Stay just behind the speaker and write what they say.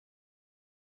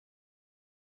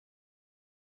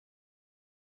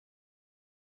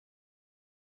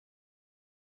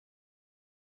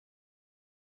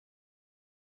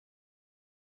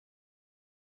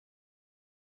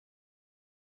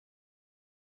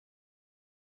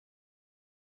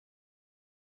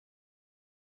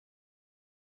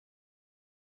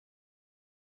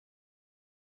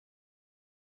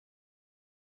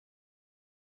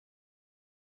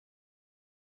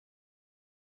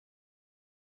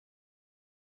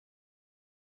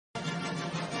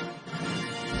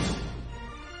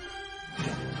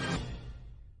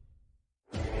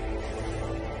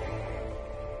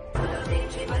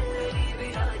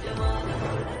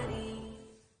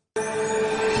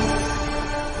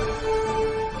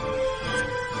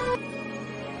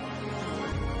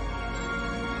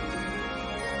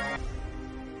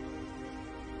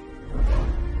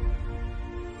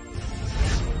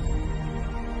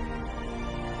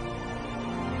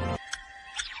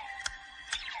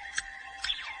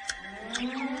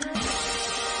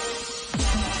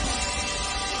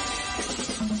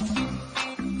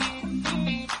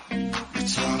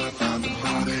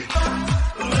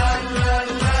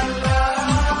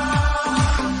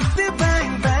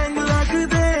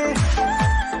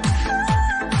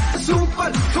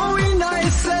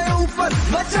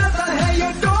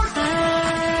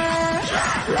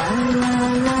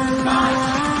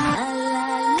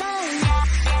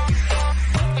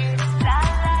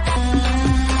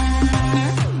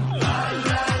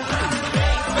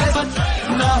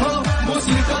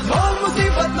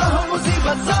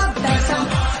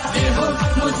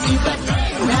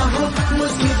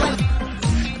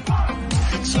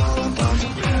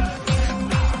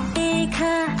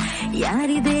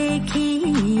यारी देखी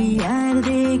यार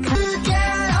देखा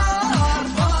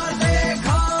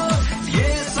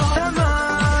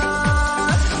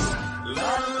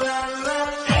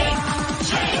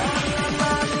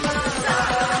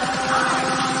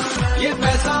ये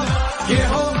पैसा ये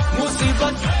हो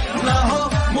मुसीबत ना हो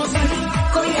मुसीबत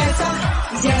कोई ऐसा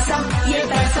जैसा ये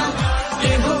पैसा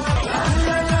ये हो।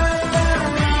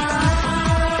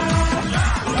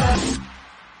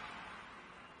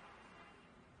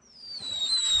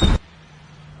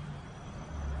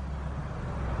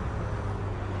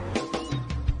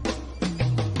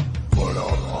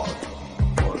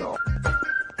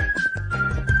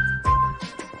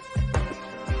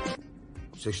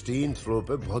 सिक्सटीन फ्लोर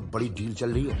पे बहुत बड़ी डील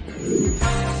चल रही है।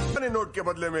 मैंने नोट के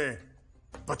बदले में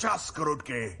 50 करोड़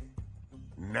के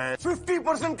नए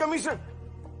 50% कमीशन।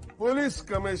 पुलिस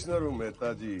कमिश्नर हूं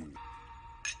मेहता जी।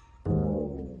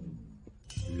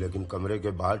 लेकिन कमरे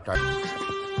के बाहर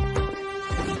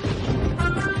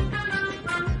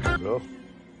लो,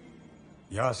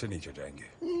 यहां से नीचे जाएंगे।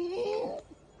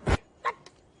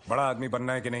 बड़ा आदमी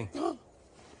बनना है कि नहीं?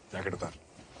 जैकेट उतार।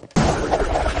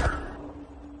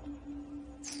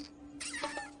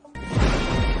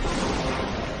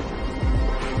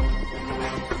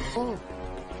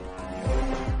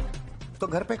 तो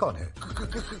घर पे कौन है?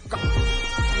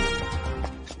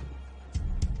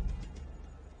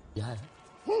 यार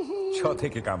चौथे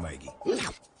के काम आएगी।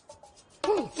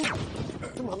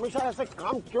 तुम हमेशा ऐसे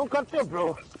काम क्यों करते हो ब्रो?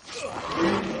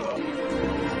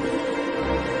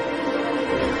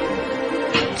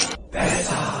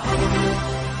 पैसा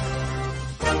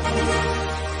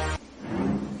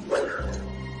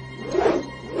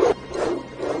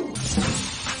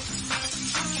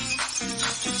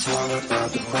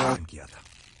किया था,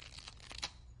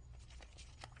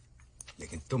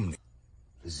 लेकिन तुमने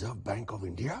रिजर्व बैंक ऑफ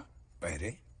इंडिया पहले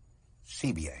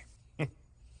सीबीआई।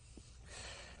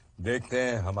 देखते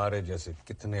हैं हमारे जैसे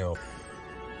कितने और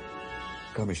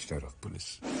कमिश्नर ऑफ पुलिस।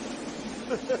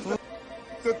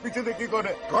 तो पीछे देखिए कौन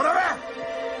है? कौन है?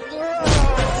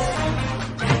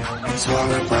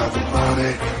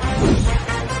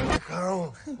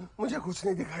 मुझे कुछ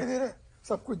नहीं दिखाई दे रहा।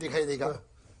 सब कुछ दिखाई देगा।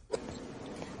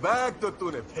 बैग तो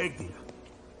तूने फेंक दिया।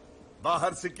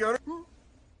 बाहर सिक्योरिटी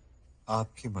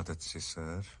आपकी मदद से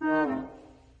सर।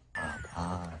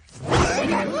 आभार।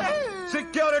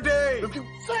 सिक्योरिटी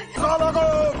सालों को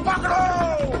पकड़ो।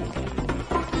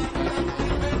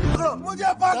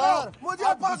 मुझे पकड़ो,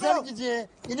 मुझे पकड़ो। कीजिए,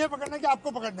 इन्हें पकड़ना कि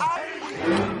आपको पकड़ना?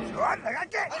 लगा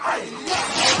के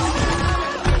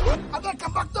अबे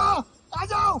कपकतो, आ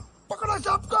जाओ, पकड़ो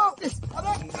सबको।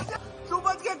 अरे तू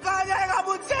बच के कहाँ जाएगा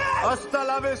मुझसे? हस्ता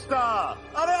ला विस्ता।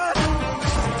 अरे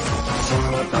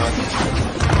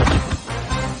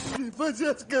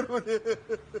बचत करो।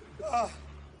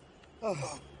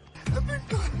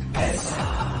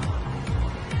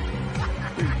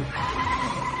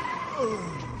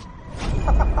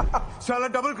 साला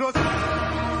डबल क्रॉस।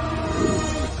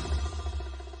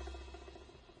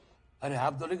 अरे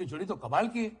आप दोनों की जोड़ी तो कमाल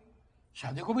की है।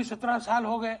 शादी को भी 17 साल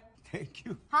हो गए। Thank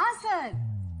you. हाँ सर,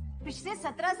 पिछले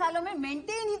 17 सालों में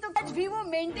मेंटेन ही तो आज भी वो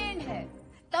मेंटेन है।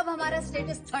 तब हमारा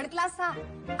स्टेटस थर्ड क्लास था।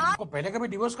 आपको पहले कभी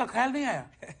डिवोर्स का ख्याल नहीं आया?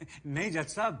 नहीं जज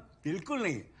साहब, बिल्कुल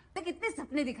नहीं। कितने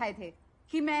सपने दिखाए थे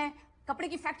कि मैं कपड़े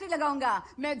की फैक्ट्री लगाऊंगा,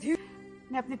 मैं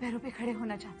अपने पैरों पे खड़े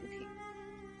होना चाहती थी।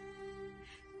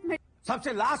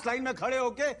 सबसे लास्ट लाइन में खड़े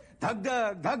होके धक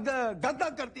धक धक धक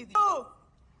धक करती थी।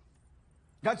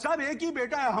 जज साहब एक ही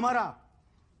बेटा है हमारा,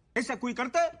 ऐसा कोई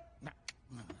करते?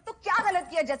 तो क्या गलत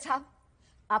किया जज साहब?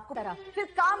 आपको तरह फिर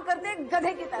काम करते हैं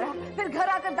गधे की तरह, फिर घर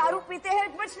आकर दारू पीते हैं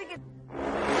मछली की।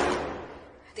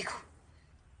 देखो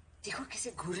देखो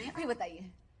कैसे घूर रहे हैं, कोई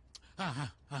बताइए।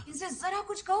 इनसे जरा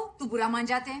कुछ कहो तो बुरा मान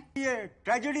जाते हैं। ये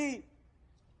ट्रेजेडी।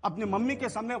 अपनी मम्मी के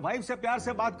सामने वाइफ से प्यार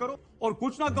से बात करो और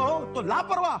कुछ ना कहो तो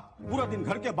लापरवाह। पूरा दिन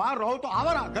घर के बाहर रहो तो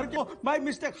आवारा। घर के बाय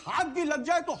मिस्टेक हाथ भी लग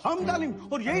जाए तो हम जालिम।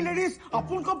 और यही लेडीज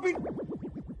अपन को पीट।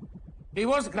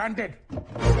 डिवोर्स ग्रांटेड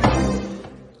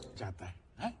जाता है।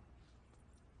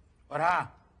 और हाँ,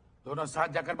 दोनों साथ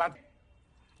जाकर बात।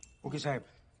 ओके साहब।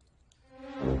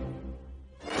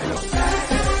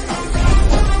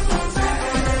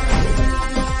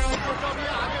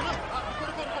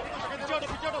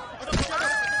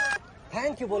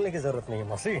 थैंक यू बोलने की जरूरत नहीं है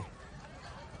मौसी।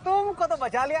 तुमको तो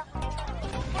बचा लिया।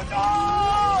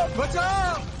 बचाओ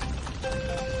बचाओ।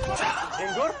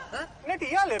 इंगुर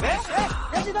नेटिया ले बे।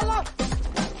 ये डाला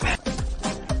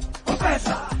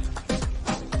पैसा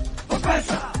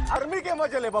पैसा आर्मी के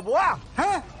मजे ले बबुआ।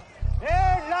 हैं?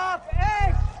 1 लाख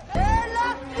 1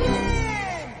 लाख 3।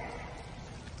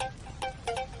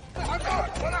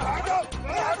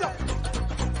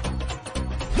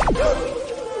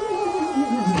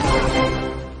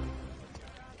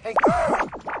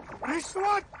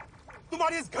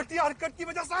 तुम्हारी इस घटिया हरकत की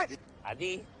वजह से।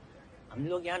 आदि, हम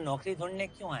लोग यहाँ नौकरी ढूंढने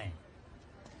क्यों आए?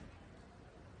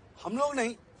 हम लोग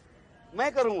नहीं,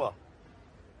 मैं करूंगा।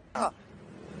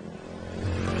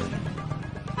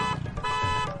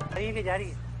 जा रही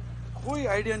है। कोई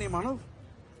आइडिया नहीं मानव,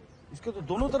 इसके तो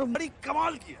दोनों तरफ बड़ी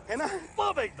कमाल की है ना?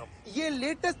 एकदम ये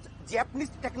लेटेस्ट जापानीज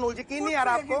टेक्नोलॉजी की नहीं आ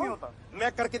रहा आपको?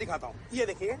 मैं करके दिखाता हूँ, ये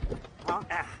देखिए। हाँ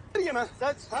ये ना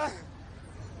सच। हाँ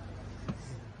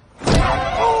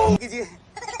कीजिए।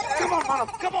 Come on Manav,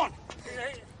 come on,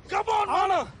 come on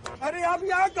मानव। अरे आप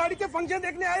यहाँ गाड़ी के फंक्शन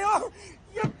देखने आए हो?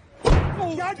 ये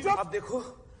क्या जॉब? अब देखो,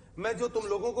 मैं जो तुम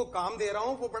लोगों को काम दे रहा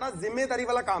हूँ वो बड़ा जिम्मेदारी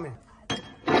वाला काम है।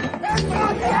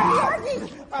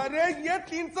 अरे ये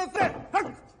 300 से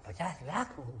 50 लाख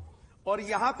और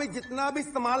यहाँ पे जितना भी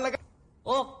सामान लगा।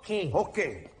 Okay okay.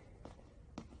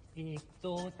 1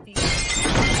 2 3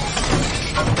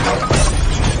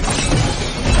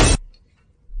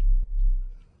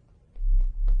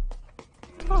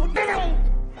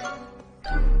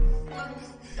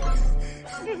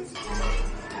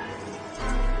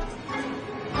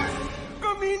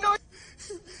 कमीनो,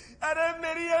 अरे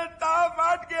मेरी ये टॉप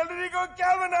आर्ट गैलरी को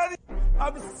क्या बना दी?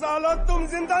 अब सालो तुम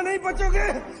जिंदा नहीं बचोगे,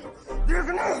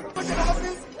 देखना।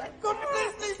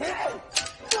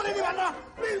 नहीं मानना,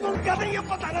 प्लीज क्या नहीं, ये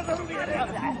बताना जरूरी है।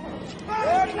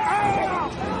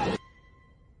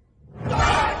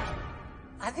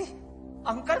 आदि,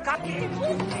 अंकल काकी।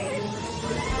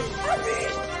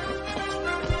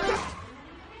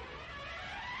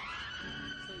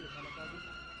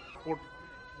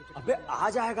 अबे आ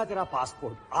जाएगा तेरा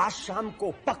पासपोर्ट आज शाम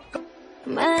को पक्का।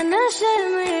 मैं नशे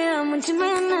में, मुझ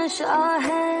में नशा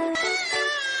है,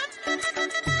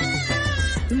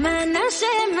 मैं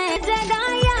नशे में जगा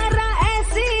यारा,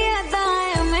 ऐसी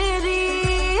अदाएं मेरी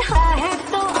है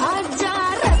तो आजा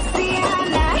रस्सिया,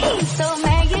 नहीं तो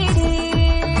मैं ये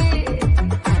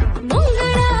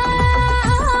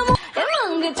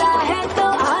मांगता है तो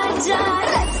आजा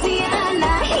रस्सिया,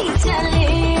 नहीं चले।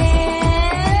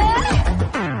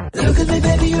 Look at me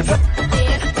baby,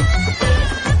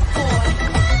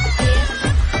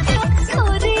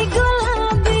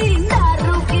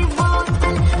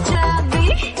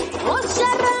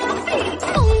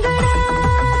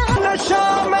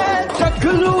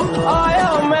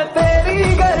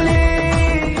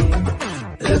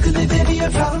 you're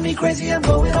driving me crazy, I'm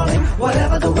going all in.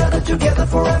 Whatever the weather, together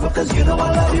forever, cause you know I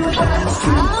love you and that's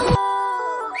true.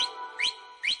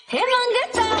 हे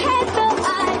मांगता है तो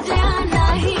आजा,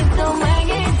 नहीं तो मैं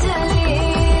ये चले।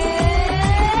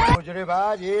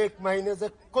 मुजरिबाज 1 महीने से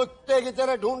कुत्ते की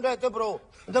तरह ढूंढ रहे थे ब्रो।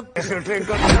 जब ट्रेन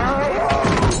का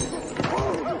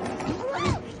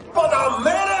पता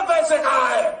मेरे पैसे कहाँ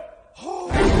है?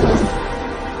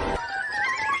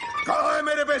 कहाँ है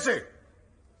मेरे पैसे?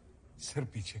 सिर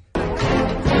पीछे।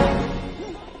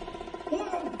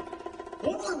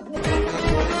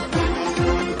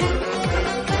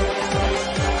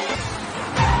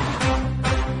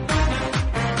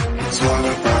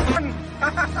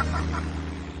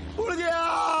 उड़ गया।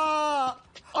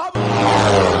 अब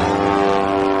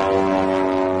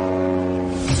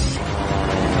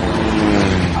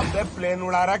अबे प्लेन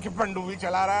उड़ा रहा है कि पनडुब्बी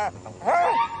चला रहा है?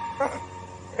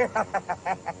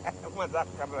 मजाक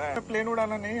कर रहा है। प्लेन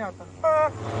उड़ाना नहीं आता।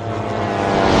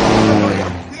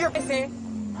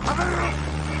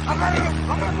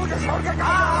 मुझे छोड़ के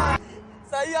कहा।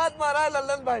 सही याद मारा है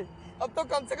लल्लन भाई, अब तो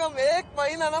कम से कम 1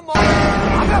 महीना ना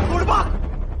बुढ़बा,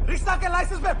 रिक्शा के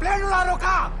लाइसेंस पे प्लेन उड़ा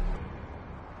रोका।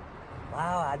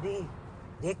 वाह आदि,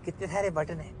 देख कितने सारे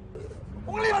बटन है।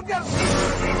 उंगली मत कर।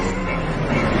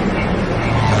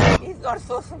 He's got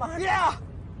so smart. Yeah.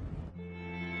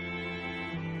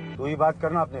 तू ही बात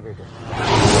करना अपने बेटे।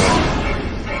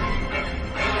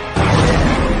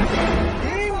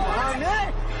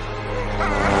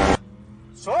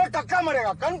 100%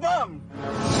 मरेगा, कंफर्म।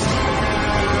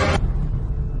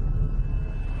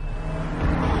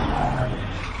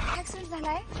 एक्सीडेंट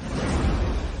झालाय?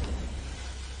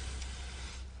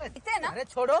 इथे ना? अरे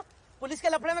छोड़ो, पुलिस के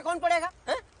लफड़े में कौन पड़ेगा?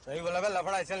 सही बोला,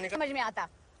 लफड़ा ऐसे निकल। समझ में आता।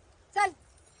 चल,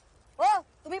 ओ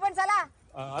तुम्ही पण चला।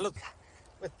 आलो,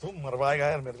 तुम मरवाएगा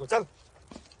यार मेरे को। चल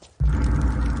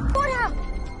पूरा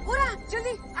पूरा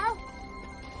जल्दी आओ।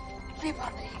 अरे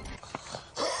बाप रे,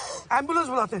 एम्बुलेंस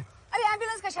बुलाते हैं। अरे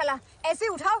एम्बुलेंस कशाला, ऐसे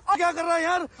उठाओ। और क्या कर रहा है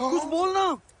यार, कुछ बोलना।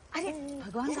 अरे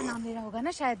भगवान का नाम ले रहा होगा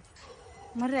ना, शायद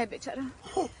मर रहा है बेचारा।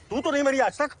 तू तो नहीं मरी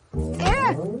आज तक।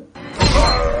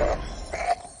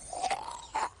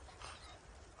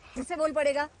 किससे बोल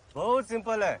पड़ेगा? बहुत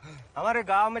सिंपल है, हमारे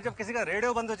गांव में जब किसी का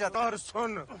रेडियो बंद हो जाता है। और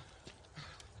सुन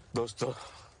दोस्तों,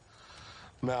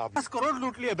 मैं आप 10 करोड़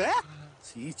लूट लिए बे।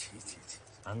 छी छी छी छी।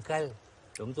 अंकल,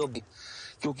 तुम तो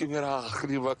क्योंकि मेरा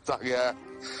आखिरी वक्त आ गया है,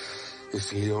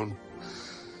 इसलिए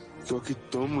क्योंकि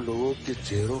तुम लोगों के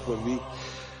चेहरों पर भी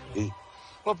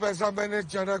वो पैसा मैंने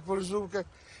जनकपुर जू के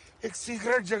एक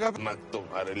सीक्रेट जगह मैं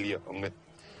तुम्हारे लिए हमें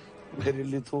मेरे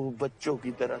लिए तो बच्चों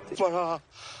की तरह थे, बड़ा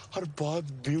और बहुत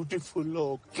ब्यूटीफुल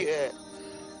ओके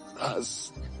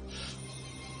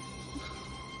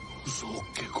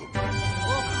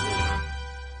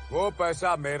वो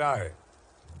पैसा मेरा है।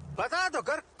 बता तो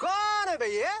कर कौन है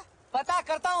भैया? पता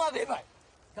करता हूँ अभी भाई।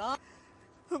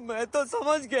 मैं तो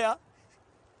समझ गया,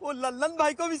 वो लल्लन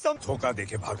भाई को भी धोखा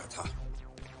देके भागा था।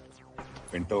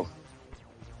 पिंटू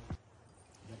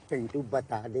पिंटू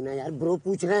बता देना यार, ब्रो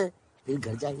पूछ रहे हैं, फिर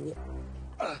घर जाएंगे।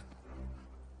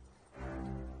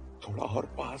 थोड़ा और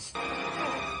पास।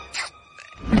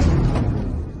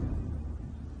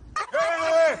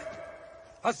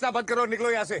 हंसना बंद करो, निकलो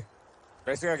यहाँ से।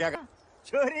 पैसे का क्या?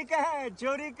 चोरी का है,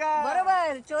 चोरी का।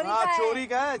 बरोबर, चोरी का है। चोरी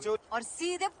का है, और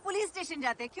सीधे पुलिस स्टेशन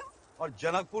जाते क्यों? और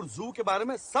जनकपुर जू के बारे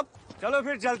में सब। चलो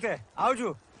फिर चलते हैं। आओ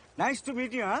जू, नाइस टू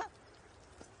मीट यू। हाँ,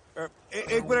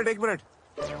 एक मिनट।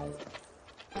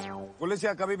 पुलिस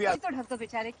यहाँ कभी भी तो ढक दो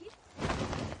बेचारे की।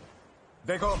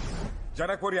 देखो,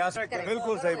 जनकपुर यहाँ से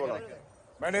बिल्कुल सही बोला।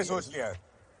 मैंने सोच लिया है,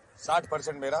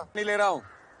 60% मेरा नहीं ले रहा हूँ,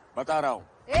 बता रहा हूँ।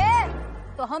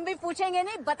 तो हम भी पूछेंगे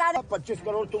नहीं, बता दे। 25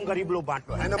 करोड़ तुम गरीब लोग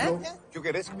बांटो, है ना ब्रो?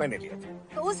 क्योंकि रिस्क मैंने लिया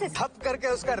था। तो उसे ठप करके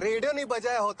उसका रेडियो नहीं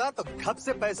बजाया होता तो ठप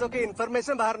से पैसों की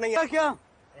इन्फॉर्मेशन बाहर नहीं आ। क्या?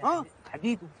 हाँ,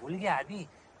 आदि तू भूल गया आदि,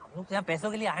 हम लोग तो यहाँ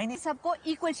पैसों के लिए आए नहीं। सबको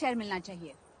इक्वल शेयर मिलना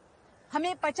चाहिए।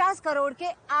 हमें 50 करोड़ के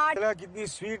 8। कितनी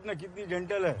स्वीट ना कितनी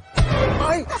जेंटल है।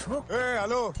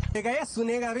 हेलो,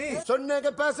 सुनेगा भी। सुनने के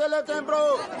पैसे लेते हैं ब्रो,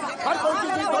 हर कोई की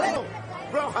चीज बोलो।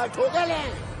 ब्रो हाथ हो गए ले।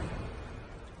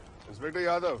 इंस्पेक्टर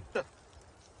यादव,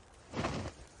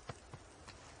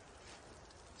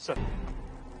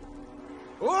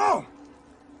 ओह,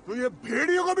 तो ये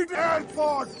भेड़ियों को भी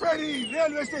एयरपोर्ट, फेरी,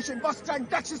 railway station, bus stand,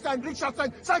 taxi stand, rickshaw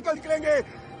stand, cycle निकलेंगे।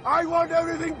 I want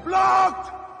everything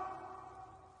blocked.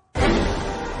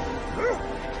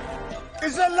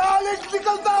 इससे लालच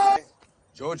निकलता है।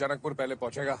 जो जनकपुर पहले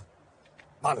पहुंचेगा,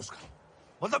 माल उसका।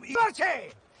 मतलब इधर से।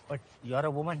 But you are a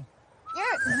woman.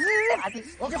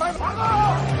 Okay भाई, भागो।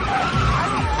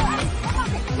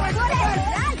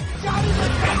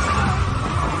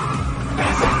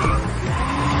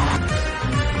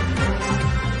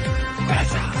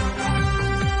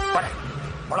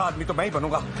 बड़ा आदमी तो मैं ही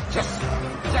बनूंगा।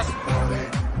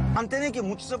 जानते नहीं कि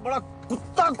मुझसे बड़ा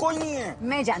कुत्ता कोई नहीं है।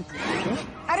 मैं जानती हूँ।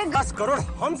 अरे 10 करोड़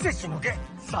हमसे छीनोगे,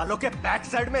 सालों के बैक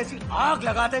साइड में ऐसी आग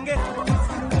लगा देंगे।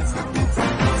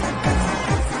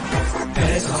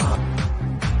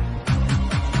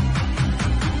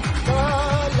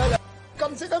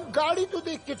 कम से कम गाड़ी तो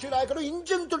देख के चलाया करो,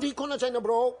 इंजन तो ठीक होना चाहिए ना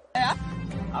ब्रो।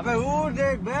 अबे वो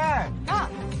देख बे।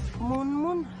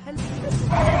 मुनमुन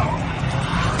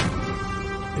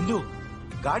हिंदू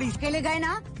गाड़ी अकेले गए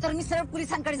ना तो मी सरळ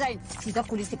पोलिसांकडे जाईल। सीधा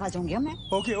पुलिस के पास जाऊंगी मैं।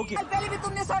 Okay okay. पहले भी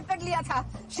तुमने शॉर्टकट लिया था,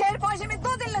 शहर पहुंचने में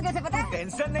 2 दिन लगे थे, पता है?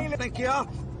 टेंशन नहीं लेते क्या?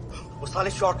 वो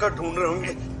साले शॉर्टकट ढूंढ रहे होंगे,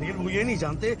 लेकिन वो ये नहीं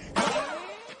जानते।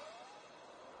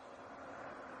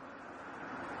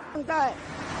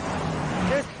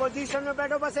 जिस पोजीशन में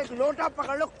बैठो बस एक लोटा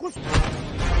पकड़ लो, कुछ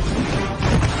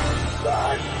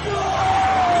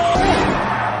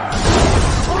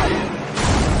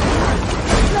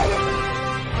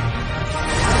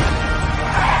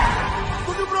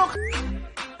ब्रो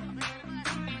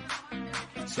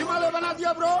हिमालय बना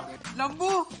दिया ब्रो। लंबू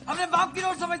अपने बाप की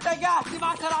नोट समझता है क्या?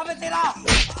 दिमाग खराब है तेरा।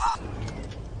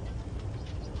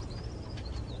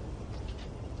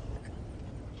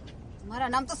 तुम्हारा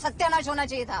नाम तो सत्यानाश होना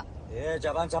चाहिए था। ये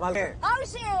जबान संभाल के।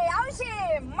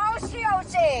 औशे, मावशी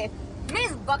औशे,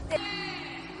 मिस बकते।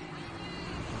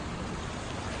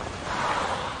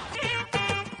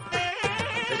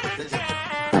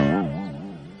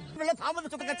 थांबून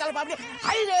चल बाबडी,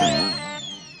 हाय रे।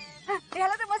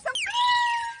 ह्याला तर मस्त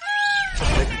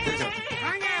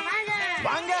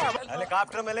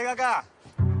हेलीकॉप्टर मिलेगा क्या?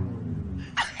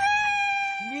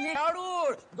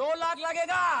 करोड़ 2 लाख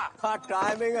लगेगा। हाँ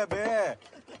टाइमिंग है बे।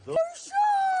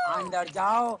 अंदर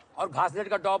जाओ और घासलेट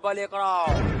का डब्बा लेकर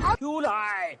आओ। क्यों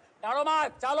लाए? डरो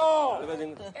मत, चलो।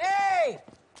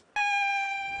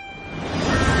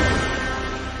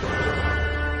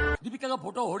 दीपिका का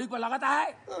फोटो होर्डिंग पर लगाता है,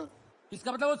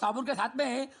 इसका मतलब वो साबुन के साथ में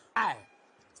है।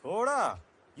 थोड़ा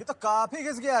ये तो काफी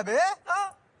घिस गया बे।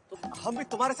 तो हम भी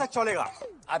तुम्हारे साथ चलेगा।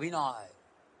 अभिनय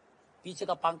पीछे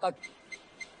का पंकज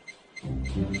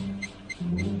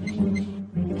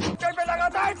पे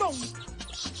लगाता है तुम।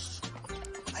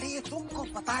 अरे ये तुमको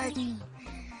पता है कि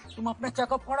तुम अपने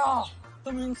चेकअप करो,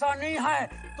 तुम इंसान नहीं है।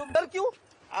 तुम डर क्यों?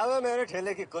 अबे मेरे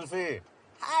ठेले की कुल्फी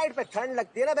हाइट पे ठंड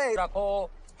लगती है ना भाई। रखो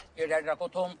ये डेड रखो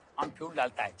तुम, हम फ्यूल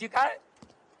डालता है, ठीक है?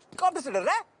 हेलीकॉप्टर से डर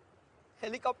रहा है?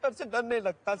 हेलीकॉप्टर से डर नहीं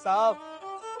लगता साहब।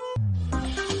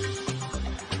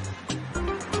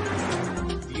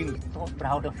 So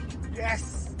proud of you. Yes.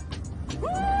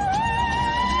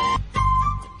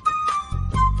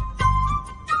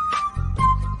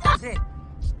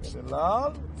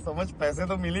 लाल समझ पैसे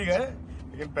तो मिल ही गए,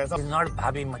 लेकिन पैसा It's not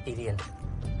भाभी मटेरियल।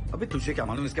 अबे तुझे क्या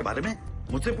मालूम इसके बारे में?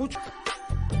 मुझसे पूछ।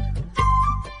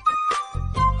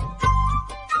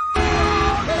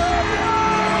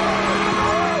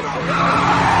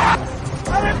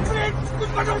 अरे प्लीज कुछ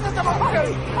बटन से दबाओ।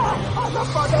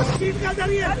 स्पीड का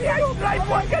जरिए ड्राइव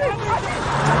बंद करें।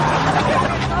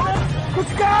 कुछ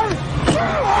कर।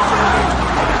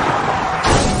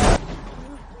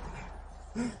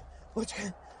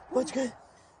 बच गए।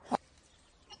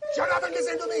 Shut up and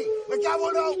listen to me. मैं क्या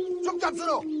बोल रहा हूँ चुपचाप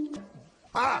सुनो।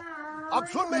 हाँ अब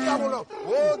सुन मैं क्या बोल रहा हूँ।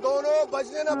 वो दोनों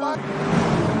बचने ना पाए।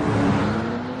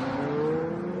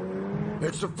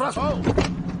 It's a first.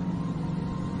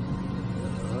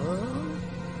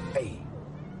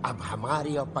 अब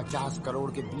हमारी और 50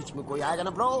 करोड़ के बीच में कोई आएगा ना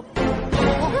ब्रो?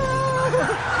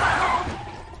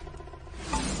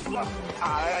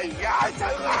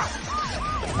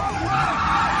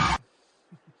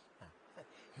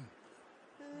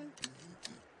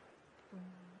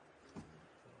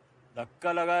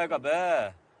 धक्का लगाएगा बे।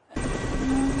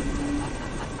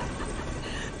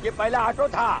 ये पहला ऑटो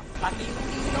था।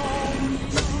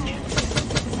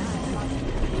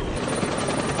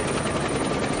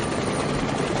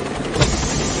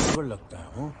 लगता है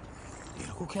हूँ।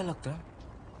 तेरे को क्या लगता है?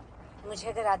 मुझे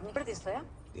अगर आदमी पर दिसतो या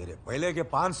तेरे पहले के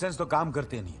 5 सेंस तो काम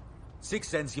करते नहीं, 6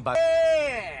 सेंस की बात।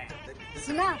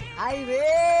 सुना हाईवे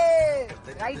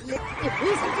राइट लेफ्ट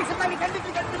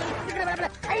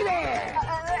हाईवे।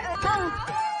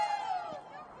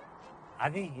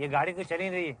 अभी ये गाड़ी तो चली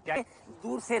रही है, क्या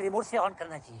दूर से रिमोट से ऑन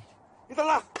करना चाहिए। इधर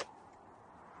ला।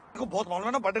 को बहुत मालूम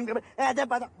है ना बटन के।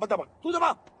 बता तू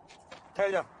दबा।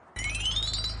 ठहर जा।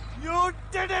 You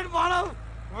did it, Manav.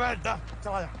 Well done.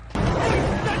 चला जा।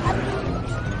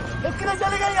 किधर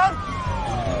चलेगा यार?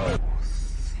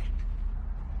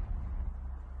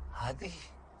 आदि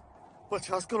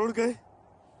 50 करोड़ गए।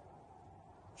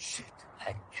 शिट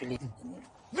एक्चुअली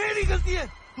मेरी गलती है।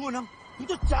 तू ना तू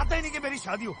तो चाहता ही नहीं कि मेरी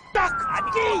शादी हो।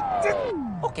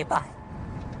 Okay bye.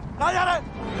 कहाँ जा रहा है?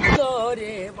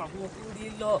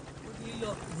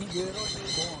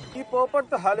 ये पोपट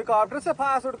तो हेलीकॉप्टर से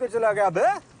फास्ट उड़ के चला गया बे।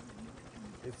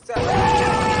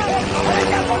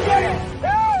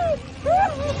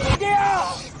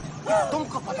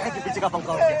 तुमको पता है कि पीछे का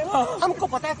पंखा हो गया। हमको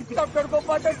पता है कि डॉक्टर को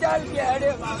पता चल गया।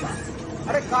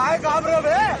 अरे काहे काम रहे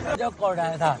बे? मजाक कर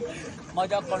रहा था।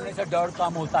 मजाक करने से डर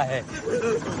काम होता है।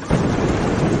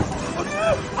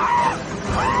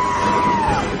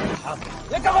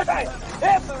 ये क्या होता है?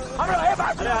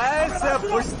 ऐसे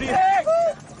पूछती है।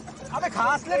 अबे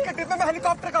खास लेट के डिब्बे में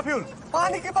हेलीकॉप्टर का फ्यूल,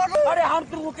 पानी की बोतल। अरे हम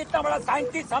तुमको कितना बड़ा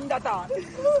साइंटिस्ट समझा था,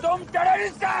 तुम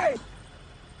टेररिस्ट है।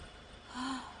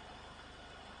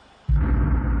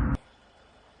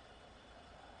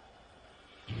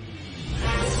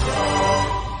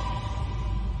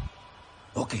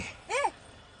 ओके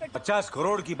 50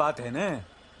 करोड़ की बात है ना।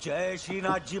 जय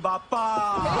श्रीनाथ जी बापा।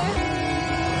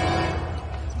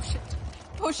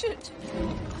 Oh shit.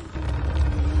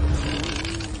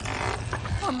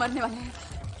 हम मरने वाले हैं।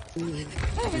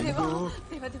 देवा,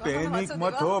 देवा, पैनिक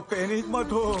मत हो, पैनिक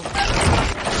मत हो।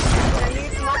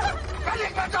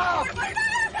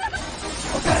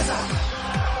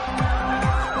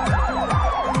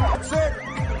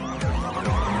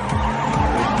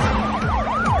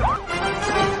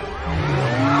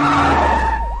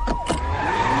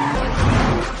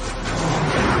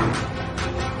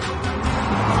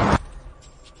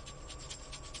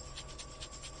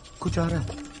 कुछ आ रहा है।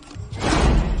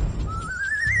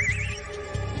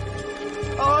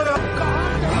 और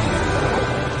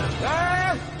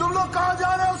तुम लोग कहाँ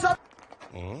जा रहे हो सब?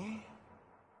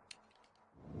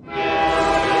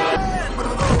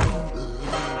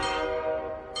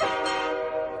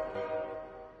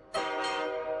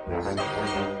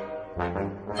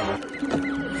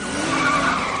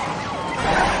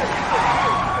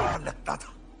 लगता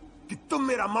था कि तुम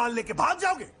मेरा माल लेके भाग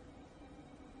जाओगे।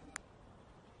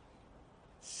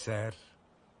 सर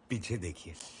पीछे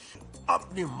देखिए।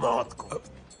 अपनी मौत को।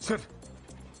 सर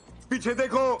पीछे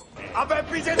देखो। अबे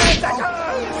पीछे देखो।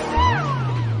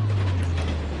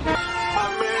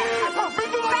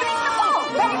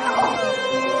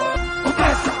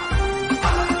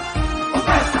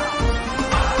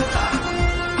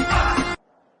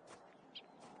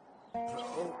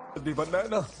 आदमी बनना है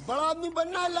ना, बड़ा आदमी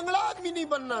बनना है, लंगड़ा आदमी नहीं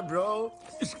बनना ब्रो।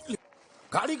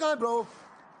 गाड़ी कहाँ है ब्रो?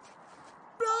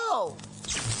 ब्रो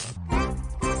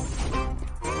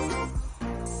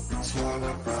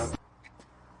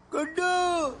गुड्डू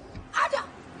आजा।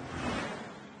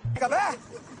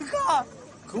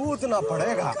 कूदना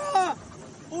पड़ेगा।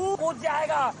 कूद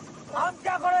जाएगा, हम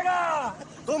क्या करेगा?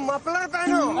 तुम मफलर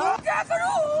पहनो। क्या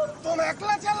करूं? तुम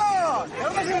अकेला चलो।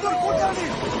 सिंदूर कूद जल्दी।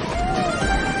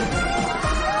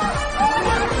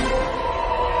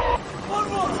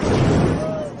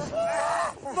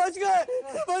 बच गए,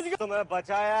 बच गए। तुम्हें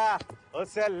बचाया,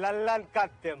 उसे लल्लन का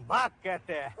दिमाग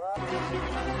कहते हैं।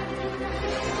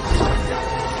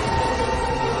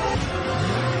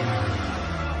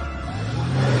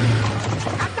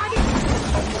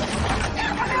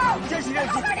 जय श्री राम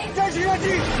जी, जय श्री राम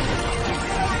जी।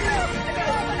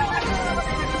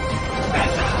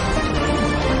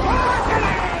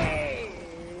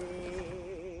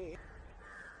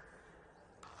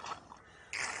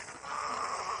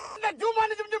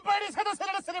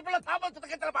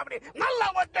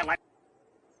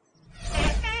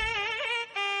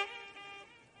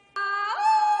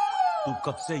 तू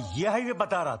कब से ये हाईवे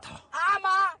बता रहा था?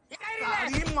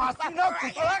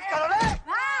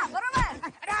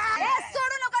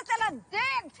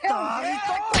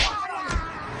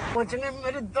 पहुंचने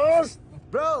मेरे दोस्त।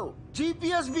 ब्रो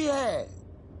जीपीएस भी है।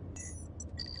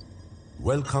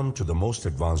 Welcome to the most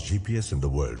advance GPS in the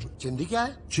world. चिंदी क्या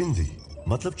है? चिंदी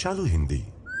मतलब चालू हिंदी।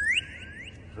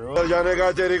 जाने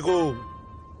का तेरे को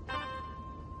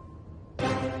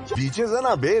बीचेस है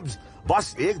ना बेब्स,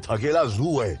 बस एक थकेला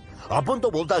जू है। अपन तो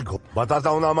बोलता है बताता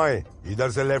हूँ ना मैं,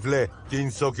 इधर से लेफ्ट ले,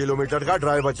 300 किलोमीटर का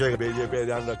ड्राइव बचेगा। भेजे पे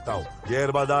ध्यान रखता हूँ,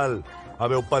 गियर बदल।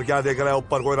 अबे ऊपर क्या देख रहा है?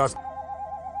 ऊपर कोई रास्ता?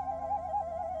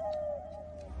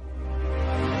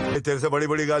 तेरे से बड़ी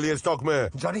बड़ी गाली है स्टॉक में।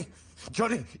 जॉनी,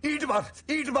 जॉनी, ईट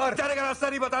मार, जाने का रास्ता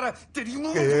नहीं बता रहा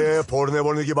तेरी। फोड़ने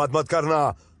बोलने की बात मत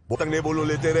करना, तक नहीं बोलू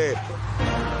लेते रे।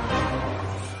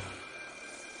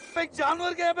 एक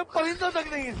जानवर के यहाँ पे परिंदा तक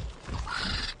नहीं है।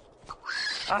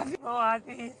 आदि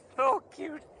so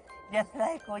cute, just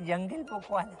like वो जंगल बुक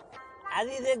वाला।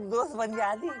 आदि देख दोस्त बन गया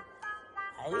आदि।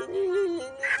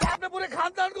 आपने पूरे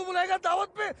खानदान को बुलाएगा दावत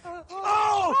पे।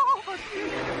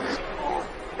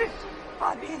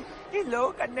 आदि इन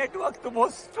लोगों का नेटवर्क तो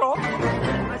बहुत स्ट्रॉन्ग।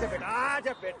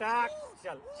 आजा बेटा,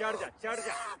 चल चढ़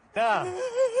जा।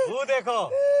 वो देखो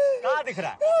कहाँ दिख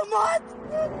रहा है? मत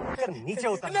नीचे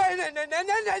उतर।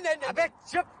 नहीं। अबे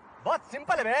चुप, बहुत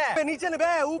सिंपल है बे। नीचे नहीं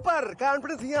बे, ऊपर।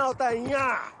 कॉन्फिडेंस यहाँ होता है,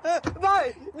 यहाँ। भाई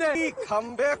नहीं,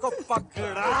 खंबे को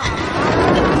पकड़ा।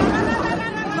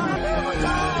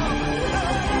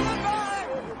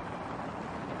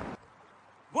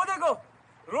 वो देखो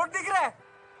रोड दिख रहा है।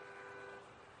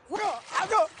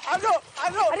 आजो।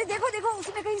 अरे देखो देखो,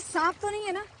 उसमें कहीं सांप तो नहीं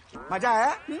है ना? मजा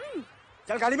आया?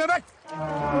 चल गाड़ी में बैठ।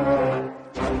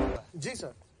 जी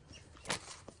सर।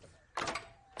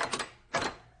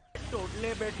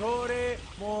 टोटले बैठो रे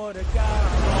मोर का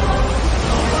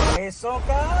ऐसों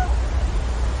का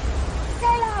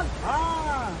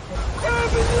हाँ।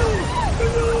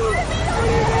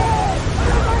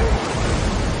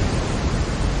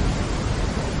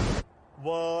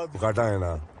 काटा है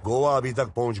ना, गोवा अभी तक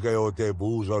पहुंच गए होते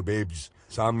बूज और बेब्स।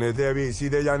 सामने थे, अभी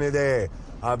सीधे जाने दे।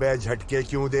 अबे झटके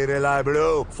क्यों दे रहे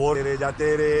लाबड़ो?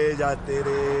 जाते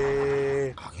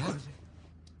रे।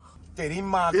 तेरी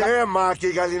माँ ये माँ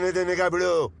की गाली नहीं देने का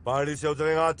बिड़ो। पहाड़ी से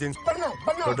उतरेगा 300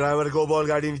 तो ड्राइवर को बोल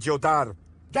गाड़ी नीचे उतार।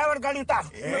 ड्राइवर गाड़ी उतार।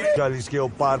 चल इसके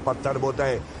ऊपर पत्थर बोते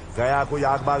हैं, गया कोई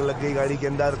आग बाग लग गई गाड़ी के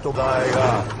अंदर तो गाएगा।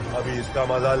 अभी इसका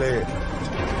मजा ले।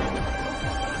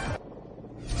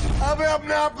 अबे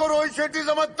अपने आप को रोहित शेट्टी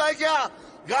समझता है क्या?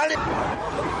 गाड़ी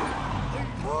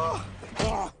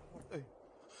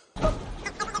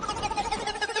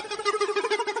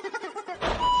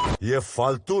ये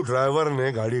फालतू ड्राइवर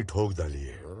ने गाड़ी ठोक डाली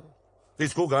है।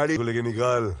 इसको गाड़ी को लेके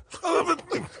निकाल।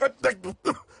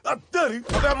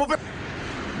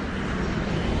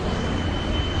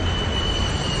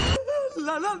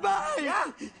 लालन भाई,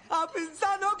 आप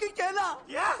इंसान हो कि कहना?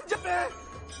 जब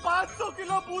 500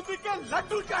 किलो बूंदी के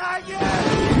लड्डू चढ़ाएंगे।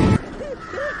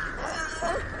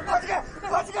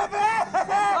 बच गए बे।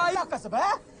 कसम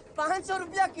है, 500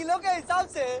 रुपया किलो के हिसाब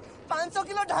से 500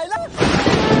 किलो 2.5 लाख।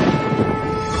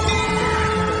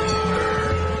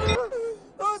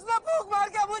 उसने फूंक मार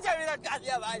के मुझे भी लटका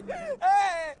दिया भाई।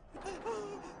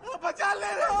 बचा ले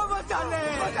रे, बचा ले।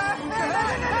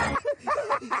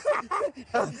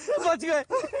 बच गए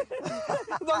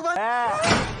भगवान।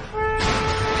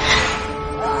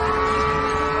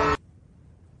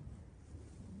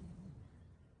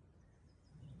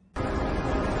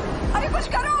 अरे कुछ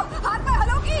करो, हाथ में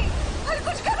हलो की। अरे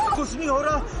कुछ करो। कुछ नहीं हो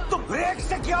रहा तो ब्रेक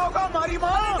से क्या होगा हमारी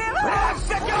माँ? ब्रेक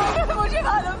से क्या? मुझे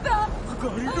मालूम था।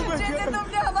 गाड़ी तो मैं जैसे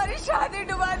तुमने हमारी शादी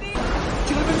डुबा दी।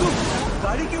 चलो बिंदु,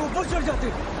 गाड़ी के ऊपर चढ़ जाते।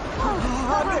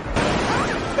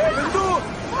 बिंदु,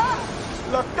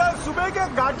 लगता है सुबह के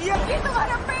गाड़ियाँ। ये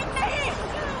तुम्हारा पेट नहीं,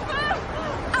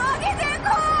 आगे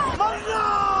देखो। मरना!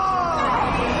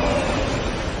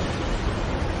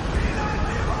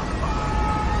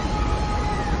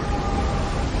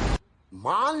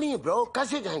 मान नहीं ब्रो,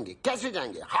 कैसे जाएंगे, कैसे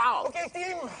जाएंगे? How? Okay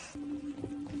team.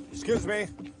 Excuse me.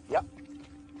 या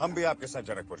हम भी आपके साथ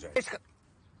जनकपुर जाए।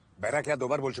 बहरा क्या 2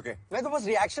 बार बोल चुके? मैं तो बस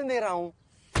रिएक्शन दे रहा हूँ।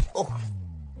 ओह,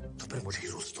 तो फिर मुझे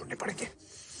रूल्स तोड़ने पड़ेंगे।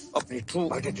 अपनी ट्रू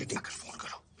आइडेंटिटी कर फोन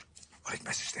करो और एक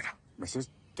मैसेज देना। मैसेज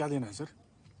क्या देना है सर?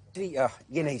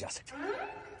 ये नहीं जा सकता।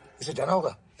 इसे जाना होगा,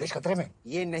 देश खतरे में।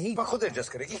 ये नहीं। वह खुद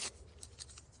एडजस्ट करेगी।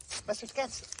 Message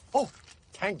cancel. ओह,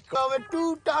 thank God.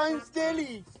 2 times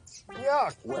daily. Yeah,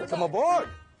 welcome aboard.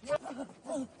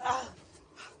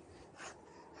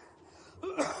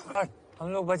 हम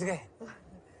लोग बच गए।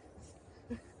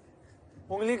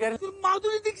 उंगली कर।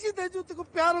 माधुरी दीक्षित है जो तेरे को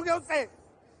प्यार हो गया उससे,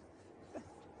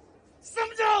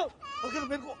 समझो। अगर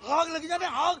मेरे को आग लग जाए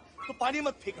आग, तो पानी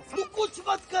मत फेंक, तू कुछ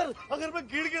मत कर। अगर मैं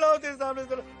गिड़गिड़ाऊं तेरे सामने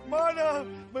से, माना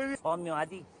मेरी।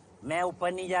 आदि, मैं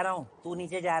ऊपर नहीं जा रहा हूँ, तू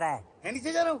नीचे जा रहा है। मैं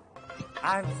नीचे जा रहा हूँ।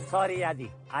 आई एम सॉरी आदि,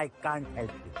 आई कांट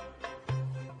हेल्प यू।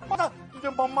 तुझे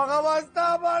मम्मा का वास्ता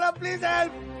हमारा, please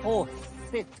help. Oh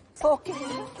shit. Okay.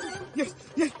 ये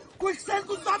क्विक सेल,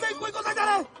 कुछ सामने कोई को जा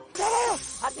रहा है।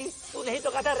 आदि, तू नहीं तो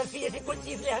कहता रस्सी ऐसी कोई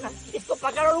चीज ले आना, इसको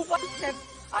पकड़ो ऊपर।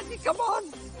 आदि कम ऑन।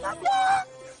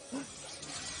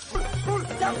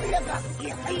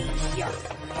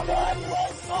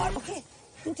 ओके,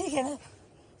 तू ठीक है ना?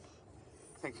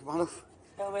 थैंक यू मानव।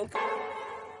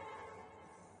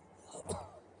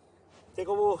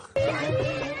 देखो वो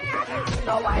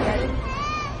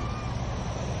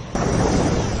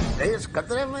देश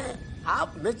खतरे में,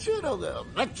 आप मैच्योर हो गए,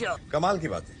 मैच्योर। कमाल की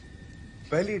बात है,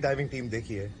 पहली डाइविंग टीम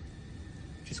देखी है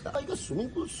जिसका स्विमिंग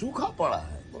पूल सूखा पड़ा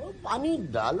है, तो पानी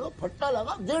डालो, फट्टा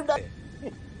लगा, दे डाल।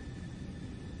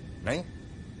 नहीं?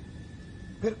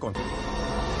 फिर कौन?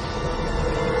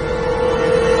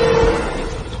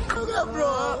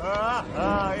 ब्रो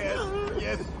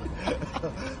यस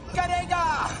करेगा।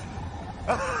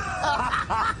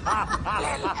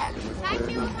 Thank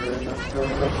you, thank you, thank you.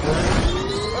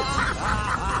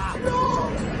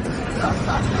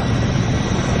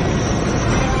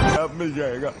 अब मिल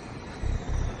जाएगा।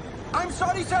 I'm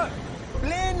sorry, sir.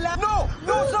 Plane land. No,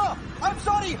 no, sir. I'm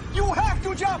sorry. You have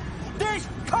to jump. This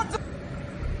cut.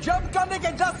 Jump करने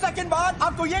के 10 सेकंड बाद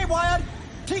आपको ये वायर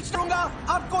ठीक दूंगा,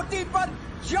 आपको टीम पर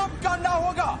जंप करना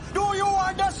होगा। Do you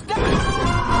understand?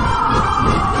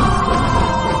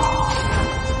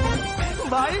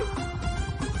 भाई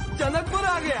जनकपुर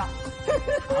आ गया।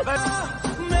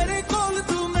 मेरे कॉल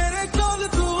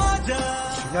तू आजा।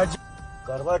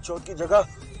 करवा चौथ की जगह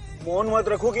मौन मत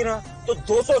रखोगी ना तो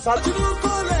 200 साल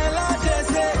को लैला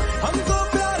जैसे हमको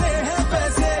प्यारे हैं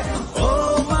पैसे। ओ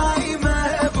माई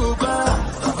महबूबा।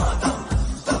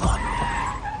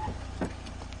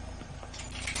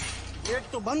 गेट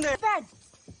तो बंद है।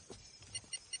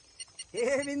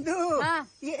 ए बिंदु, हाँ?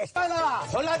 ये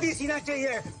फौलादी सीना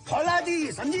चाहिए,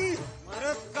 फौलादी, समझी?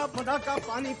 मरद का पदा का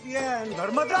पानी पिए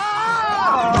नर्मदा।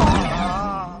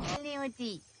 नहीं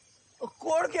होती।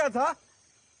 कोड क्या था?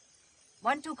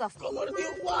 1-2 कफ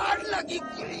लगी।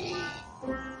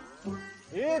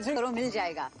 करो, मिल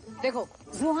जाएगा। देखो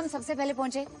जू हम सबसे पहले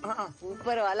पहुंचे,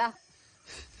 ऊपर वाला।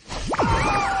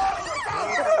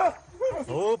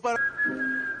 ऊपर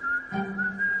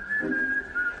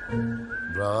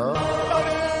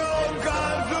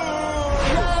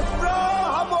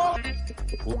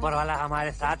ऊपर वाला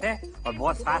हमारे साथ है और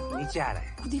बहुत साथ नीचे आ रहा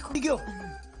है। देखो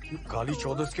काली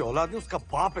चौदस की औलाद है, उसका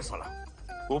बाप है साला।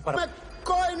 ऊपर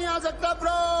कोई नहीं आ सकता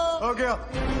ब्रो। हो गया।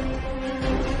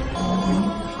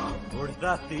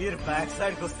 उड़ता तीर बैक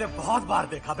साइड घुसते बहुत बार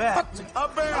देखा बे।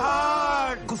 अबे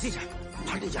हाँ, घुसी जा,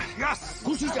 हट जा, यस,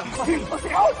 घुसी जा।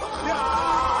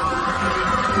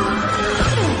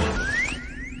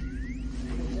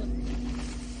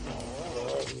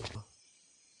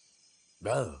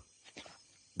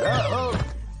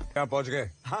 यहाँ पहुंच गए।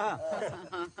 हाँ।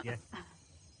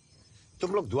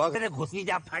 तुम लोग दुआ करो घुसी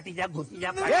जा फाटी जा, घुसी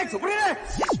जा छुपड़ी रे।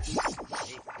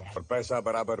 और पैसा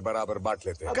बराबर बराबर बांट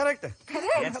लेते हैं। करेक्ट है,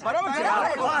 बराबर।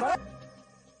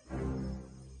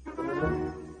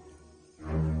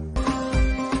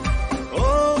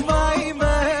 ओ माई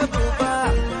महबूबा,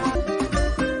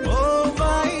 ओ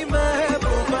माई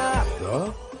महबूबा।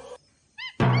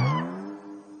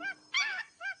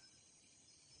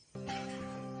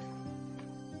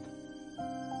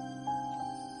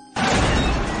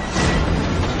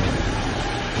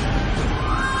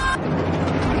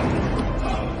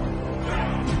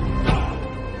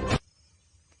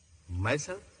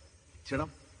 myself,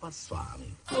 Chinnappa Swami.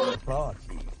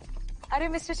 अरे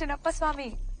मिस्टर चिन्नप्पा स्वामी,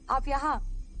 आप यहाँ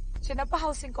चिन्नप्पा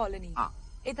हाउसिंग कॉलोनी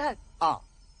इधर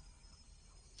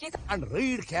And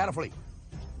read carefully.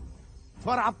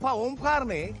 For Appa Omkar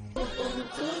ने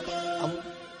हम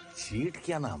चीट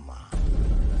किया ना अम्मा,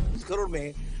 20 करोड़ में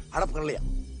हड़प कर लिया।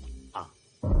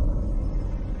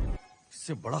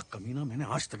 इससे बड़ा कमीना मैंने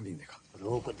आज तक नहीं देखा।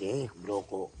 ब्रो को देख, ब्रो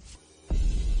को।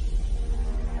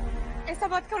 ऐसा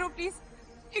मत करो please.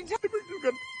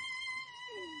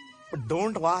 But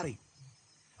don't worry,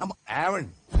 I'm Aaron.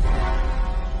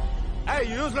 Hey,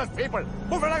 useless people!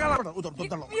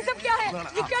 ये सब क्या है?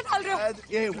 ये क्या डाल रहे हो?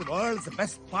 ये world's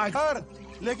best part. सर,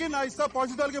 लेकिन ऐसा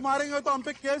पॉइजन डाल के मारेंगे तो हम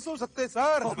पे केस हो सकते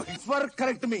sir. Sir,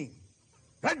 correct me.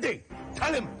 Ready?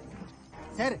 Tell him.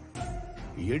 Sir,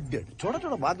 Idiot.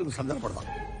 छोटा-छोटा बात को समझना पड़ता।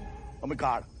 Oh my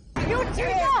God. You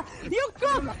cheater! You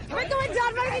crook! मैं तुम्हें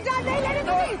जानवर की जान नहीं लेने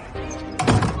दूंगी।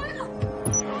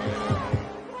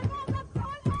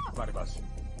 हमारे पास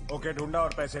ओके ढूंढा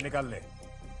और पैसे निकाल ले।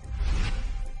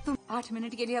 तुम 8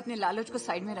 मिनट के लिए अपने लालच को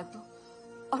साइड में रख दो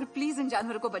और प्लीज इन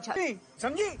जानवरों को बचा दो।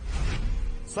 समझी?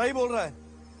 सही बोल रहा है।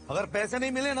 अगर पैसे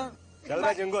नहीं मिले ना, चल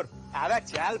बे चिंगुर। अबे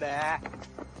चल बे।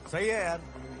 सही है यार।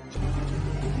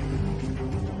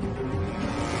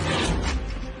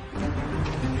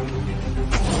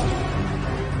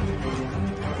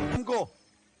 उनको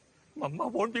मम्मा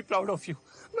won't be proud of you.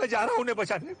 मैं जा रहा हूँ उन्हें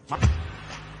बचाने।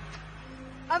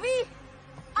 अभी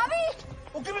अभी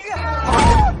ओके मिल गया।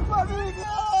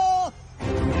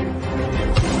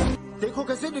 देखो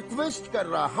कैसे रिक्वेस्ट कर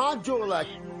रहा, हाथ जोड़ रहा।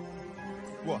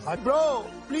 वो हाथ ब्रो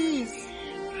प्लीज।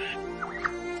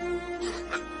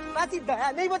 बाती दया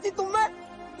नहीं बची तुम में।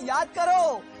 याद करो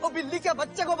वो बिल्ली के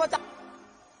बच्चे को बचा।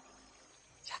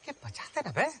 जाके बचाते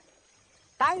ना बे।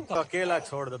 टाइम तो अकेला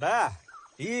छोड़ दो बे।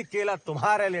 ये केला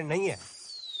तुम्हारे लिए नहीं है,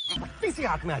 किसी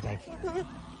हाथ में आ जाएगी।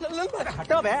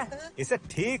 हटो बे, इसे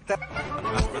ठीक तर।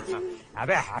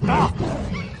 अबे हटो,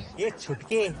 ये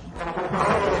छुटकी।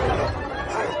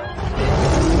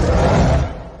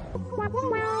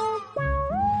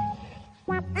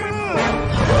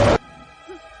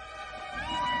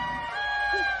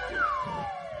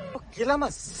 केला में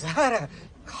जहर है,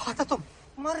 खाता तो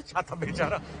मर जाता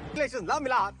बेचारा। ना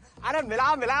मिला, अरे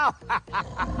मिला मिला।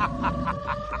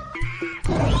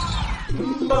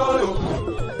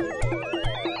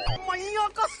 मैया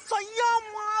का सैया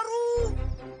मारू।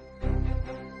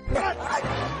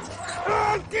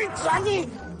 जानी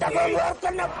डबल वर्क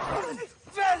करना।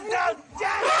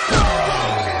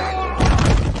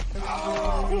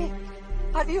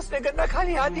 आदि उसने गन्ना खा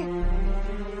लिया। आदि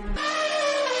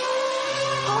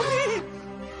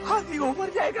आदि वो मर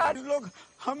जाएगा। आदि लोग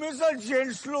हमेशा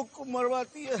जेंट्स लोग को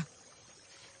मरवाती है।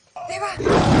 देवा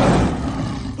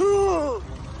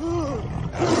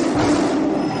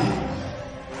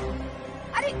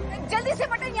अरे जल्दी से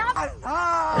बटन यहाँ।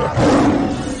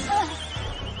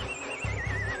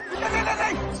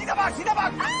 नहीं, सीधा भाग, सीधा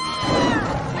भाग।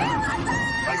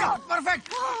 परफेक्ट।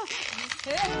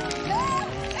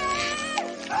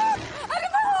 अरे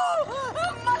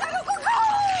मगरों को खाओ।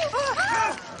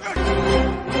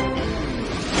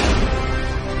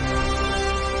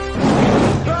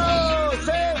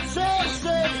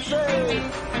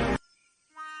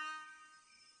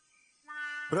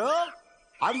 Bro,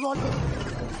 are you on?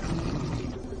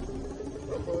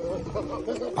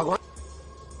 भगवान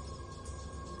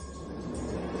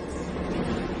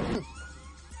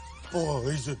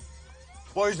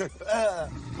पॉइजन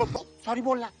सॉरी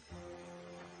बोलना।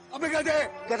 अबे गधे,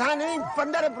 गधा नहीं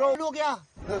बंदर है ब्रो। हो गया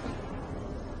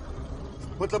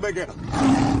मतलब मैं क्या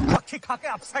मक्खी खा के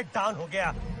अपसाइड डाउन हो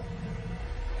गया।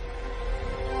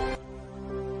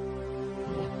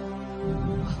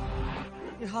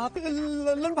 यहाँ पे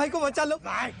लल्लन भाई को बचा लो।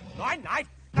 नहीं नहीं नहीं।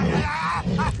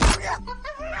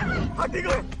 हटी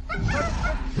गो।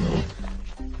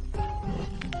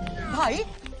 भाई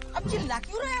अब चिल्ला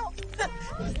क्यों रहे हो?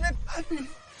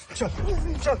 चल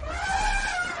चल।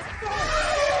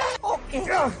 ओके।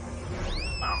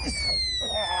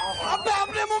 अबे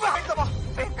अपने मुंह में हाथ दबा,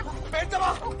 पेट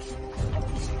दबा।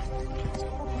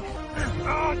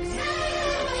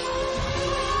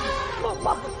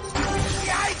 मम्मा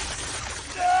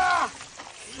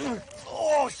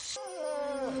Oh,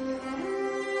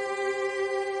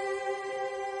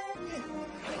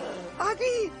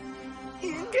 Adi,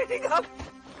 he's getting up.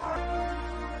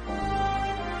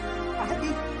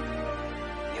 Adi,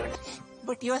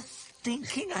 but you're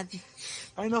stinking, Adi.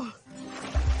 I know.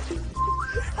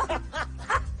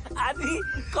 Adi,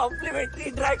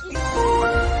 complimentary dry clean.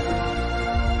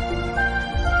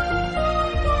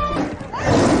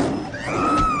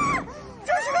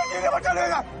 कैसे बचा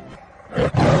लेगा?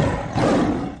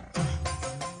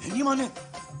 नहीं माने।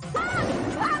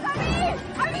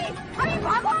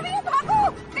 भागो भागो।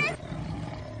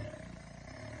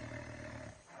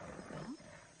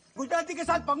 गुजराती के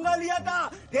साथ पंगा लिया था,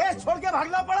 देश छोड़ के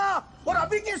भागना पड़ा, और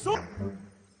अभी की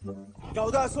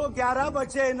 1411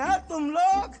 बचे ना तुम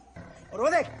लोग। और वो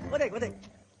देख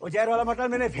वो जहर वाला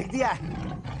मटन मैंने फेंक दिया।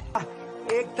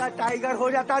 एक था टाइगर हो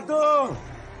जाता तुम।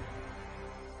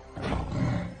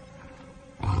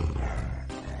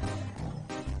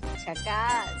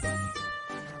 झकास।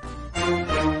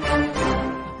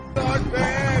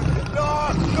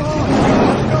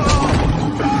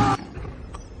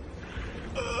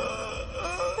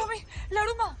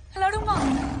 लड़ू माँ।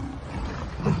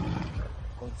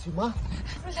 कौन सी माँ?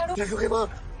 लड्डू की माँ।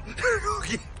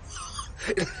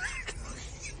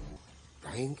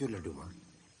 थैंक यू लड्डू माँ।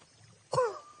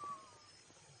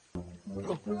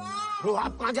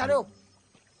 आप कहाँ जा रहे हो?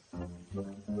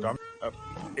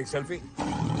 एक सेल्फी।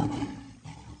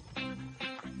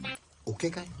 ओके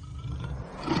का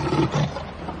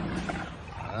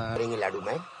करेंगे लाडू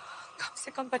में? कम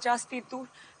से कम 50 फीट दूर।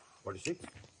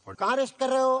 कहाँ रेस्ट कर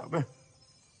रहे हो?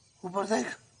 ऊपर देख।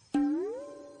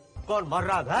 कौन मर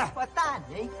रहा था? पता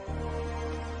नहीं।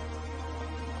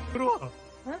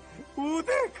 वो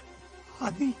देख,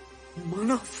 आदि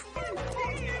मानव।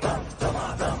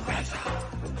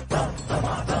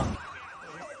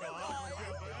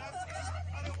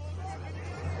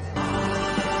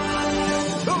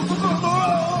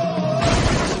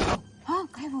 हाँ,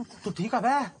 क्या वो तो ठीक है बे?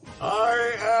 I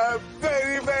am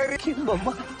very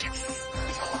मम्मा।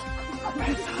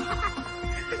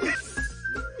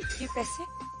 ये पैसे?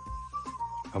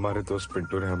 हमारे दोस्त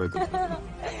पिंटू ने हमें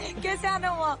कैसे आना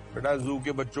हुआ? बेटा जू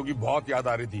के बच्चों की बहुत याद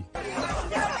आ रही थी।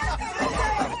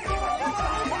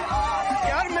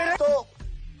 यार मेरे तो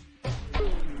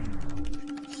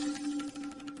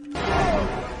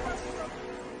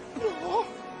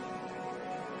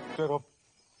तेरा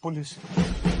पुलिस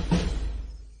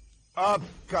आप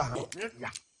कहा?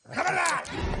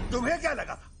 तुम्हें क्या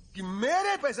लगा कि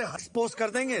मेरे पैसे एक्सपोज कर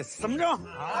देंगे, समझो?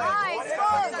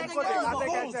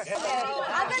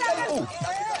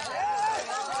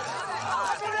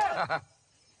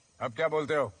 अब क्या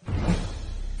बोलते हो?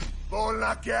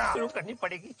 बोलना क्या? शुरू करनी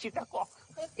पड़ेगी चीटा को।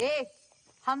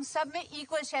 हम सब में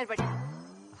इक्वल शेयर बटे।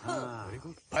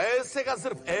 पैसे का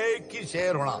सिर्फ एक ही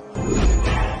शेयर होना।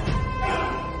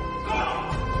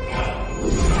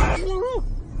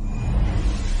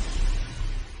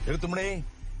 फिर तुमने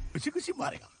कुछ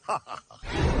मारेगा।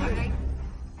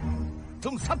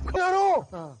 तुम सबको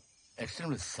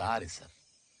एक्सट्रीमली सॉरी सर।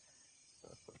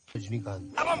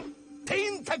 रजनीकांत अब हम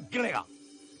 3 तक गिनेगा,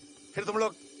 फिर तुम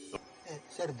लोग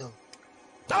सर दो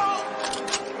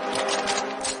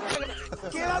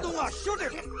केला दूंगा, shoot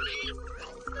it.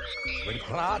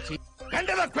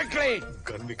 Handle it quickly.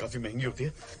 Gun भी काफी महंगी होती है।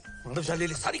 मानवशाली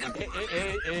सारी गन।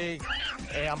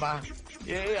 ए अम्बा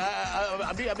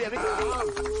अभी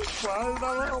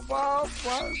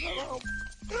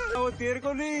वो तेरे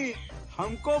को नहीं,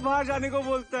 हमको बाहर जाने को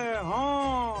बोलता है।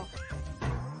 हाँ,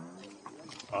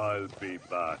 I'll be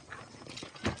back.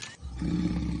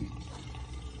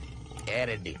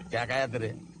 रेड्डी क्या कहा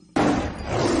तेरे?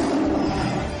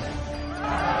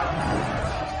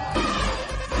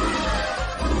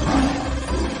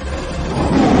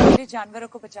 मेरे जानवरों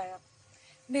को बचाया,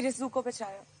 मेरे जू को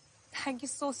बचाया। थैंक यू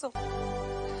सो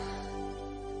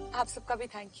आप सबका भी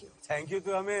थैंक यू। थैंक यू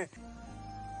तो हमें।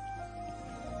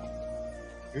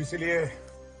 इसलिए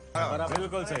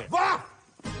बिल्कुल सही। वाह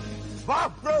वाह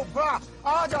ब्रो वाह।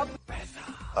 आज आप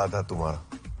आधा तुम्हारा।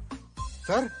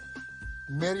 सर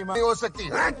मेरी माँ हो सकती है।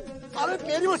 अरे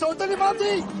मेरी वो सौतेली माँ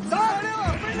थी सर।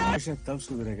 ऐसा तब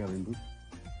सुधरेगा बिंदु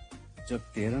जब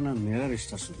तेरा ना मेरा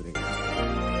रिश्ता सुधरेगा।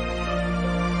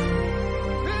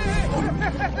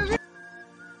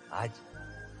 आज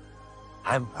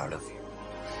I am proud of you.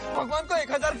 भगवान को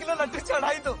 1000 किलो लड्डू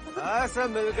चढ़ाई तो ऐसा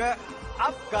मिल गया।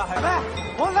 अब क्या है?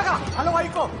 फोन लगा हलवाई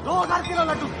को, 2000 किलो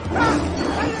लड्डू।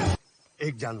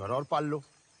 एक जानवर और पाल लो।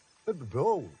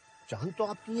 ब्रो जान तो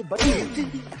आपकी ये बड़ी।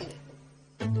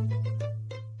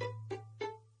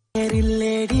 मेरी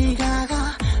लेडी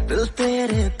गागा दिल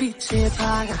तेरे पीछे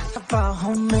भागा।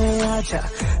 बाहों में आजा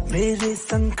मेरे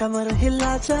संग कमर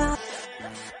हिला जा।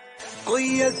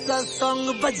 कोई ऐसा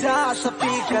सॉन्ग बजा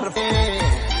स्पीकर पे।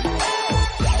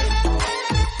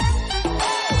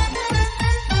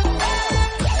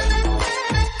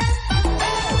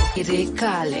 रे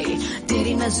काले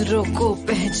तेरी नजरों को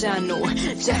पहचानो,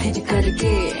 जाहिर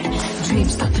करके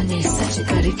ड्रीम्स अपने सच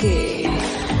करके।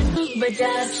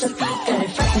 बजा स्पीकर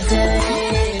फट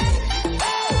गए,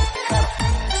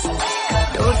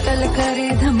 टोटल करे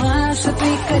धमाल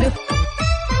स्पीकर।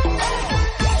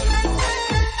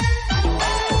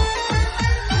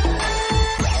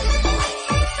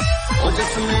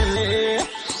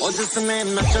 जिसने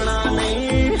नचना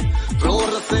नहीं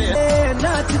जोर से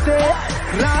नाचते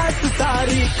रात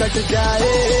सारी कट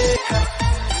जाए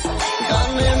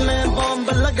गाने में बॉम्ब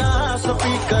लगा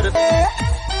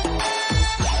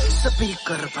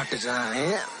स्पीकर फट जाए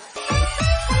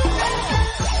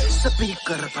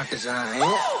स्पीकर फट जाए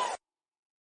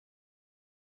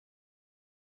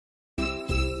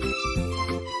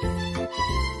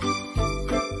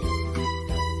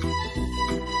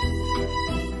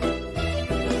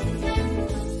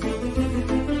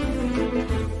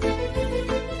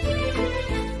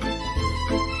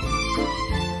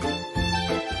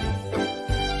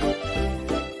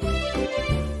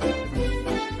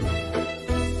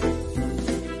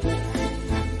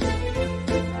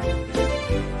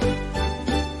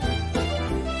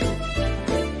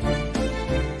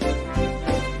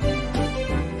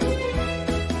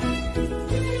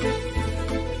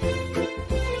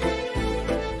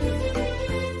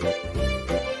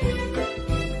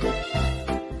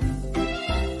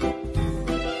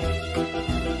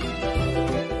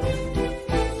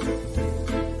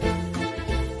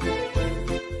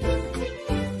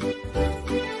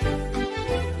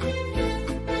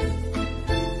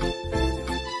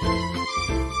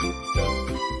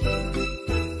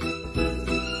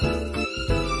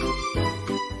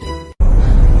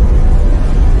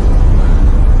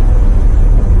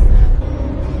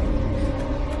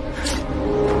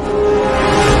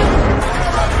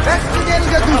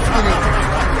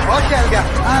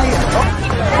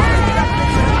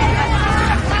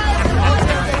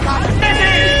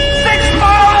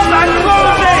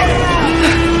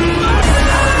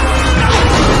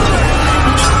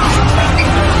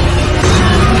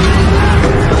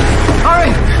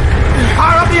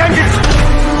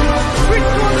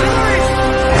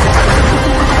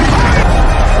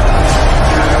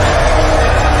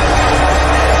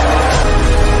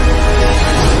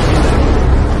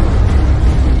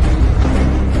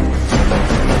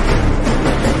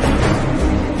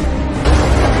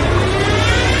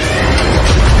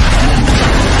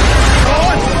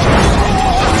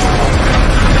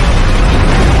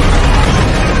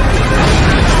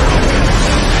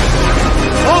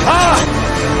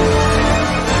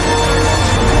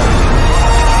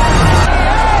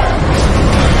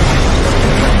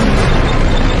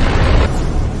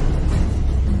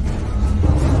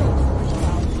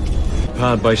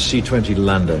Powered by C-20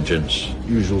 land engines.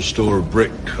 Usual store of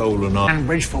brick, coal and iron.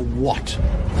 Bridge for what?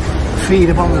 Feed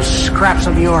upon the scraps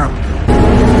of Europe.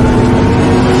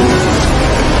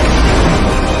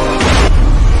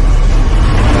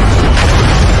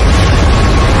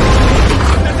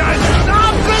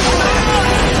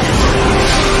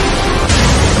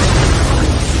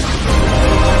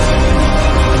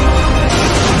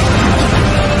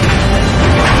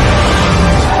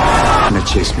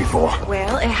 Chased before.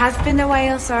 Well, it has been a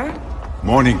while, sir.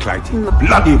 Morning, Clytie.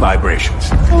 Bloody vibrations.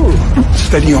 Oh.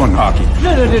 Steady on, Harky.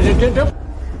 No.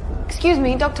 Excuse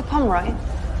me, Dr. Pomeroy.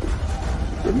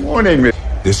 Good morning, miss.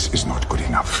 This is not good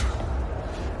enough.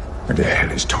 Where the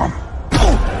hell is Tom?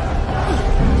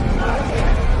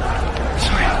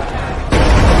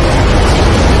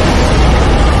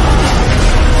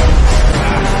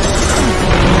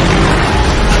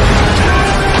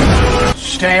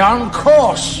 Stay on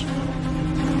course.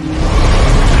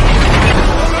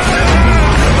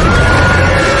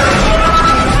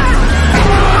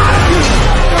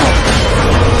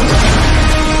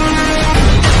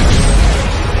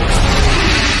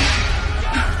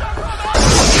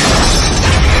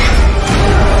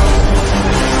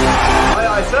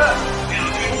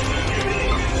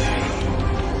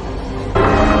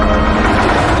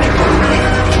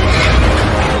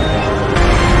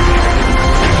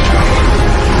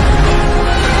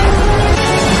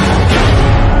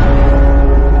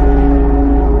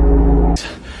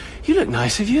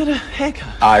 Nice. Have you had a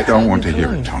haircut? I don't want to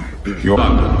hear it, Tom. You're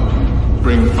London.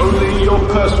 Bring only your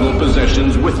personal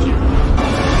possessions with you.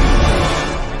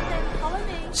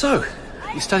 So,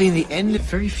 you're studying the end.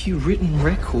 Very few written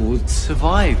records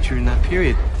survived during that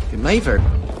period. It may very...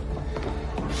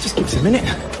 Just give us a minute.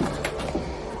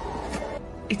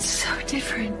 It's so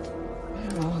different.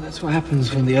 Yeah, well, that's what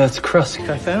happens when the Earth's crust.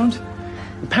 I found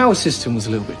the power system was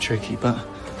a little bit tricky, but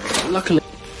luckily,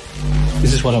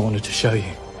 this is what I wanted to show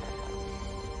you.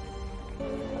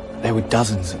 There were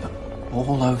dozens of them,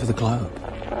 all over the globe.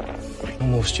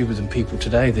 More stupid than people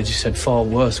today. They just had far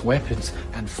worse weapons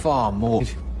and far more.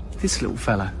 This little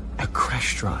fella, a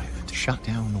crash drive to shut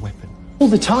down the weapon. All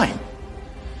the time.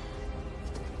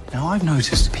 Now, I've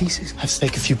noticed pieces. I have to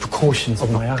take a few precautions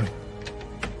of my own.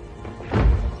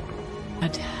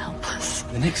 God help us.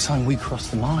 The next time we cross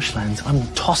the marshlands, I'm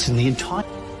tossing the entire...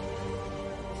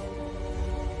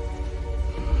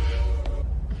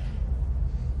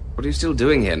 What are you still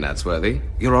doing here, Natsworthy?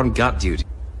 You're on gut duty.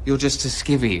 You're just a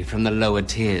skivvy from the lower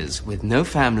tiers, with no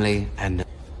family and no...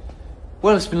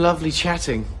 Well, it's been lovely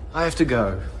chatting. I have to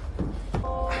go.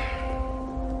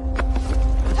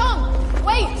 Tom,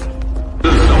 wait!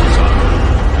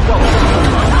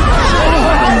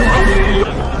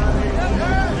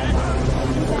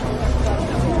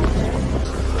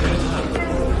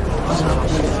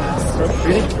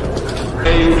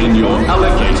 Stay in your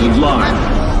allocated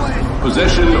line.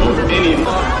 Possession of any...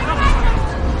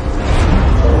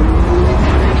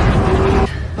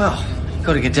 Well,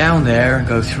 got to get down there and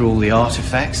go through all the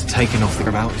artifacts taken off the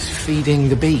ground. Is feeding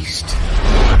the beast.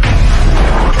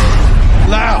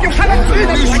 Loud! You cannot do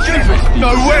this, you stupid!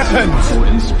 No weapons! For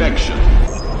inspection.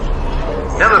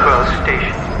 Netherworld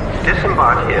Station.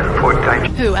 Disembark here, Fort Guy.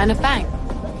 Who, Anna Fang?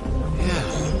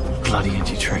 Bloody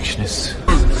anti-tractionists.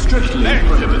 Strictly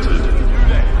prohibited.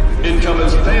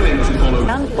 Incomers failing to follow...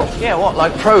 Yeah, what,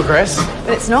 like progress?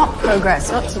 But it's not progress,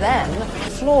 not to them.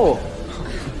 Floor.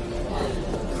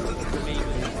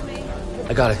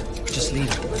 I got it. Just leave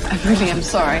it. I really am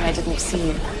sorry, I didn't see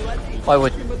you. Why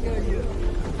would...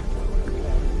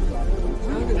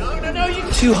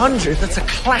 200? That's a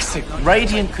classic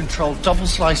radiant-controlled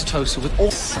double-sliced toaster with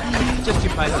all...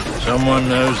 Someone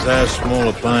knows their small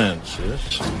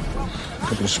appliances. A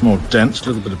couple of small dents, a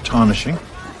little bit of tarnishing.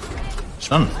 It's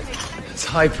done. It's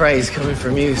high praise coming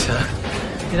from you, sir.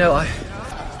 You know,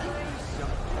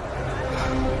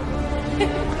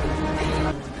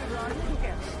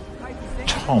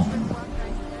 Tom.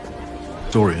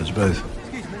 Dorians both.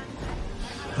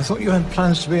 I thought you had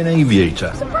plans to be an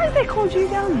aviator. Surprised they called you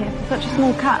down here for such a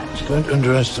small catch. Don't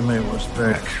underestimate what's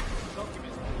back.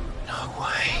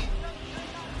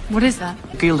 What is that?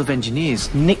 the Guild of Engineers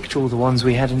nicked all the ones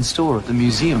we had in store at the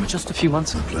museum just a few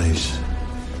months ago. Please.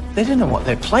 They don't know what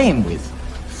they're playing with.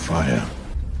 Fire.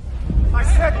 I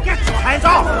said, get your hands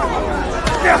off!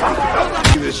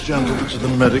 Give this gentleman to the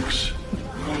medics.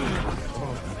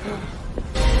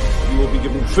 You will be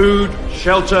given food,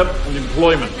 shelter, and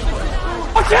employment.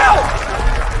 Watch out!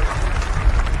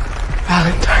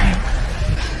 Valentine,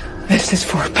 this is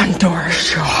for Pandora's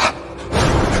Shaw.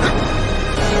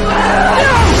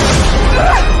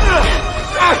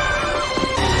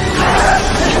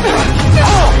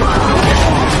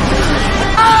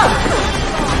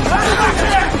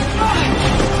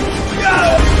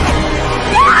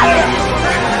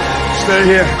 Stay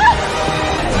here.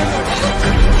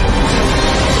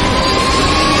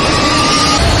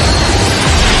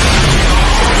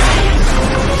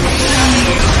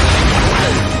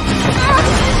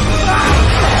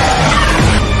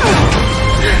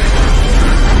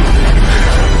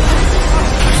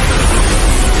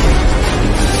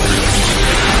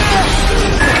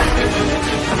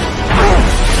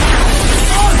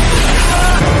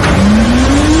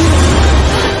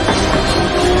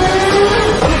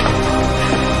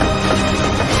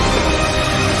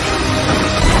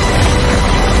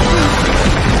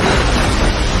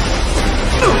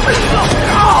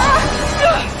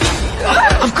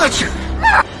 I've got you.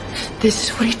 This is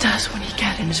what he does when he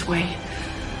gets in his way.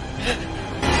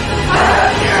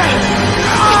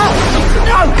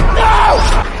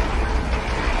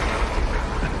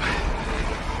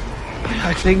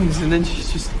 I things and then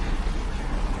she's just...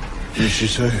 What did she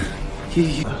say?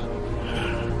 He...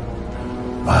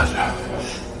 Murder.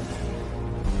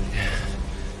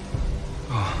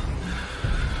 Oh,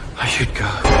 I should go.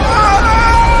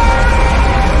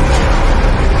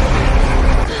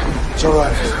 It's all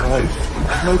right, it's all right.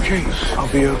 I'm okay.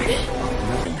 I'll be okay.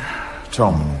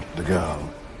 Tom, the girl.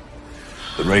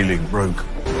 The railing broke.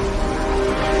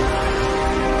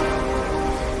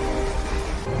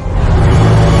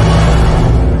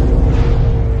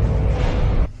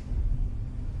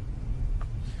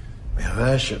 We have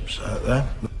airships out there.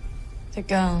 The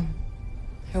girl,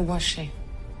 who was she?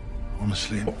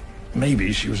 Honestly,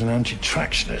 maybe she was an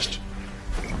anti-tractionist.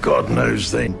 God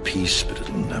knows they in peace, but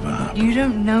it'll never happen. You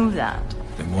don't know that.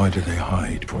 Then why do they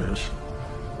hide for us?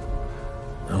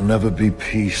 There'll never be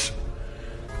peace.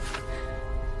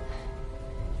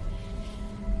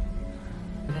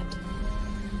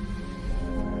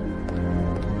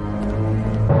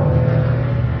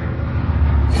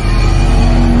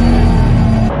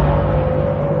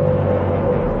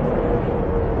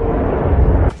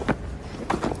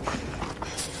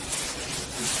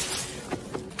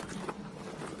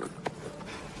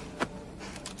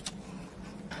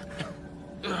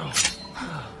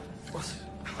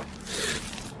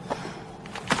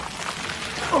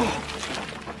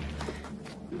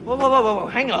 Whoa,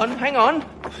 hang on.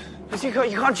 You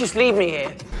can't just leave me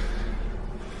here.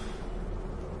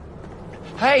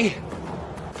 Hey!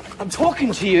 I'm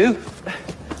talking to you.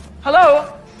 Hello?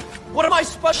 What am I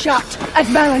supposed to... Shut at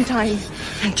Valentine.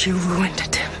 And you ruined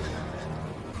it.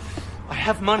 I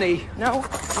have money. No,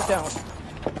 you don't.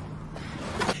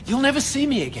 You'll never see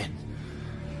me again.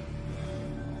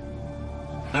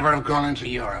 Never have gone into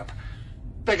Europe.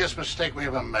 Biggest mistake we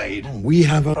ever made. We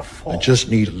have I just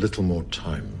need a little more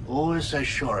time. Always so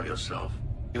sure of yourself.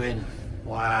 You in?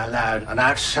 Why, I allowed an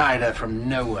outsider from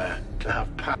nowhere to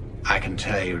have power. I can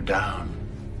tear you down.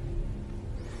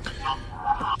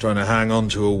 Trying to hang on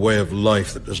to a way of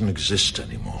life that doesn't exist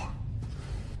anymore.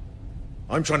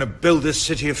 I'm trying to build this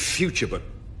city of future, but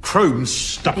Chrome's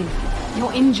stuck.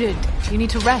 You're injured. You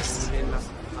need to rest.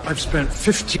 I've spent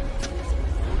 50...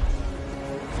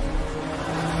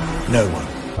 No one.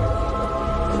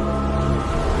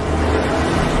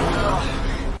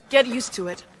 Get used to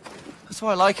it. That's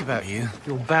what I like about you.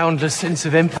 Your boundless sense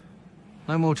of empathy.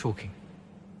 No more talking.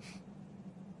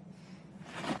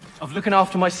 Of looking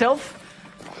after myself.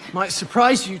 Might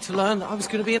surprise you to learn that I was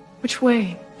going to be... Which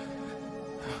way?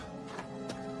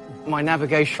 My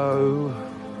navigation... Oh...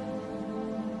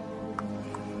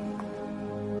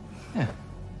 Yeah.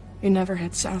 You never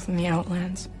head south in the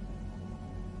Outlands.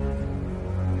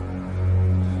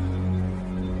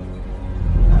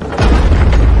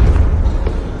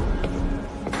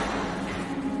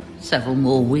 Several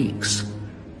more weeks.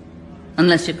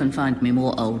 Unless you can find me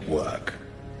more old work.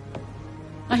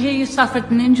 I hear you suffered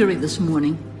an injury this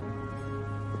morning.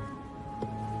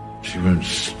 She won't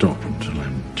stop until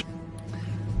I'm...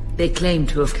 They claim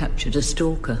to have captured a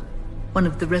stalker. One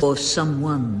of the rest... Or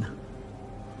someone.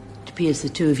 It appears the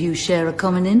two of you share a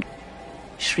common interest.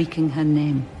 Shrieking her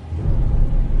name.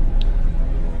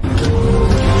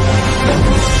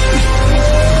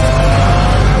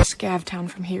 Scav town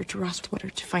from here to Rostwater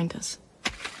to find us.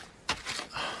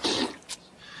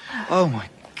 Oh my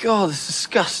god, this is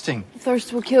disgusting.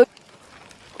 Thirst will kill.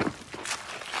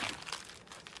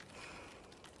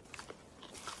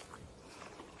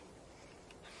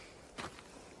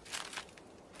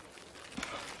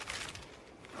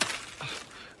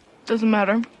 Doesn't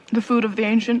matter. The food of the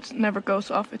ancients never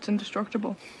goes off. It's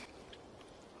indestructible.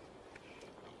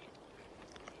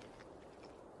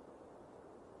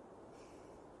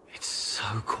 It's so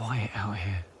quiet out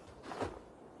here.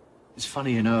 It's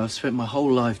funny, you know, I've spent my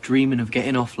whole life dreaming of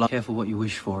getting off. Careful what you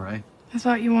wish for, eh? I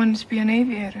thought you wanted to be an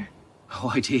aviator. Oh,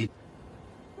 I did.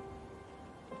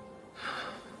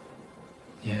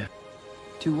 Yeah.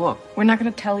 Do what? We're not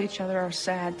gonna tell each other our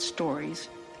sad stories.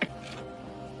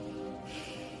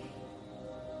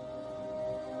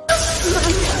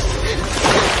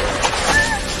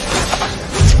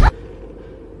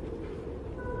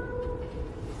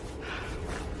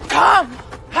 Come!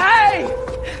 Hey!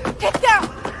 Get down!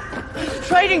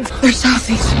 Trading! They're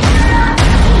Southies.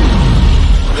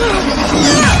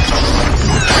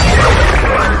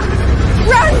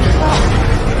 Run!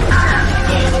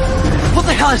 What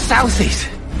the hell is Southies?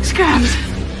 Scabs.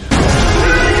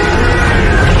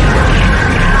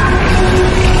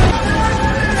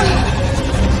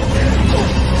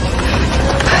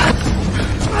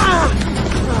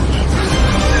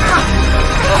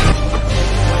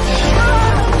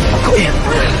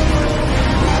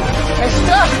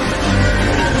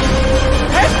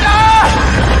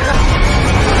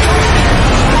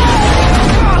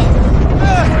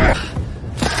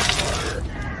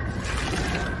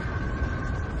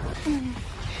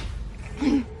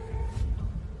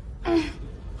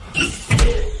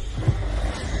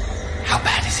 How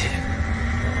bad is it?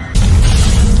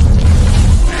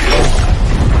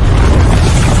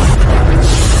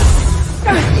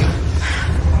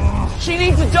 She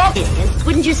needs a doctor. Yes,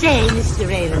 wouldn't you say, Mr.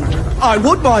 Ravenhill? I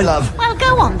would, my love. Well,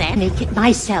 go on then. Make it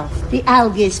myself. The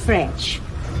algae is fresh.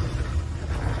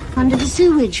 Under the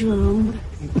sewage room.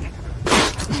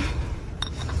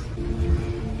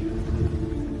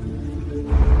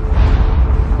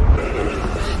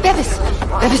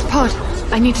 Bevis, Pod.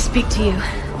 I need to speak to you.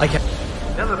 I can...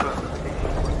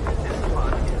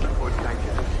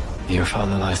 Your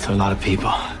father lies to a lot of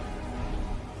people.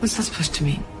 What's that supposed to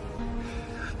mean?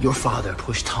 Your father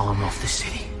pushed Tom off the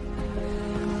city.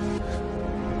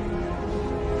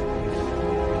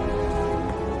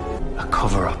 A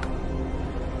cover-up.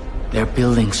 They're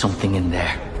building something in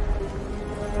there.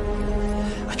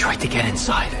 I tried to get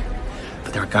inside,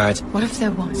 but there are guards. What if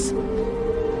there was?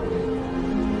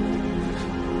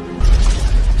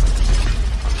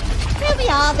 Here we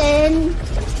are then.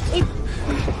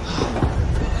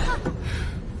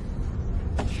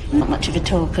 Not much of a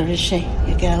talker, is she?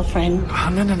 Your girlfriend? Oh,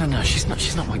 no. She's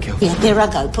not my girlfriend. Yeah, there I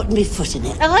go, putting my foot in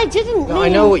it. Oh, I didn't No, I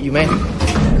know what you meant.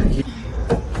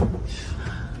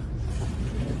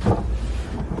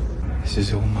 This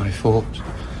is all my fault.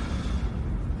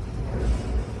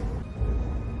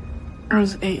 I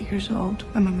was 8 years old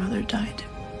when my mother died,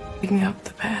 digging up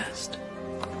the past.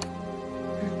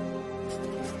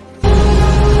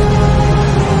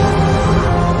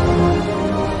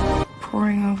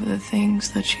 Poring over the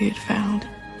things that she had found.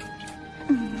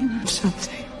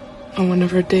 Something on one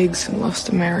of her digs in Lost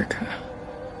America.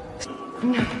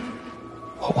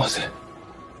 What was it?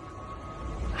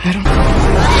 I don't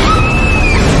know.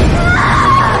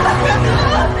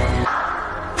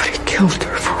 But he killed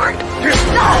her for it.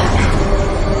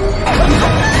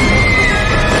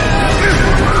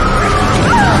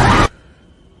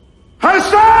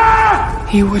 Arsad!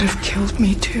 He would have killed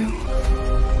me too.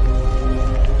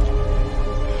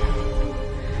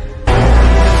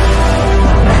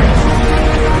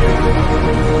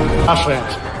 Arsad.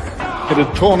 It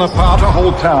had torn apart a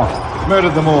whole town,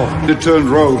 murdered them all. It turned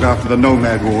rogue after the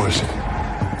Nomad Wars.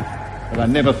 But I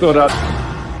never thought I'd...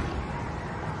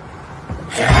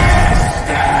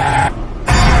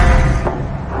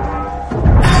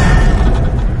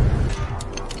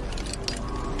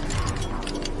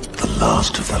 The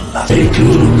last of the last. They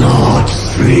do not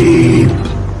sleep.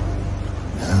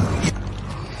 No.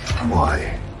 Why?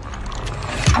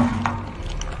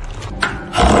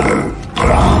 Her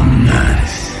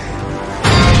promise.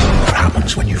 What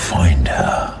happens when you find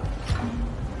her?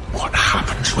 What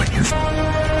happens when you...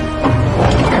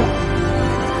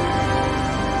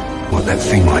 What that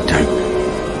thing might do.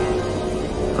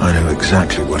 I know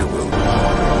exactly what it will.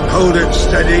 Hold it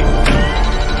steady.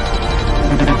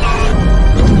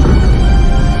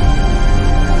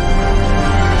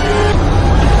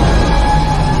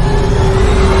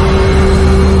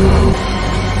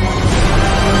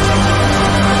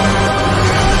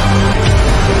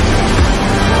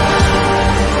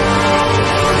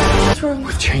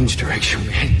 We've changed direction.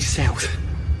 We're heading south.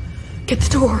 Get the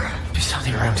door. There's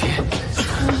something around here.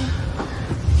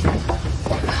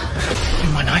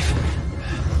 Give my knife.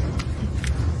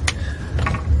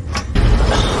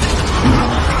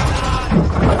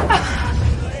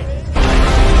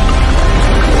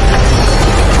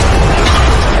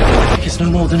 It's no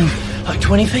more than like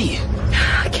 20 feet.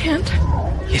 I can't.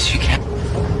 Yes, you can.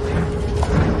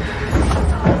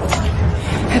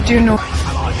 I do know.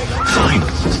 Fine.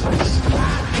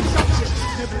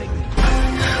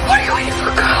 What are you waiting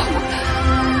for? Go!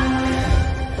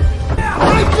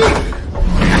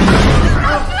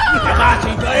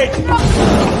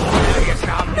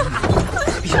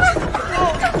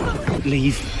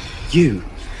 Leave you.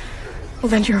 Well,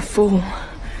 then you're a fool.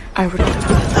 I would. Ladies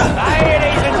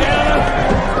and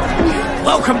gentlemen,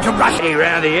 welcome to Rusty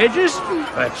round the edges,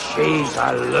 but she's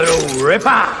a little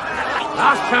ripper.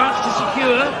 Last chance to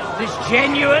secure this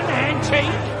genuine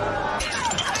antique.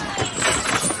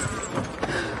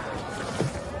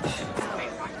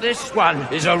 This one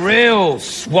is a real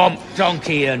swamp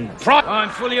donkey and I'm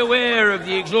fully aware of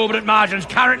the exorbitant margins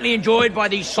currently enjoyed by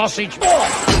these sausage...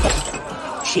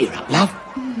 Cheer up, love.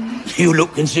 You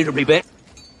look considerably better.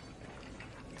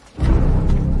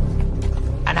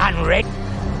 And unread.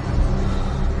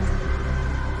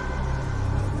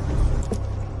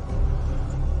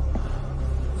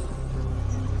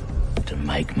 To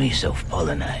make me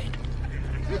self-pollinate.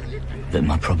 But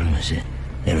my problem is that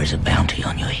there is a bounty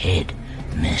on your head,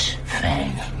 Miss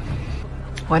Fang.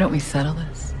 Why don't we settle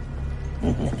this?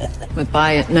 We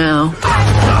buy it now.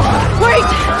 Wait!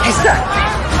 Esther!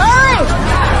 Hurry!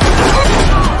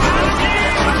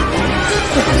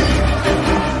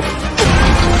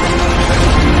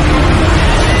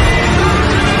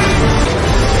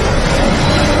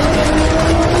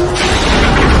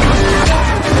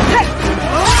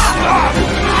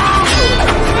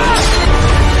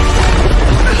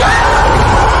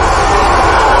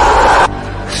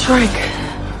 Strike.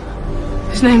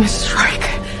 His name is Strike.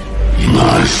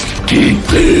 Must keep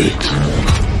it.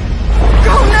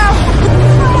 Go now!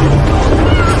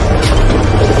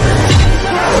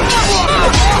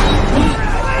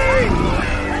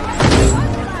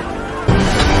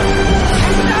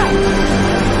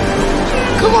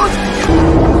 Come on!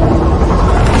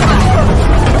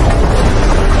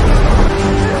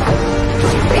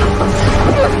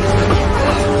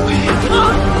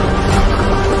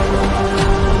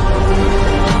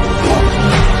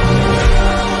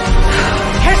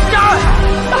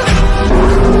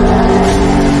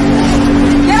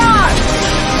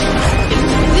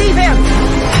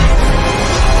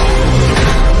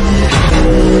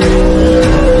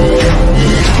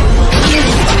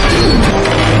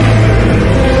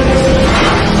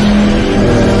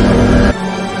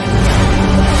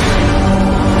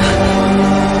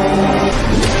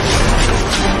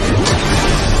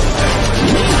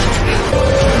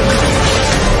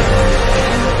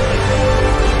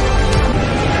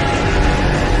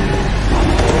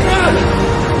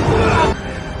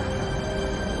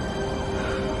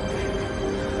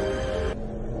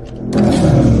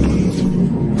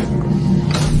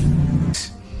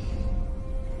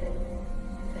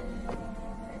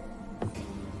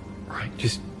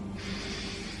 Just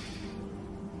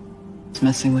It's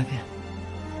messing with you.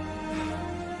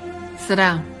 Sit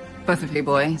down. Both of you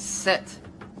boys, sit.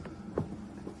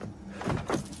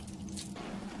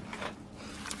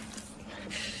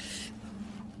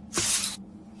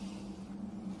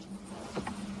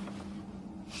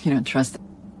 You don't trust them.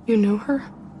 You know her?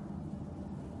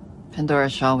 Pandora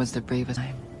Shaw was the bravest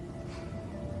time.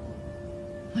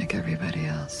 Like everybody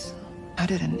else. How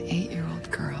did an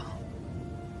 8-year-old girl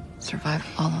survive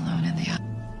all alone in the island?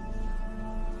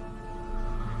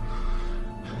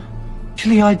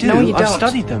 Actually, I do. No, you I've don't.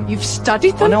 studied them. You've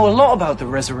studied I them? know a lot about the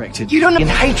resurrected. You don't know- In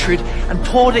hatred and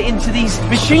poured it into these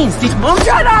machines. These monsters.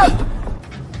 Shut up!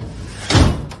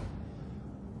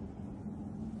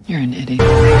 You're an idiot.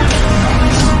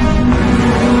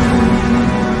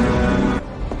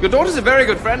 Your daughter's a very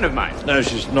good friend of mine. No,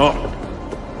 she's not.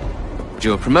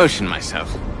 Do a promotion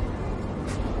myself.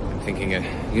 I'm thinking a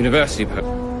university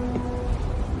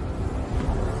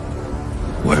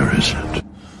Where is it?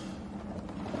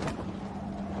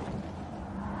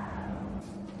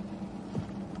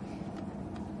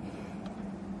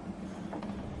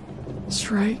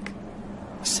 Strike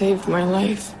saved my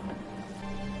life.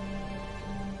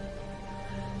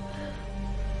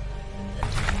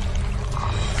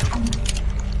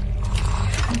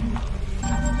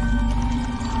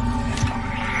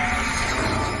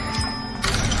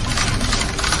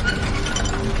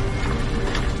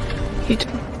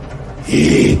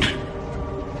 Eat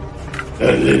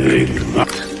the living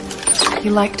man.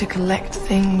 You like to collect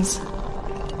things.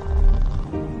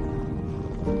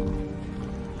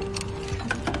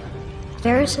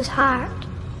 There's his heart.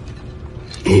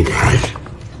 Okay.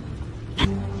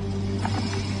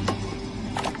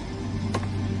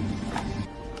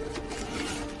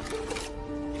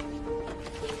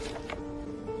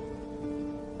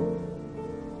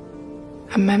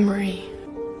 A memory.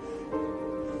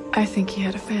 I think he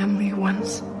had a family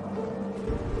once.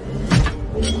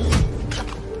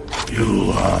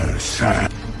 You are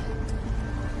sad.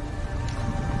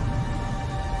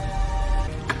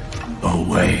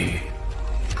 Away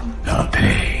the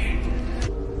pain.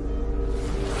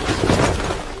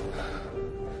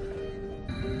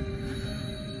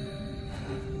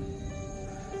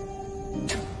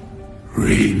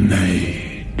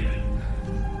 Remade.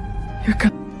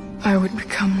 I would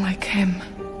become like him.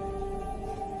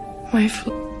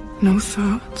 No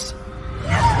thoughts.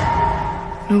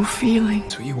 No feeling.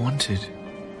 That's what you wanted.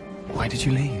 Why did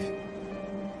you leave?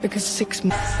 Because 6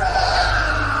 months.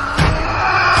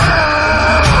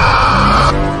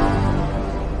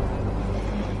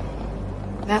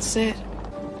 That's it.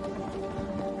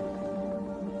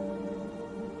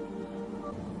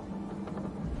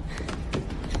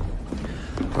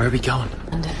 Where are we going?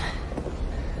 London.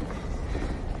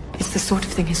 It's the sort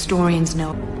of thing historians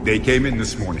know. They came in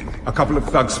this morning. A couple of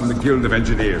thugs from the Guild of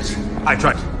Engineers. I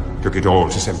took it all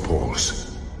to St.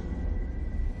 Paul's.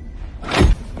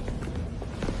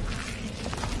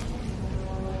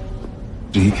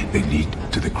 See, they lead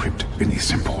to the crypt beneath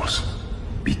St. Paul's.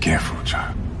 Be careful,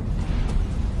 child.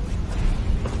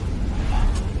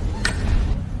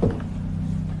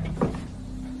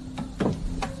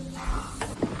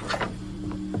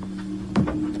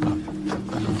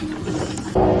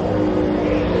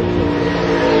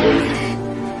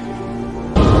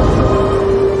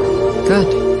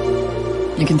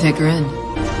 Good. You can take her in.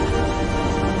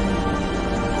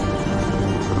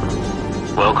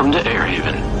 Welcome to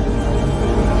Airhaven.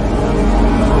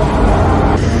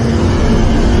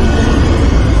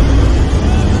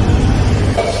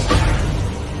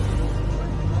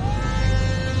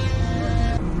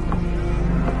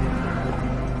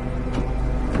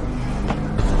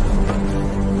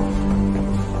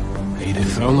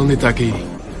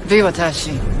 Viva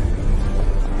Tashi.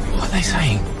 What are they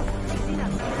saying?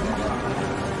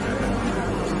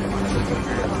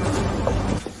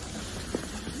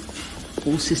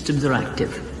 All systems are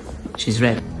active. She's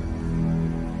ready.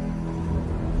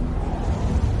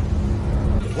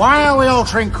 Why are we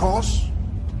altering course?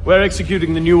 We're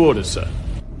executing the new orders, sir.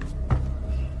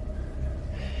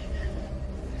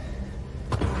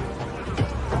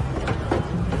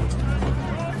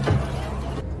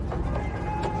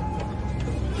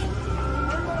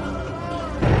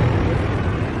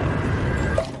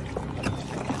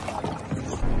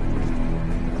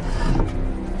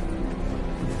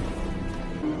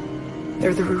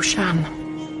 They're the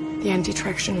Rushan, the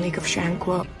Anti-Traction League of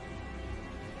Shanquo.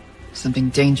 Something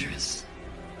dangerous.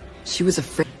 She was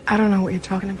afraid. I don't know what you're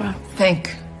talking about.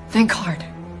 Think hard.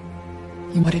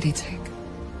 What did he take?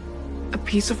 A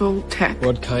piece of old tech.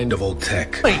 What kind of old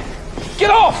tech? Wait! Get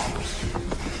off!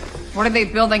 What are they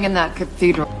building in that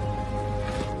cathedral?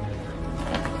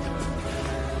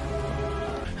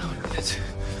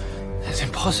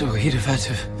 impossible. He'd have had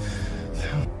to...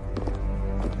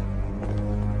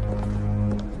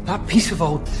 That piece of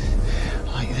old...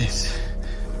 like this.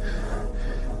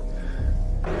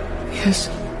 Yes.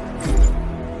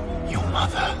 Your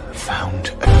mother found...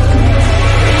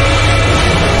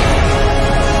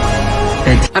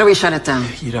 How do we shut it down?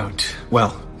 You don't.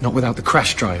 Well, not without the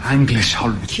crash drive. English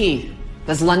Key.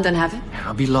 Does London have it?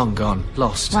 I'll be long gone.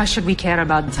 Lost. Why should we care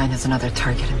about... Valentine has another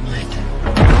target in mind.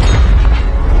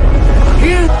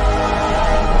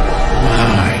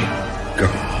 My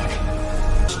God.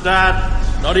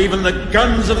 That, not even the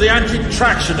guns of the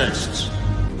anti-tractionists.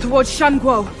 Towards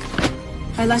Shanguo.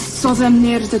 I last saw them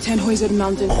near the Tenhuizer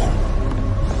Mountain.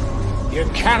 You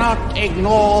cannot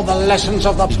ignore the lessons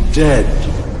of the... Dead.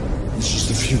 This is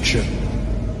the future.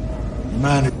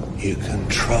 Man, you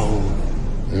control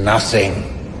nothing.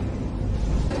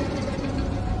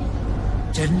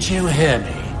 Didn't you hear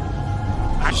me?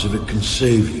 As if it can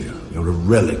save you. You're a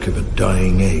relic of a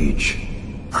dying age.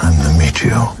 I'm the meteor.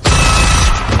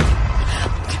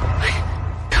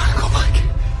 Can't go back.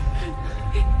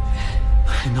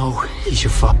 I know he's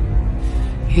your father.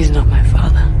 He's not my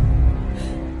father.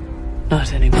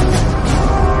 Not anymore.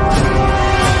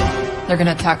 They're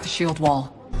gonna attack the shield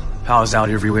wall. Power's out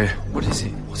everywhere. What is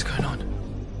it? What's going on?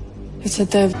 It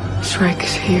said the strike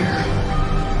is here.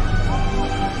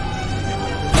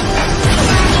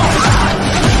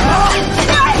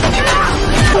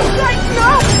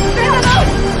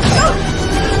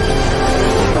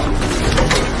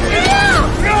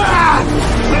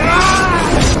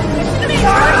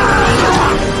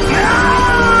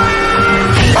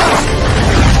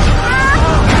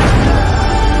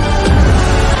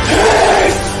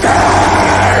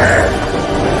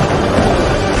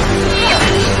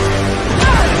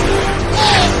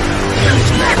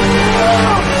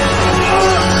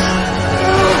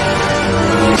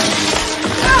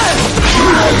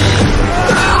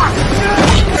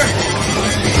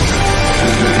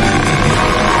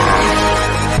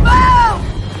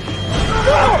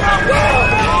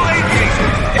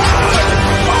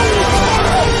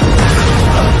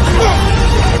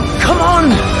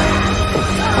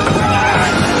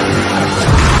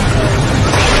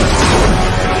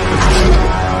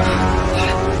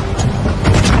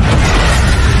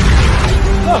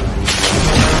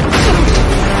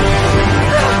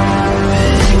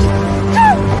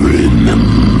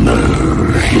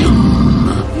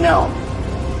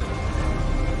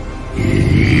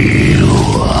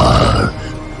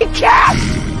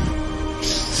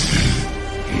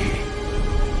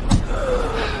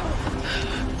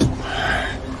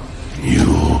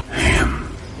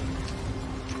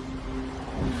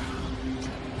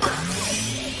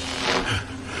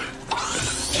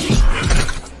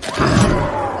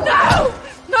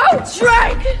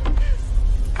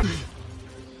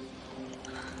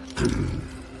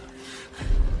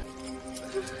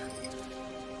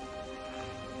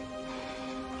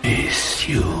 Release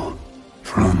you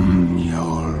from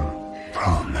your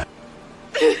promise.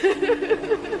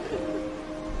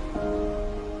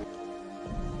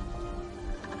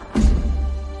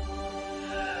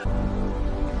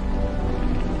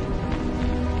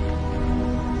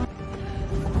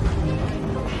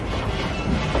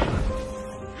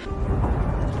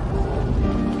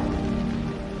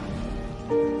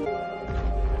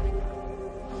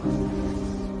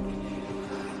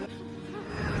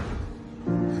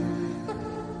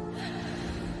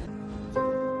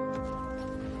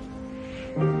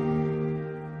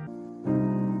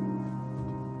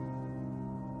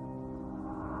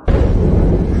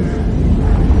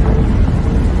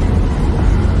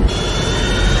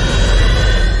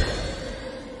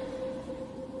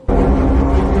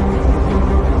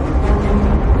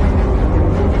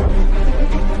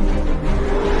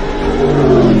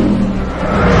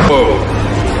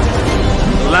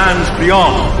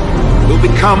 Beyond will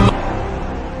become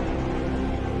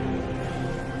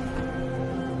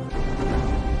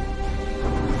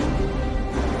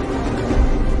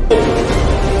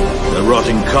the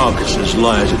rotting carcasses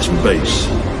lie at its base.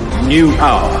 New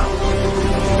power.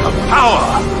 A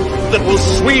power that will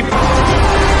sweep.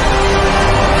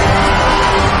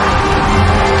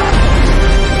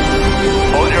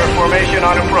 Hold your formation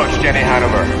on approach, Jenny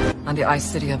Hanover. On the ice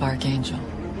city of Archangel,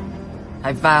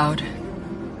 I vowed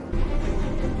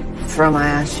throw my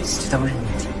ashes to the wind.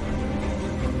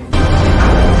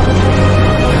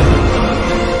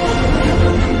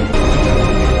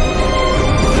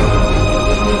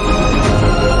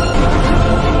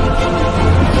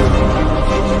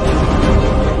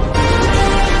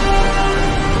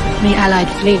 The Allied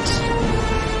fleet.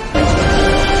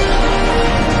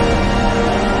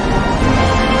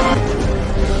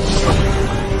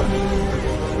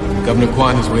 Governor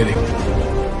Kwan is waiting.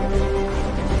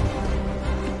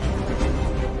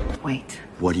 Wait.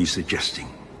 What are you suggesting?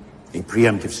 A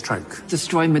preemptive strike?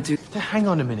 Destroy Medu. Hang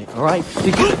on a minute, all right?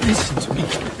 Listen to me.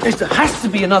 There has to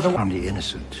be another one. I'm the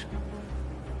innocent.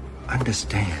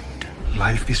 Understand,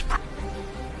 life is...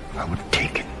 I would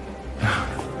take it.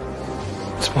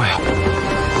 It's my help.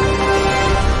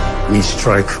 We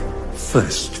strike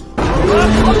first.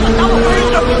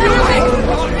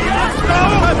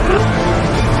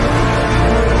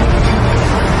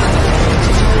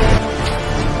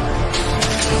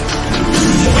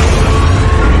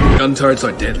 Gun turrets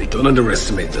are deadly. Don't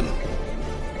underestimate them.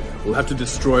 We'll have to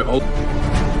destroy all...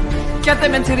 Get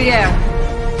them into the air.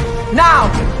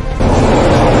 Now!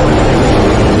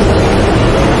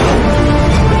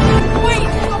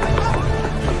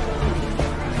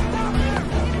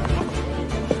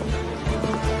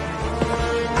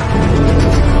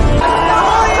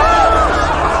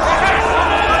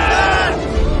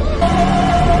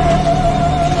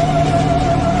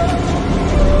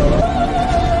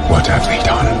 What have they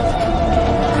done?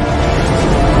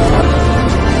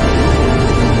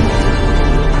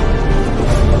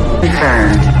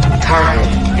 Confirmed.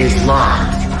 Target is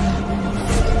locked.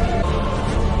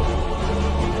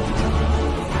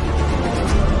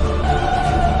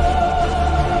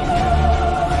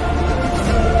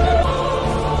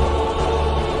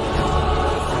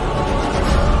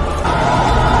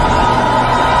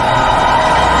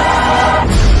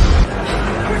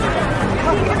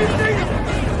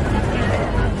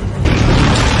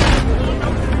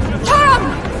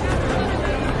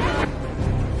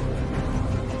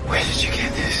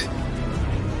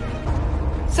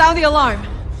 Sound the alarm.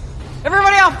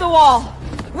 Everybody off the wall.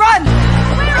 Run!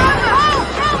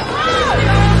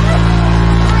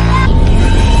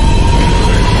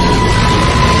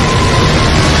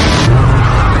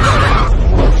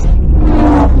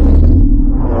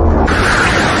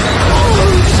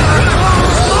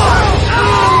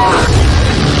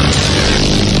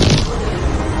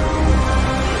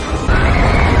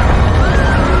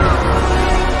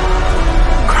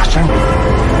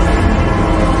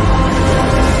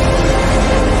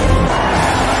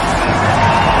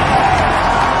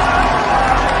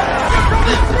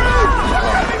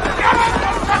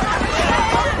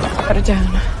 Put it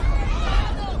down.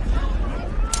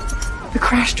 The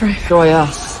crash drive. Destroy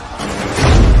us.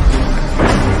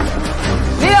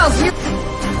 Niels, you...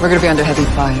 We're gonna be under heavy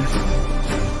fire.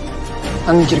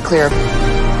 I need you to clear.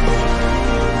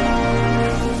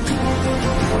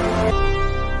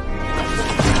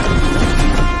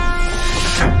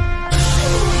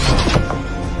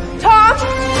 Tom!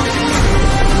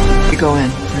 You go in.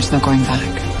 There's no going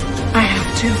back. I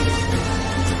have to.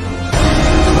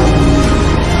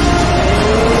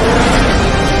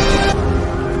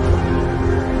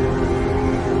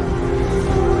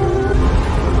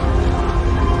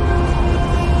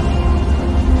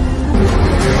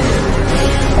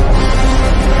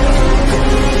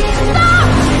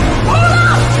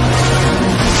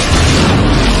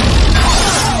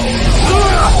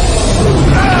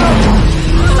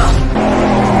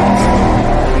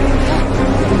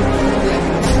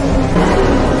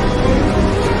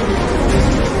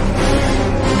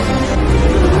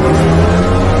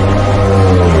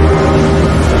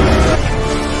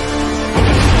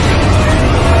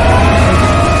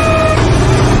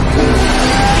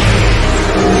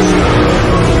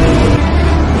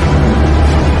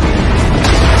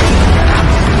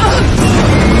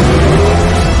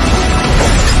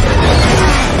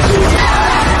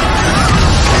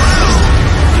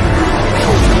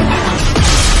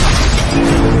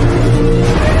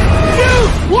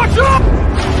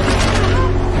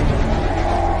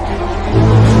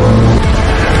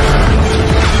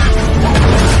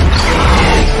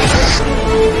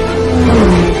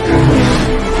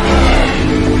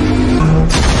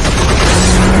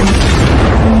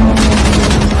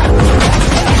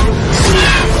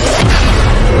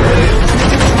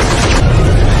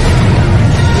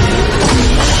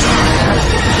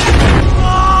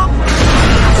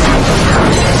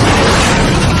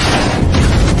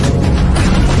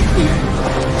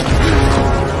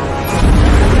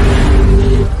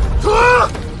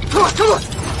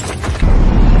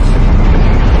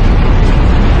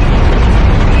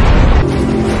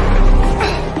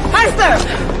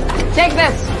 Take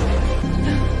this!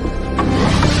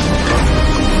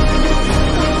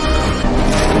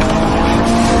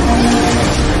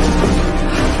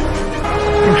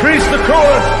 Increase the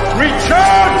core!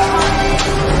 Recharge!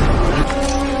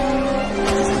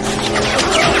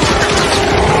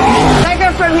 Take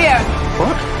her from here.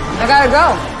 What? I gotta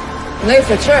go. Late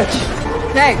for church.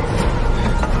 Hey.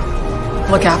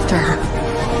 Look after her.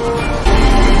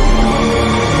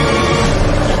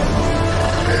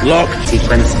 Lock.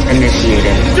 Sequence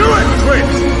initiated. Do it, quick!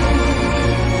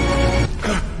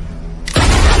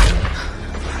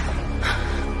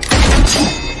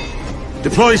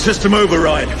 Deploy system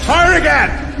override. Fire again!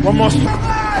 One more.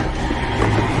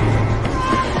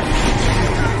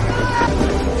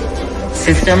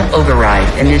 System override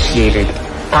initiated.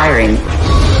 Firing.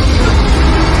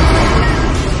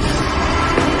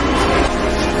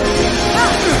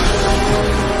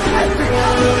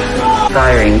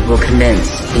 Firing will commence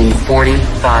in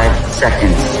 45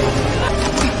 seconds.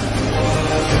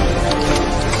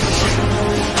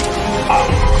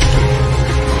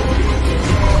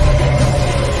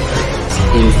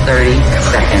 In 30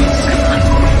 seconds.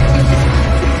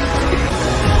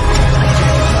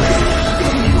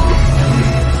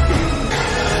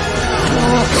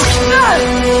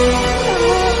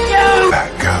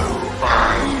 Let go. 5,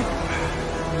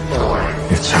 4.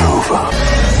 It's over.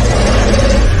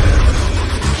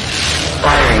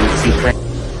 Firing sequence.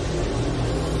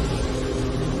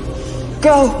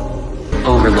 Go!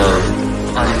 Overload.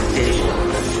 Unstable.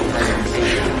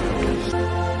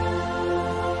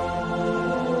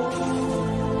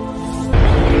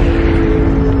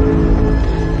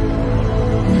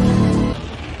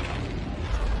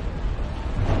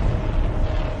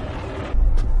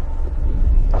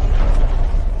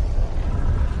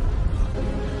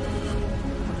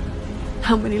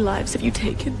 How many lives have you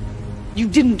taken? You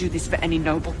didn't do this for any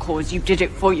noble cause. You did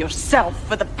it for yourself,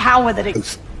 for the power that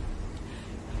it...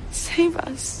 Save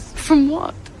us. From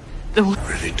what? You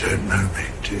really don't know me,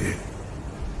 do you?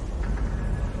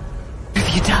 What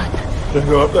have you done? Don't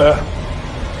go up there.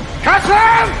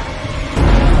 Catherine!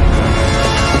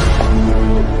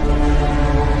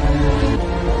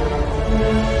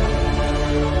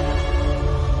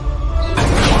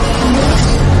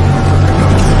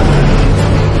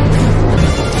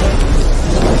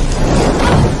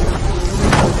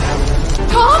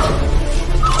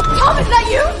 Tom, is that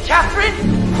you? Catherine?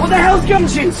 What the hell's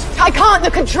Junctions? I can't.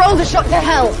 The controls are shut to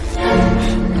hell.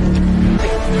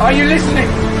 Are you listening?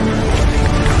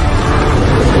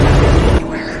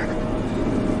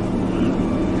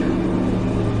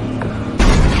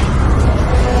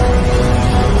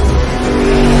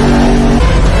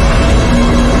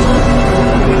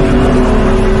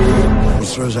 He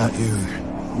throws at you.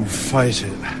 You fight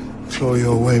it. Claw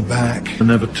your way back. I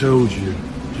never told you,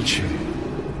 did she?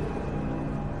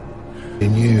 He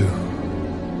knew.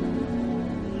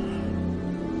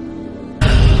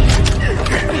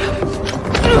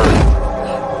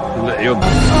 Let your...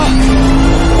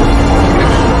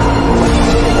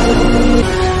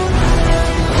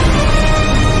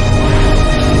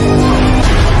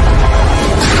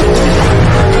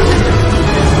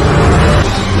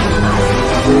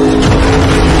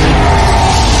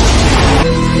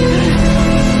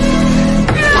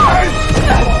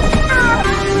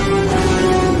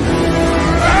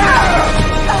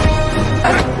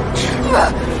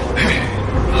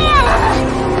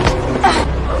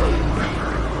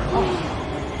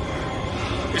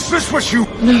 Is this what you...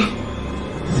 No.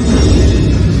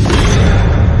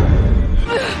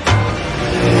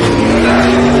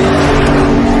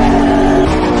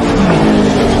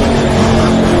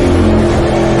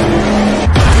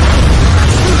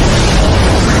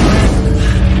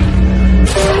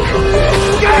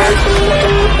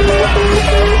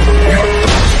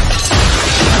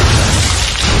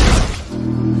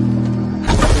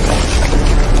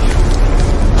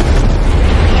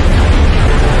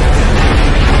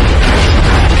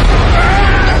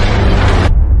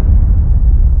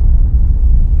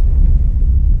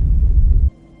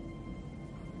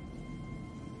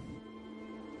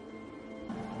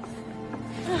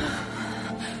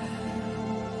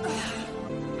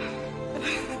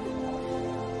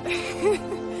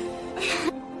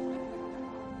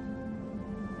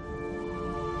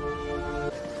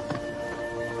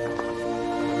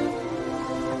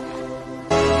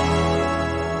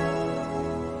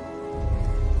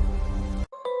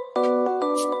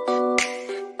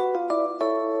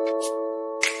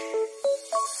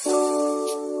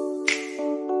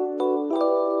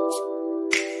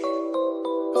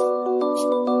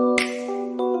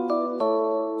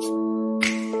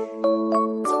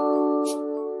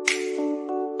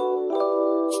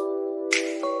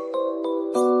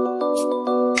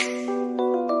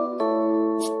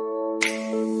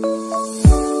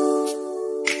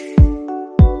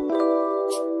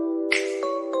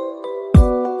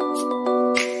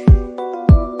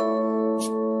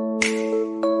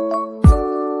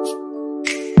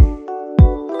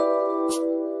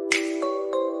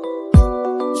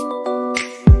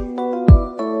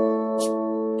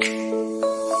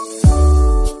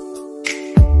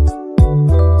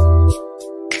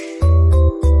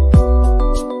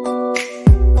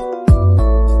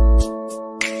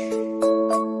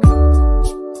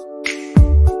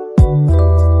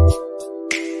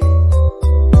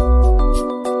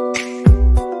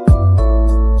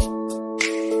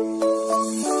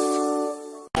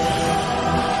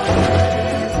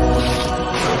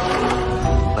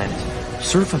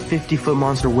 surf a 50-foot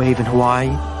monster wave in Hawaii.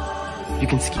 You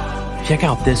can ski. Check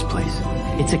out this place.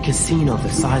 It's a casino the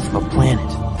size of a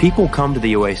planet. People come to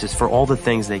the Oasis for all the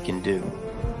things they can do.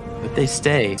 But they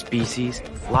stay. Species,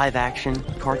 live action,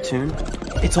 cartoon.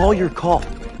 It's all your call.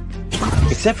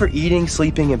 Except for eating,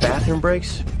 sleeping, and bathroom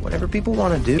breaks, whatever people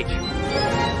want to do.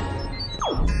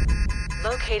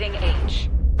 Locating H.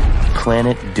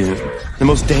 Planet Doom. The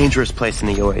most dangerous place in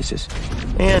the Oasis.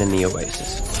 And in the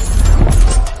Oasis.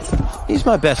 He's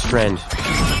my best friend.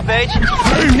 Paige?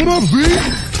 Hey, what up,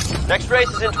 Z? Next race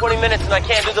is in 20 minutes and I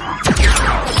can't do the...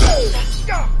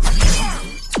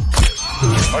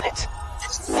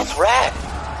 That's rad.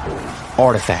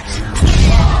 Artifacts.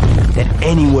 That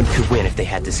anyone could win if they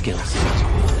had the skills.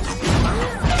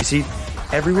 You see,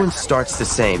 everyone starts the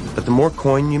same, but the more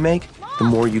coin you make, the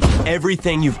more you...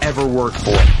 Everything you've ever worked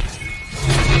for.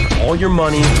 All your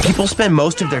money. People spend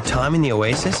most of their time in the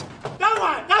Oasis.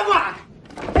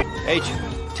 H,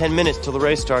 10 minutes till the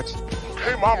race starts.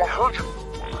 Hey, Mom, I heard you.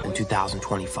 In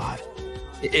 2025.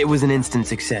 It was an instant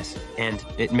success, and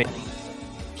it made...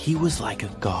 He was like a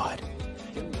god.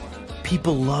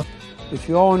 People love... If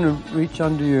you all want to reach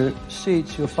under your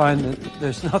seats, you'll find that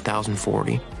there's nothing.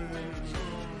 1040.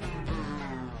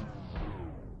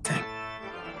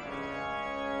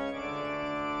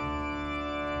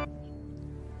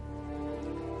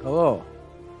 Hello.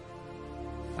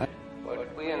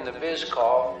 What we in the biz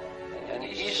call an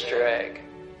Easter egg.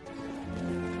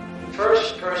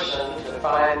 First person to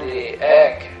find the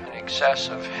egg in excess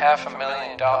of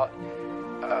 $500,000,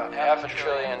 $500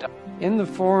 billion. In the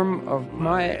form of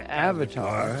my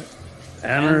avatar,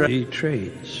 Anarchy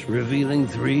Trades, revealing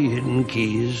 3 hidden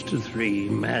keys to 3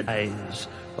 mad eyes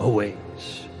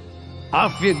awaits.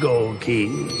 Off you go,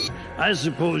 keys. I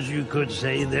suppose you could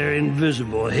say they're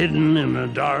invisible, hidden in the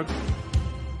dark.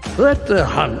 Let the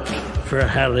hunt for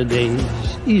Halliday's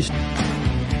Easter.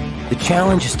 The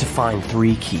challenge is to find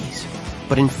 3 keys,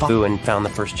 but in and found the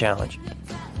first challenge.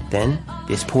 Then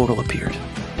this portal appeared.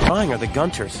 Are the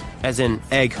Gunters, as in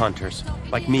egg hunters,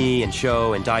 like me and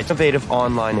Show and Dice. Innovative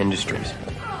online industries.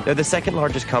 They're the 2nd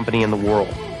largest company in the world.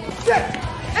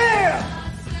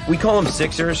 We call them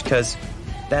Sixers because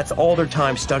that's all their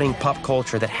time studying pop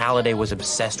culture that Halliday was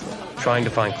obsessed with, trying to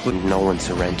find clues. Nolan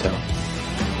Sorrento.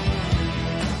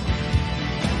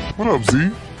 What up,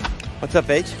 Z? What's up,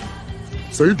 H?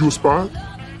 Saved you a spot?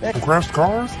 Crashed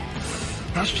cars?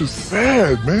 That's just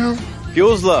sad, man.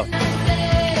 Fuel's low.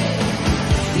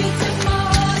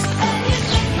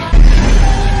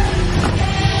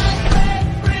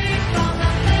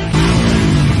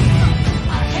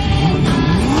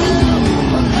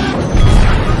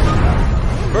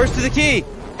 First to the key.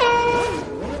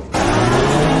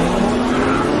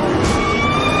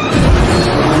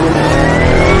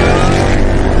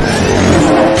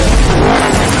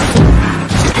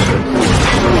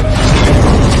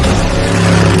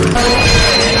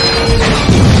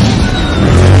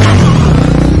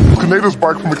 Kanada's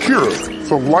bike from Akira. It's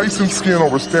a licensed skin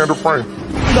over standard frame.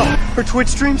 No, her Twitch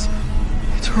streams?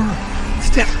 It's her.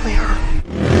 It's definitely her.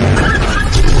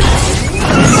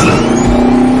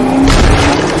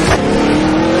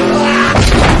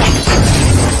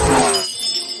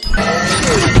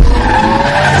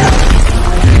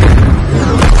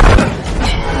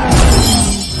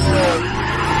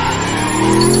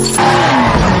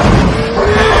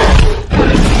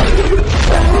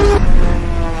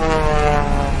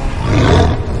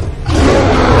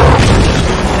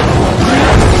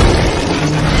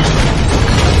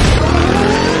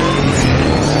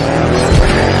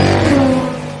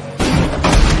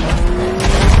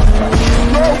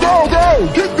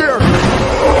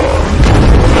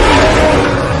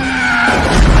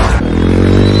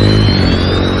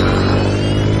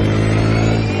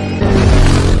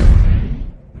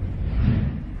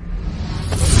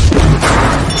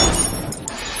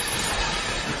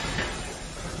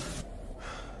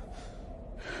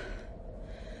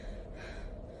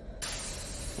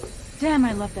 Damn,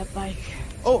 I love that bike.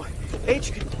 Oh,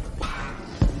 H.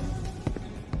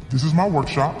 This is my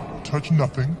workshop. Touch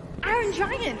nothing. Iron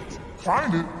Giant!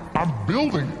 Find it. I'm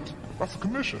building it. That's a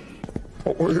commission.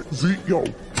 Oh, Z, yo.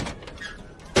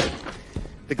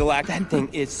 The Galactic, that thing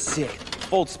is sick.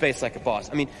 Folds space like a boss.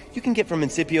 I mean, you can get from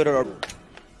Incipio to...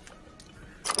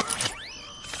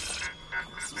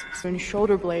 And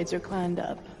shoulder blades are cleaned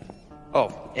up.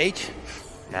 Oh, H?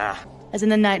 Nah. As in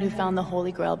the knight who found the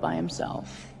Holy Grail by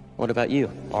himself. What about you,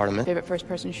 Artemis? Favorite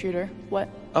first-person shooter? What?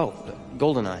 Oh,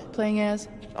 GoldenEye. Playing as?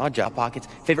 Odd Job Pockets.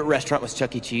 Favorite restaurant was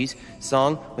Chuck E. Cheese.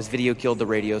 Song was Video Killed the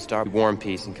Radio Star. War and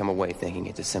Peace and come away thinking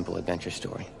it's a simple adventure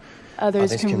story.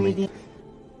 Others can read the...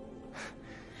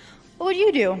 What would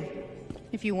you do?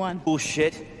 if you won.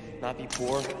 Bullshit. Not be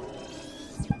poor.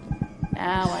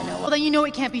 Now I know. Well, then you know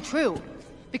it can't be true.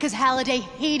 Because Halliday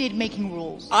hated making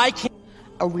rules. I can't.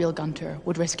 A real gunter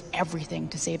would risk everything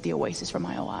to save the Oasis from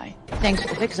IOI. Thanks for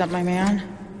the fix-up, my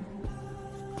man.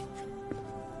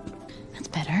 That's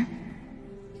better.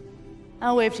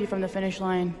 I'll wave to you from the finish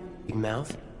line. Big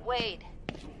mouth. Wade.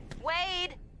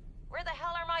 Wade! Where the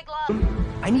hell are my gloves?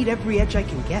 I need every edge I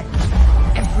can get.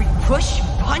 Every push,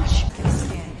 punch.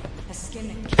 A skin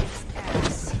that kicks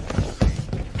ass.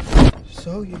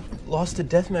 So, you lost a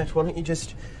deathmatch. Why don't you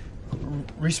just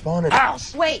respawn and... Ow!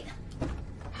 Wait!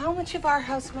 How much of our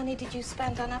house money did you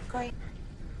spend on upgrade?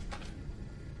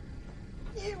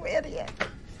 You idiot.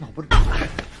 No!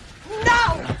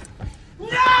 No!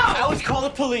 No! Alex, call the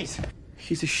police!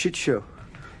 He's a shit show.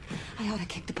 I ought to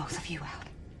kick the both of you out.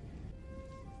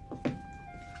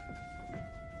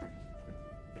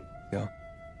 Go.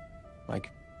 Like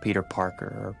Peter Parker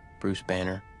or Bruce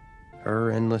Banner.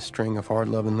 Her endless string of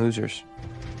hard-loving losers.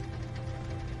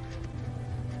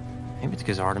 Maybe it's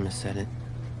because Artemis said it,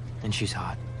 and she's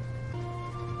hot.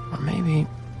 Or maybe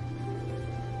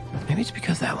it's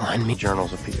because that line me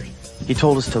journals appeared. He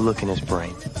told us to look in his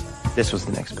brain. This was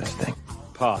the next best thing.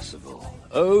 Possible.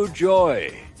 Oh,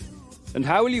 joy. And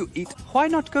how will you eat? Why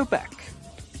not go back?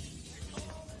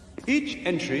 Each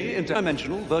entry into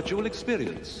dimensional virtual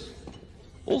experience.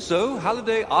 Also,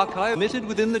 Halliday archive omitted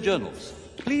within the journals.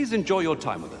 Please enjoy your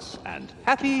time with us, and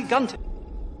happy gunting.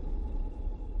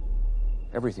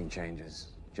 Everything changes,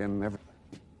 Jim.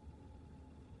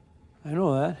 I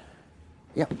know that.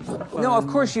 Yeah. No, of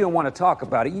course you don't want to talk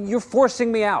about it. You're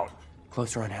forcing me out.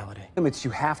 Closer on Halliday. It's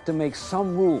you have to make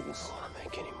some rules.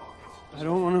 I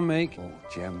don't want to make... Oh,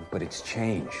 Jim, but it's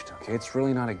changed, okay? It's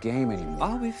really not a game anymore.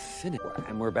 I'll be finished.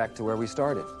 And we're back to where we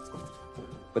started.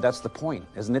 But that's the point,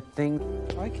 isn't it?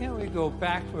 Why can't we go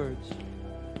backwards?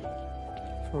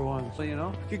 For once, you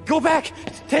know? Go back!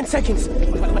 10 seconds!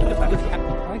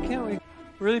 Why can't we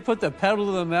really put the pedal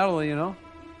to the metal, you know?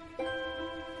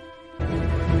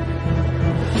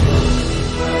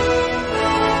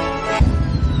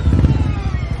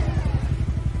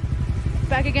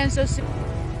 Back again so soon.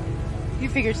 You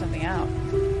figured something out.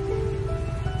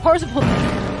 Parzival.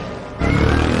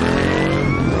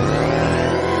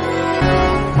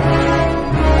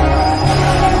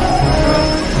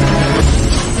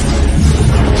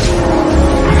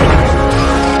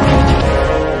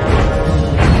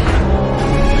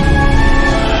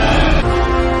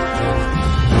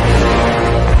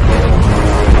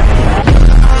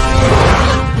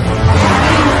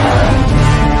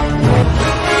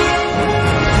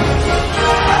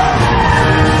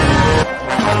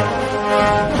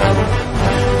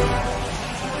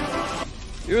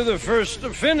 You're the first to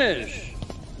finish.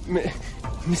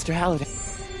 Mr. Halliday.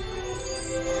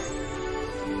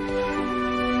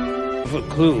 A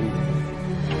clue.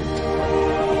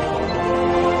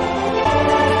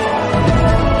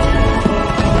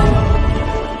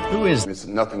 Who is this?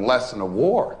 Nothing less than a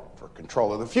war for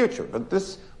control of the future. But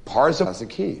this Parza has a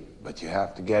key. But you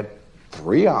have to get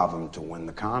 3 of them to win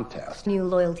the contest. New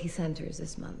loyalty centers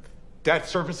this month. That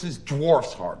services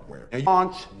dwarfs hardware. Now you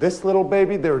launch this little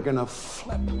baby, they're gonna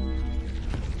flip.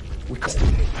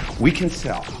 We can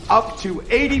sell up to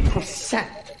 80%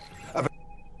 of it.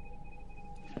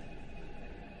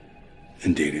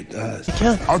 Indeed it does.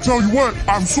 I'll tell you what,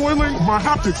 I'm soiling my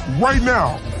haptics right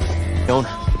now. Don't.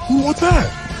 What's that?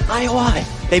 IOI.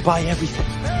 They buy everything.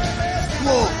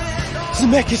 Whoa.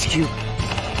 Zemeckis cube.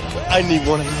 I need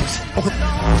one of those.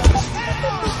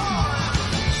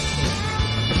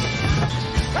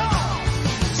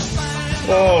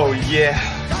 Oh, yeah.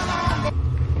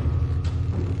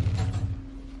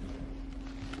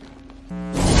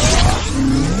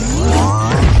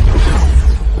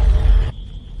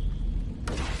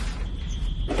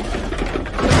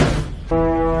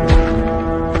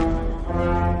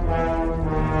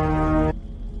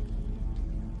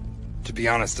 To be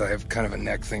honest, I have kind of a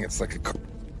neck thing. It's like a...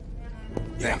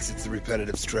 Thanks, it's the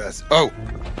repetitive stress. Oh!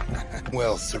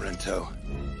 Well, Sorrento.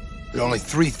 There are only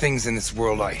 3 things in this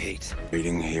world I hate.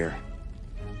 Reading here.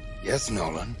 Yes,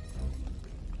 Nolan.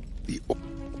 It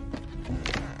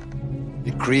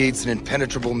creates an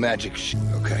impenetrable magic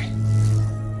okay.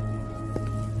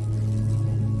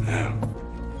 Now.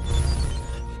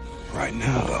 Right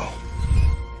now, though.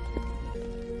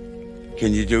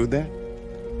 Can you do that?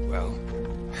 Well,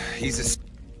 he's a...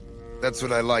 That's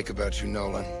what I like about you,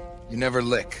 Nolan. You never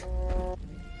lick.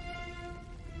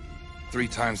 3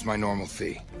 times my normal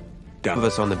fee. Of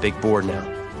us on the big board now.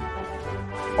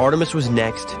 Artemis was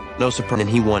next, no surprise, and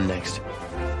he won next.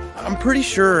 I'm pretty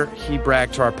sure he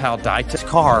bragged to our pal Dyke's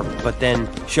car, but then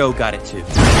Show got it too.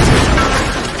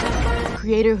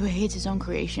 creator who hates his own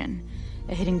creation.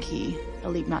 A hidden key, a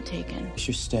leap not taken. As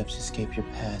your steps escape your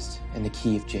past, and the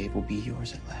key of Jade will be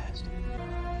yours at last.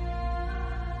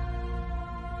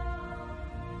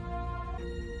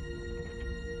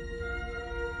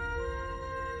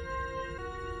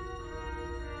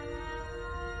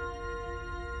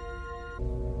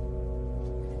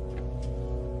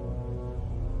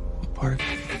 Park.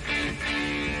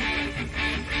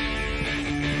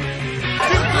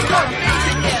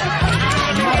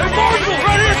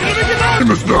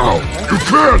 Us now! You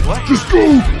can't! Just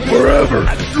go wherever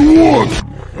you want!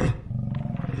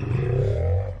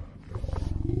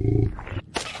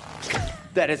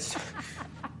 That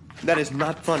is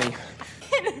not funny.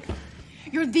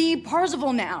 You're the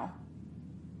Parzival now.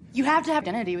 You have to have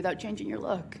identity without changing your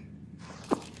look.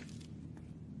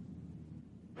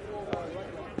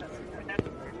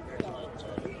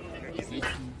 The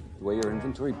way your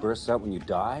inventory bursts out when you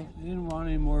die? I didn't want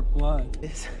any more blood.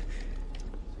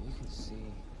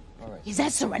 Is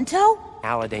that Sorrento?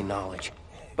 Halliday knowledge.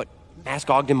 But ask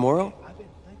Ogden Morrow.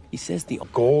 He says the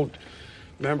Gold.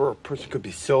 Remember, a person could be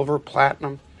silver,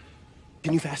 platinum.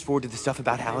 Can you fast forward to the stuff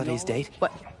about Halliday's date?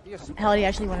 What? Halliday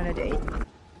actually wanted a date.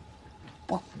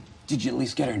 Well, did you at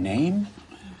least get her name?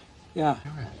 Yeah.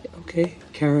 Okay.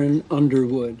 Karen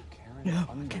Underwood. No,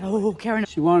 Karen.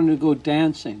 She wanted to go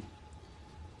dancing.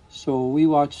 So we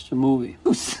watched a movie.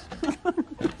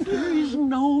 There is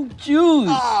no Jews.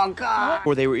 Oh, God.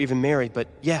 Or they were even married, but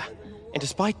yeah. And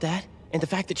despite that, and the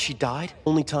fact that she died,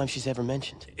 only time she's ever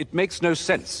mentioned. It makes no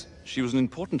sense. She was an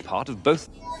important part of both.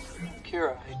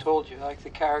 Kira, I told you, like the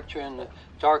character in the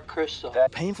Dark Crystal.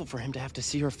 Painful for him to have to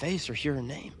see her face or hear her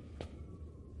name.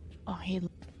 Oh, he...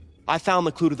 I found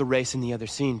the clue to the race in the other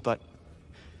scene, but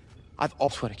I've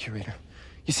also had a curator.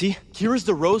 You see, Kira's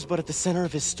the rosebud at the center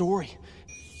of his story.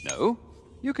 No,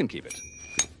 you can keep it.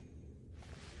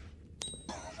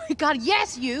 Oh my God,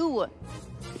 yes, you!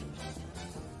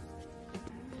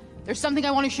 There's something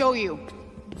I want to show you.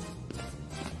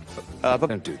 But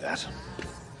don't do that.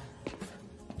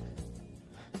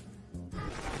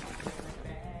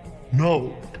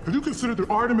 No. Have you considered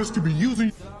that Artemis could be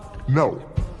using... No.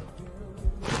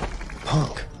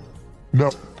 Punk. No.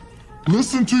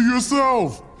 Listen to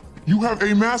yourself. You have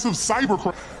a massive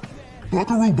cybercrime.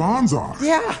 Buckaroo Banzai.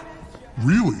 Yeah.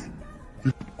 Really?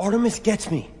 Artemis gets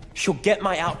me. She'll get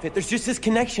my outfit. There's just this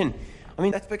connection. I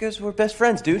mean, that's because we're best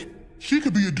friends, dude. She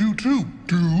could be a dude too,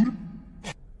 dude.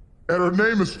 And her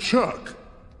name is Chuck.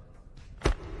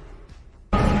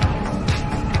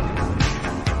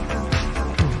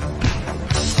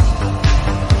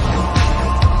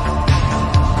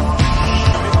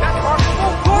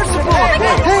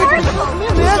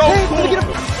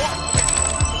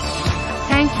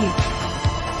 Thank you.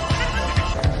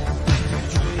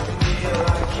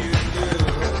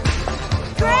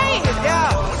 Great! Yeah!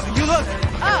 You look...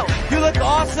 Oh! You look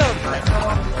awesome!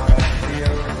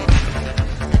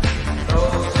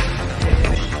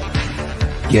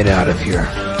 Get out of here.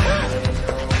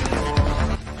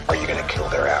 Are you gonna kill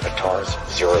their avatars?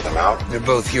 Zero them out? They're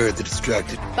both here at the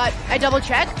Distracted. But I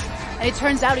double-checked, and it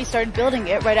turns out he started building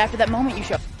it right after that moment you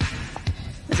showed.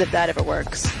 As if that ever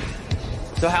works.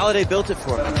 So Halliday built it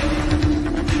for him.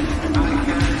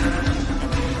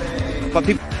 But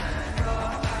people...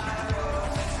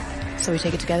 So we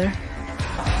take it together?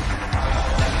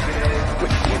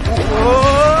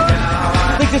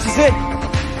 I think this is it.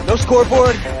 No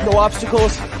scoreboard, no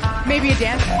obstacles. Maybe a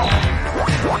dance.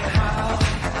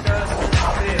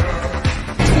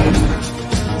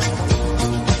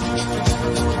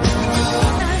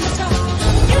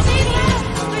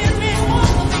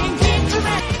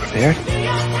 Prepared?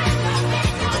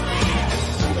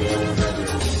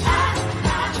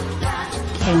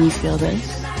 Can you feel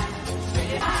this?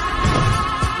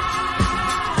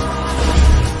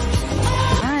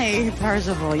 Hi,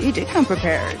 Parzival. You did come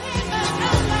prepared.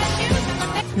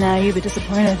 Now you'd be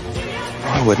disappointed. No,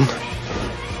 I wouldn't.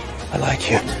 I like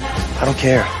you. I don't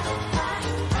care.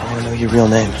 I want to know your real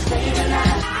name.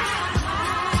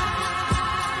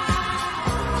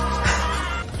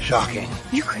 Shocking.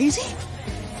 You crazy?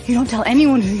 You don't tell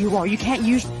anyone who you are. You can't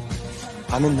use...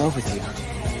 I'm in love with you.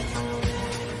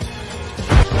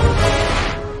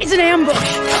 It's an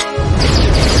ambush!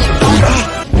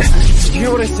 Did you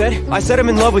hear what I said? I said I'm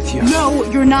in love with you. No,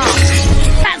 you're not.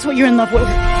 That's what you're in love with.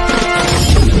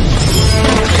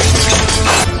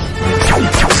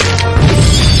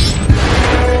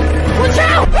 Watch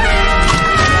out!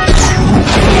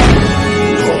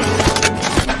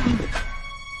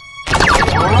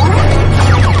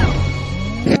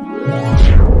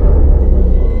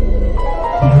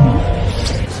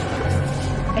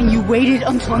 And you waited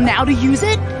until now to use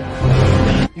it?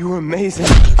 You were amazing.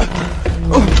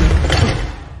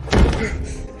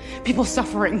 People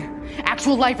suffering.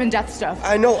 Actual life and death stuff.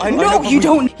 I know. No, you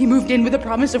don't. He moved in with a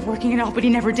promise of working it out, but he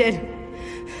never did.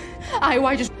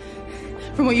 I just...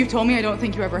 From what you've told me, I don't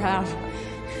think you ever have.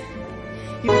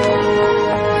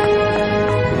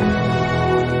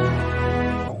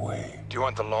 Do you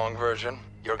want the long version?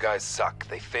 Your guys suck.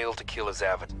 They failed to kill his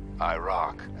avatar.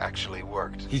 Iraq actually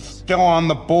worked. He's still on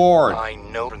the board. I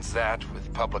know that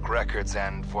with public records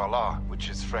and voila, which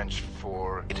is French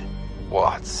for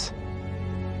Watts.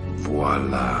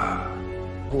 Voila.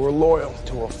 Who are loyal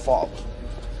to a fault.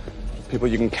 People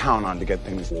you can count on to get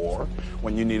things war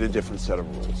when you need a different set of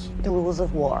rules. The rules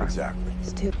of war. Exactly.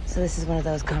 So this is one of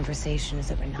those conversations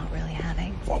that we're not really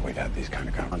having. Well, we'd have these kind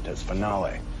of contests.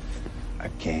 Finale. A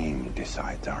game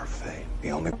decides our fate.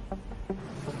 The only...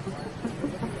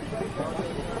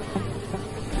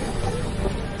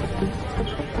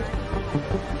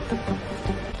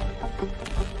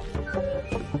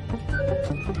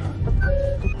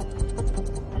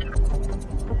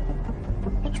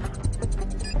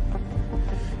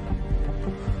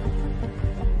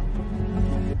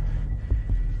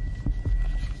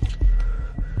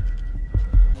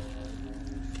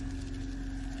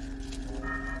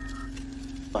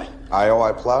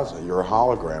 IOI Plaza, you're a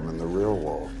hologram in the real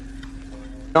world.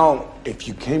 No, if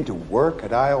you came to work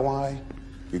at IOI,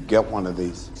 you'd get one of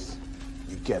these.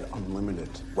 You get unlimited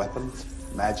weapons,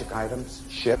 magic items,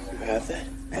 ship. You have that?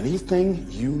 Anything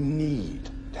you need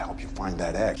to help you find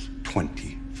that X.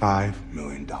 $25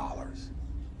 million.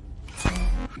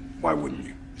 Why wouldn't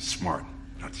you? It's smart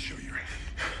not to show your age.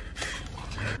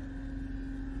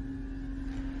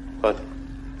 But...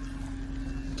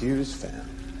 Hughes fan.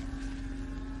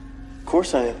 Of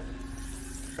course I am.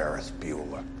 Ferris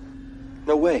Bueller.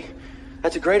 No way.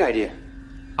 That's a great idea.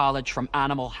 College from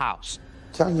Animal House.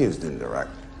 John Hughes didn't direct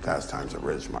Fast Times at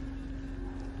Ridgemont.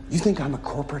 You think I'm a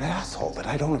corporate asshole, that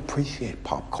I don't appreciate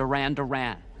pop culture? Duran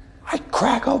Duran. I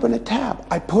crack open a tab.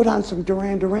 I put on some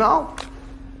Duran Duran. No.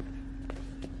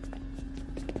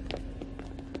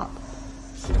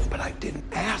 But I didn't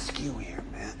ask you here,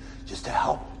 man. Just to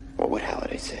help. What would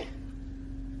Halliday say?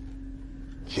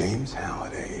 James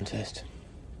Halliday. Test.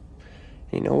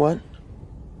 You know what?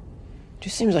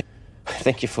 Just seems like I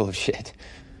think you're full of shit.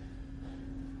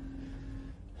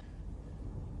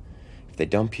 If they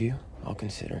dump you, I'll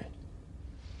consider it.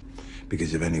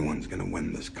 Because if anyone's gonna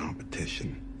win this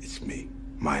competition, it's me.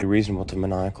 You're reasonable to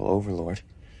maniacal overlord.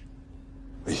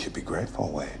 We should be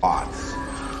grateful, Wade. Odds.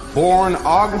 Born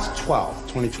August 12th,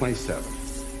 2027.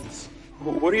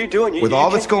 What are you doing? With all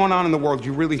that's going on in the world,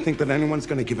 you really think that anyone's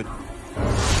gonna give it...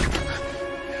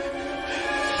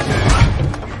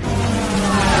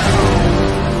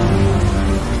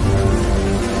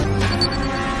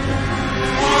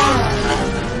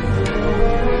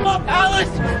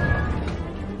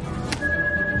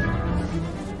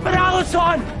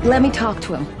 Let me talk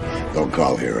to him. Don't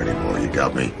call here anymore, you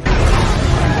got me.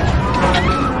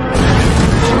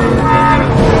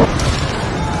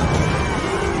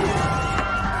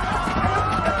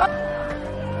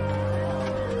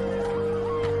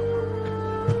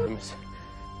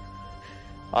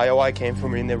 IOI came for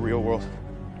me in the real world.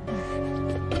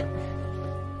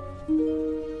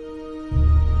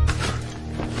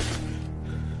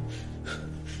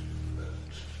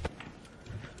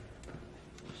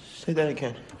 Say that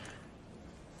again.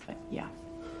 Yeah.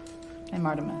 I'm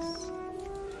Artemis.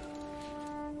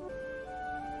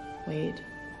 Wade.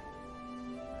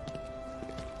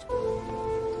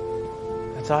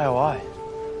 That's IOI.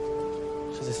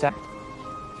 So is that...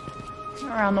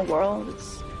 Around the world,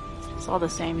 it's all the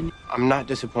same. I'm not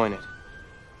disappointed.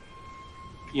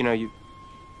 You know, you...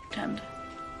 Pretend.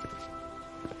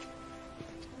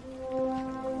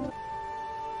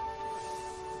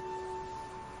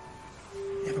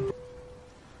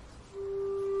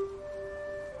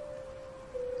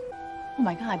 Oh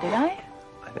my God, did I?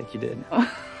 I think you did.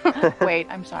 Wait,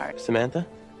 I'm sorry. Samantha?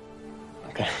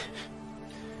 Okay.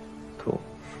 Cool.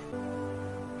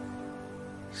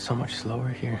 So much slower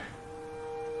here.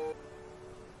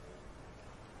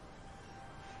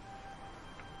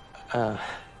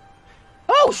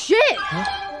 Oh, shit!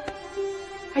 Huh?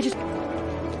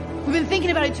 We've been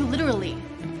thinking about it too literally.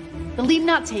 The lead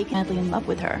not taken. Madly in love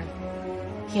with her.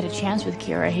 He had a chance with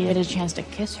Kira. He had a chance to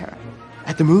kiss her.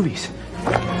 At the movies.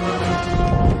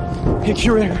 Hey,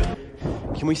 curator.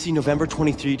 Can we see November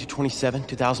 23 to 27,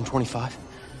 2025?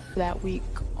 That week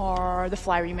are The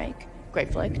Fly remake.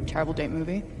 Great flick. Terrible date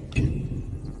movie.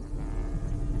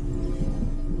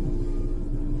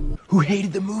 Who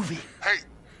hated the movie? Hey,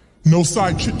 no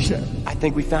side chit-chat. I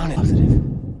think we found it. Positive.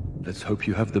 Let's hope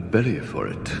you have the belly for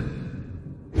it.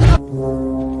 Ticking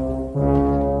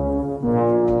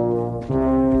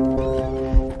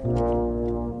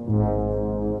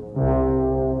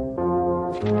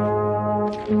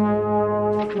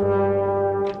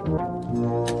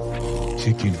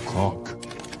clock.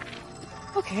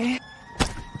 Okay.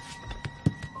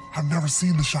 I've never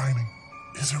seen The Shining.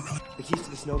 Is it really? The keys to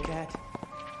the snowcat?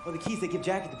 Oh, the keys they give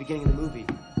Jack at the beginning of the movie.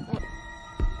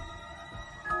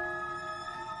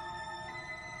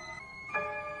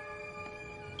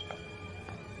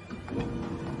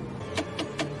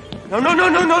 No, no, no,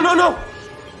 no, no, no, no!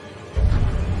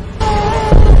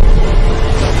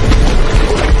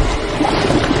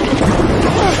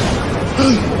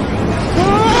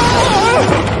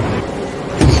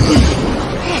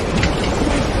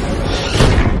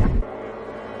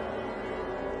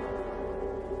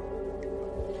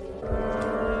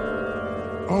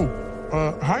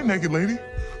 Hi, naked lady.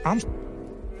 I'm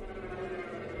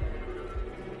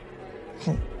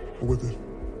with it.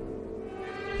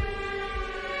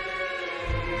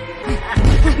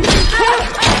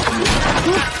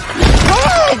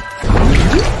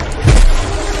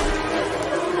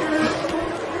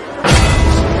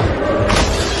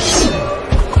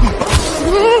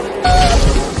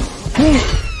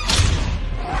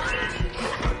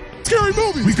 Scary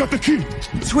movie. We got the key.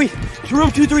 Sweet. To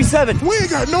room 237. We ain't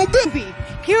got no baby.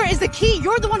 Kira is the key.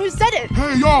 You're the one who said it.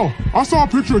 Hey, y'all. I saw a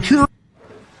picture of Kira.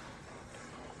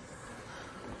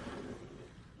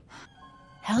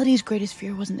 Halliday's greatest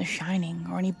fear wasn't The Shining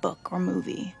or any book or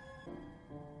movie.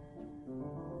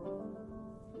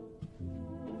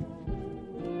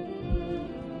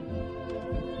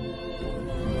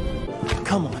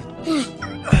 Come on.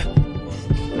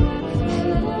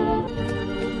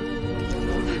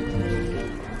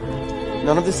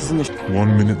 None of this is in the...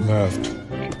 1 minute left.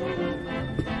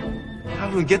 How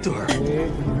do we get to her?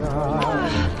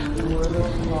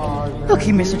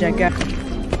 Okay, Mr. Dead Guy.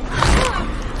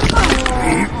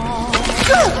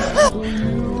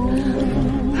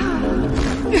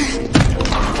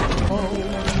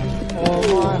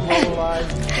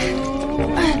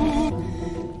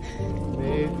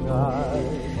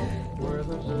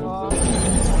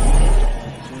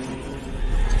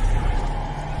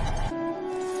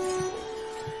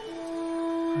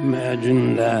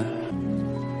 Imagine that.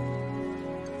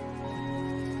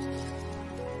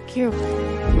 Kira.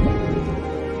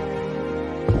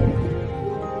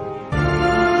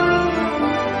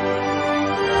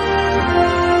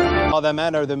 All that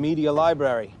matter, the media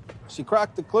library. She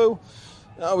cracked the clue.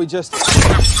 No, we just...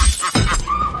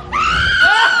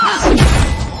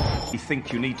 You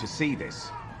think you need to see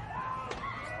this?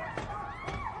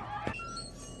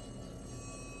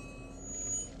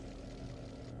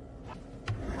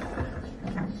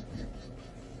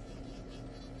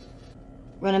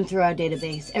 Run them through our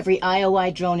database. Every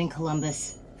IOI drone in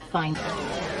Columbus. Find them.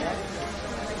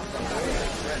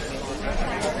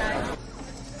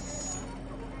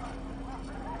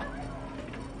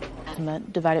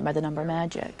 Divide it by the number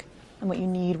magic. And what you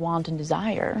need, want, and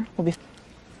desire will be...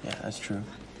 Yeah, that's true.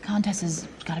 The contest has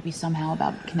got to be somehow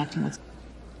about connecting with...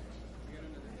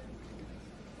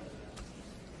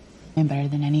 I'm better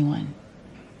than anyone.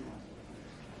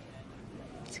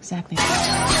 It's exactly...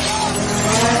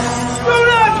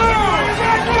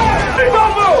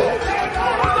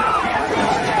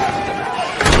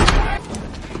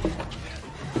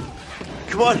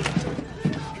 Come on!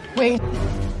 Wait.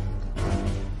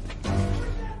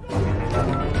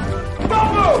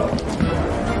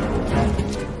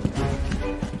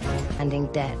 Ending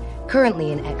debt,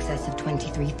 currently in excess of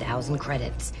 23,000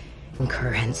 credits.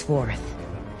 Incur henceforth.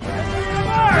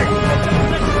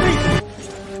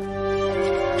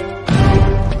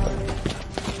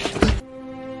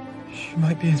 She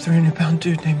might be a 300-pound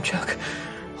dude named Chuck.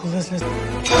 Oh, listen.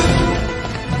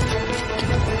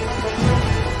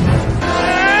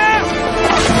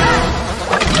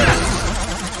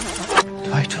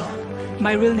 Title.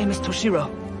 My real name is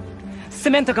Toshiro.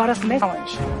 Samantha got us the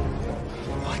challenge.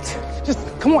 What? Just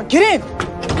come on, get in!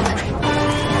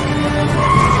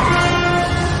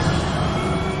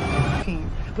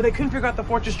 But they couldn't figure out the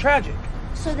fortress tragic.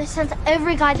 So they sent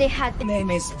every guy they had. His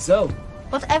name is Zoe.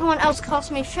 But everyone else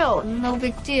calls me Show. No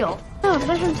big deal. No,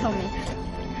 Vision told me.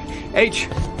 H.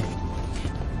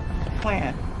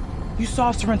 Plan. You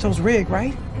saw Sorrento's rig,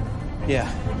 right?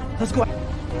 Yeah. Let's go.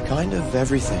 Kind of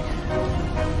everything.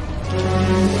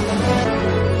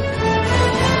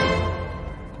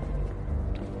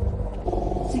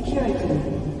 Security,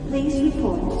 please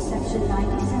report to Section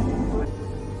 97.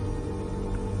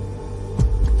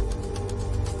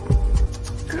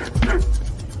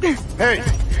 Hey,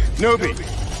 newbie,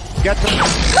 get the...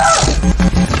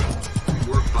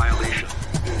 Work violation.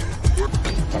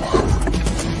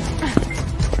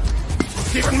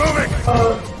 Keep it moving!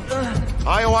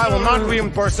 IOI will not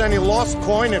reimburse any lost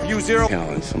coin if you zero... Yeah,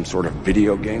 it's some sort of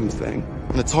video game thing.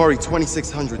 An Atari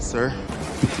 2600, sir.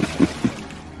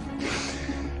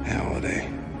 Holiday.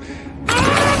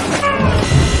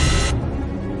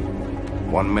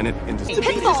 1 minute into...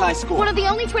 Pitfall! One of the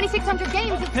only 2600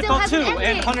 games that still hasn't ended!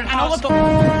 And 100 House.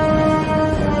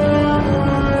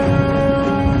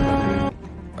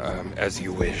 As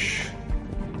you wish.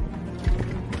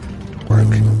 Work.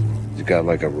 You got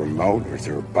like a remote, or is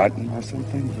there a button or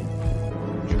something?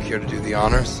 You care to do the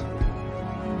honors?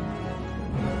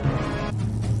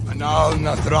 Anal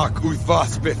natrak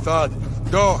uthvas bethad.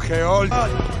 Do keol.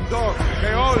 Do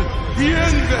keol.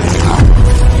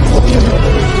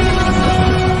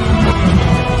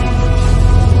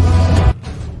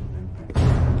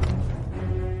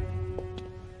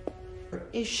 Where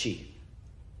is she?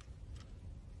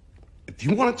 If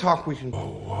you want to talk, we can...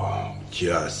 Oh,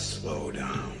 just slow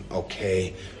down,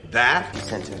 okay? That...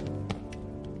 Center.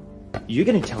 You're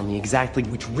gonna tell me exactly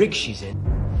which rig she's in.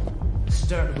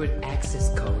 Start with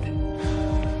access code.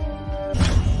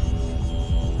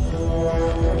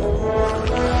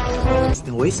 It's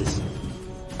the Oasis.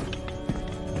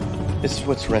 This is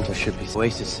what Sorrento should be.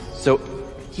 Oasis. So,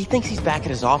 he thinks he's back at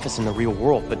his office in the real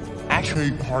world, but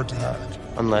actually... hard to hack.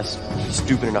 Unless he's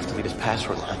stupid enough to leave his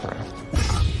password lying around.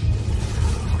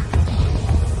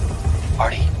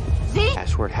 Artie. Z?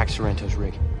 Password hack Sorrento's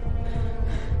rig.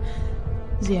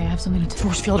 Z, I have something to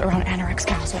force field around Anorek's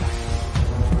castle.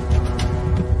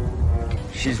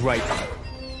 She's right.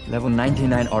 Level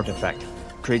 99 artifact.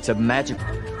 Creates a magic...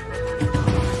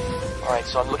 Alright,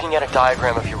 so I'm looking at a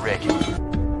diagram of your rig.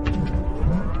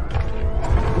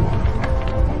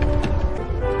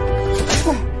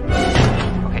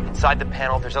 Okay, inside the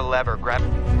panel there's a lever. Grab...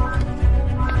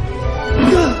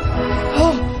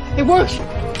 Oh, it works!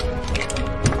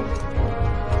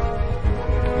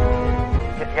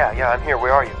 Yeah, I'm here.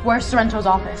 Where are you? Where's Sorrento's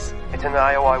office? It's in the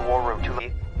IOI war room,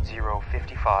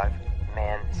 2055,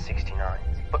 man 69.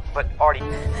 But Artie...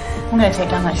 I'm gonna take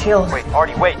down that shield. Wait,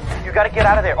 Artie, wait. You gotta get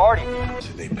out of there, Artie.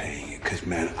 So they paying you, because,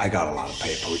 man, I got a lot of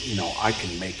paper. You know, I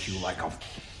can make you like a...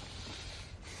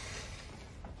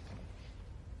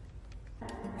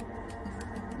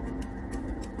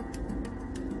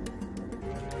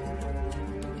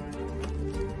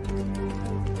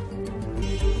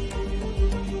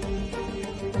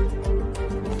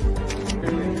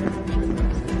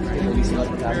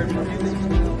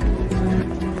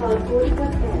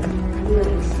 You're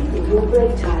exceeding your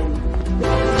break time.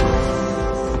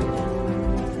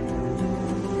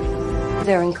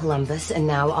 They're in Columbus, and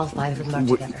now all 5 of them are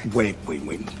together. Wait.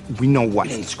 We know what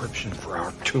inscription for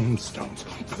our tombstones.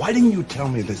 Why didn't you tell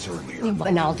me this earlier?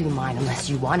 And I'll do mine unless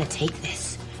you want to take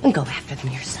this and go after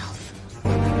them yourself.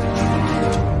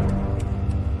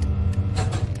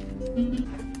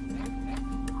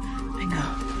 Bingo.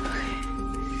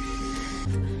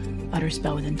 Utter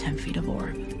spell within 10 feet of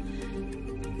orb.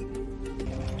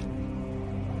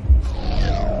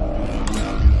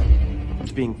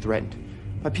 It's being threatened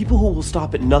by people who will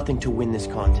stop at nothing to win this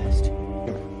contest.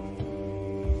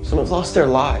 Some have lost their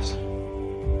lives.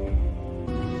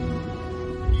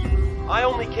 I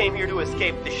only came here to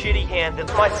escape the shitty hand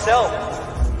that's myself.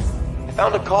 I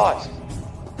found a cause.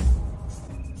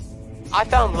 I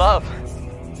found love.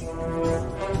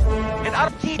 And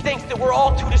he thinks that we're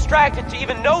all too distracted to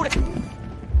even notice.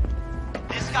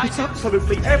 This guy's It's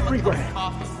absolutely everywhere.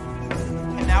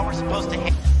 And now we're supposed to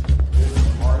hit.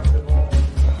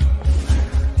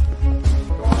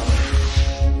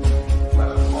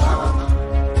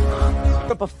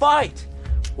 Up a fight.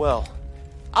 Well,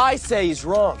 I say he's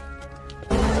wrong.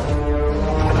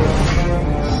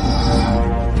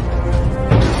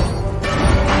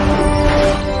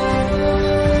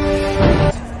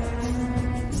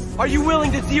 Are you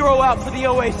willing to zero out for the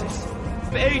Oasis?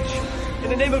 H, in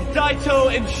the name of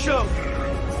Daito and Sho.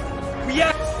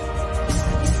 React.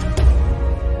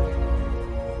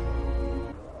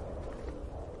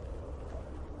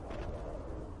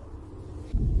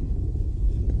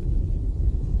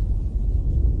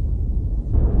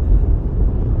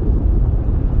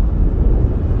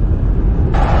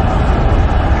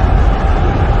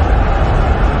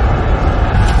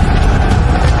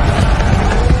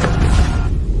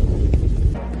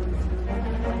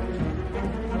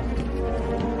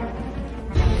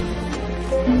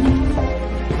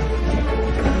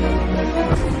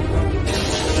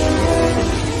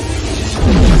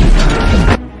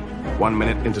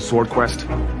 Into Sword Quest,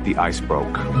 the ice broke.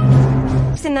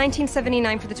 In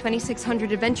 1979 for the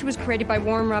 2600, Adventure was created by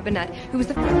Warren Robinette, who was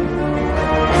the...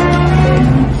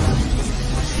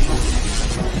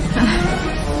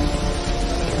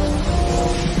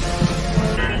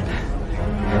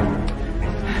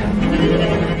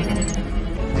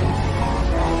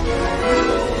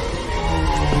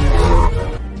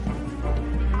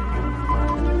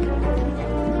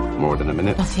 a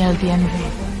minute.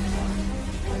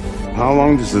 How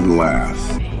long does it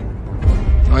last?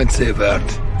 I'd say about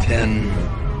 10.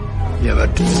 Yeah,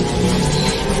 about 10.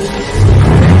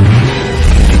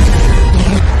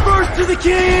 First to the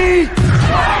key!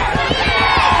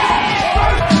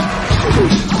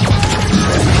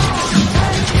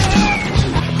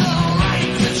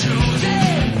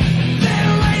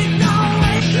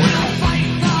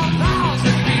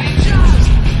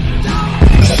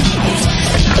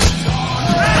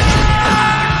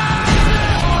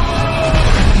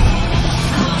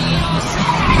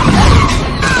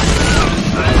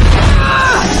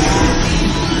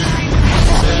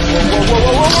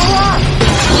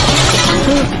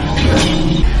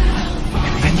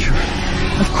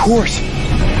 Of course.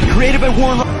 Created by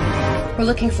Warren. We're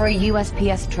looking for a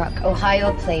USPS truck,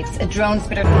 Ohio plates, a drone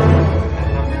spitter.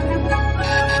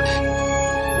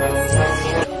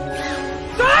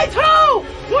 Guys, ho!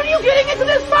 What are you getting into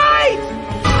this fight?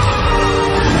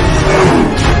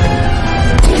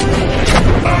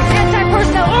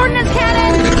 Anti-personnel ordnance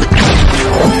cannon!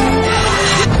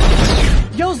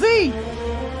 Yo, Z!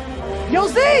 Yo,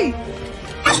 Z!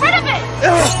 Get rid of it!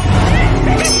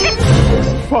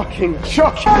 Fucking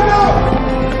Chuck!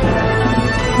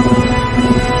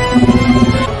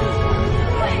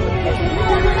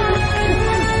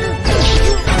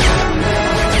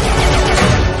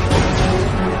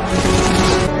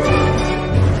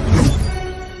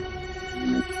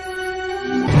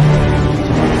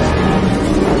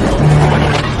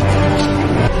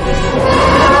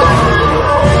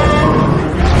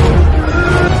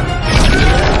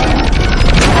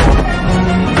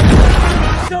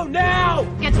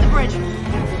 Get to the bridge.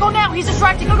 Go now, he's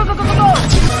distracted. Go, go, go, go, go, go!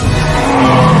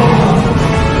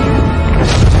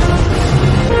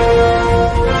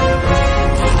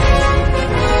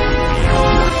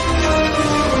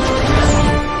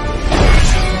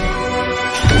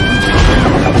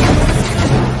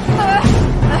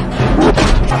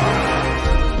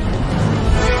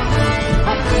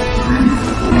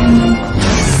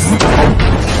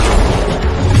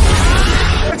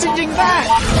 Changing back!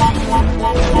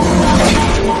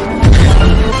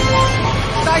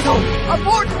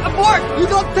 Abort! Abort! You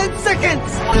got 10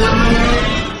 seconds!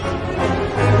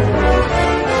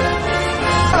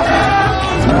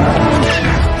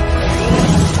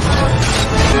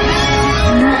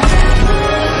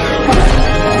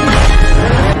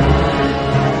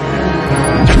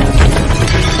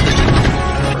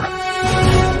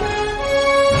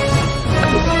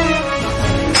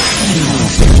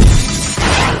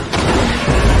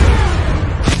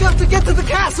 You have to get to the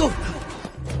castle!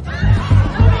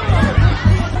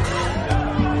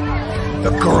 The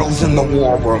girl's in the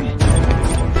war room.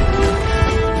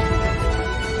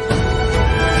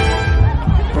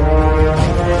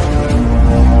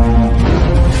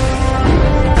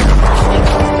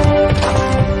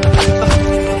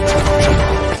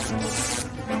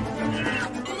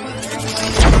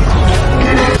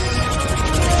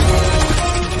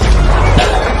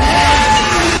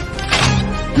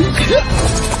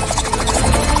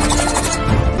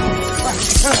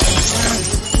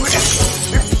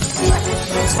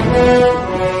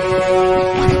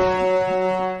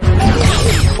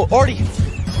 Oh,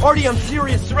 Artie, I'm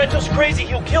serious. Sorrento's crazy.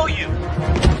 He'll kill you.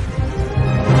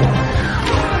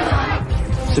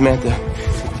 Samantha,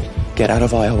 get out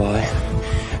of IOI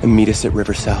and meet us at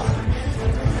River Cell.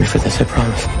 Wait for this, I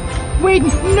promise. Wait,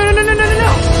 no!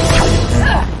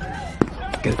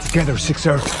 Get it together,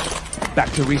 Sixer.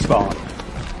 Back to respawn.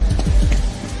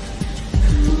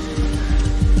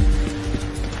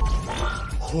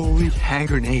 Holy hand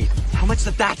grenade. How much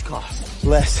did that cost?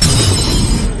 Less.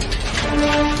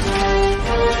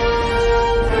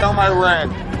 Down my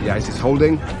land. The ice is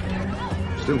holding.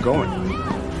 Still going.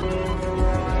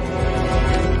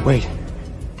 Wait.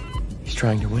 He's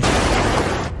trying to win.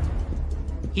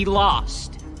 He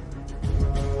lost.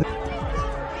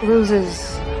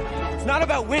 Loses. It's not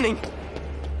about winning.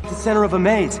 It's the center of a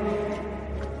maze.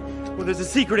 Well, there's a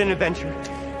secret in adventure.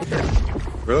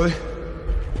 Really?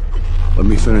 Let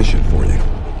me finish it for you.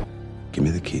 Give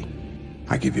me the key.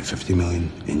 I give you 50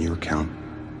 million in your account.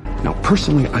 Now,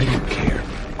 personally, I don't care.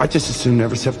 I just as soon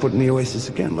never set foot in the Oasis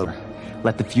again, look.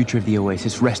 Let the future of the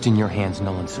Oasis rest in your hands,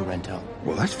 Nolan Sorrento.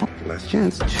 Well, that's fine. Last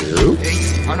chance. 2.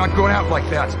 Hey, I'm not going out like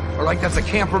that. Or like that's a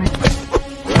camper.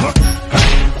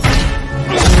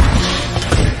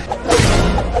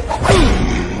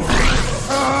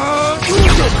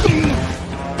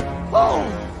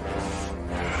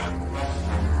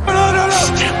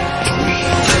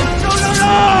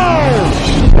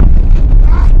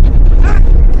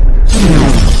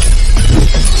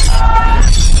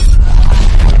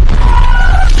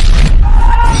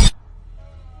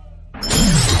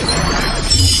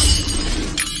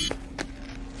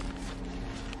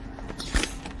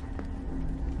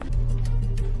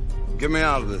 Get me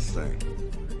out of this thing.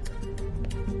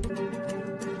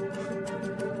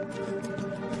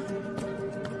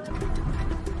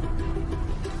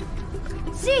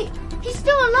 See, he's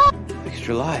still alive.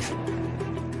 Extra life.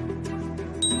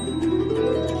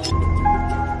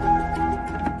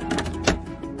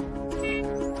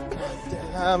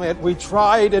 Damn it, we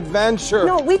tried adventure.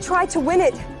 No, we tried to win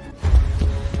it.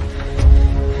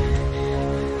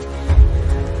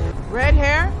 Red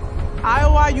hair,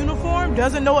 IOI uniform,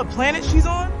 doesn't know what planet she's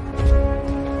on?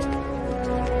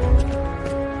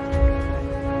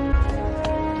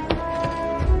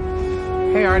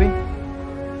 Hey, Artie.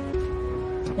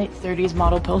 Late 30s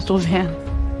model postal van.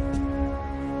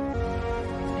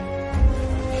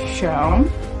 Show?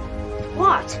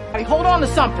 What? Artie, hold on to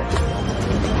something.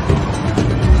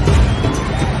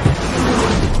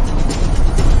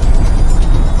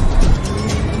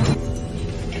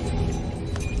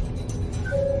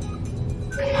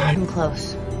 I'm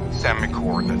close. Send me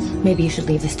coordinates. Maybe you should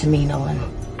leave this to me, Nolan.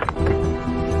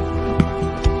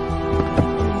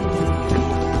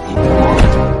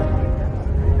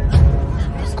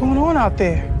 What's going on out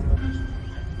there?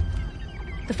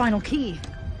 The final key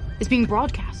is being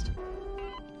broadcast.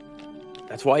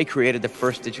 That's why he created the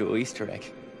first digital Easter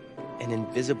egg. An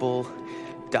invisible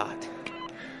dot.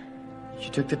 You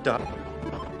took the dot.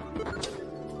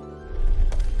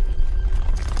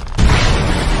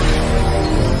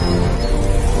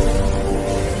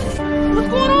 What's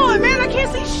going on, man? I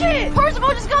can't see shit! Percival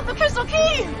just got the crystal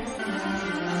key!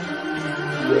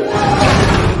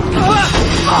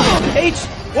 H,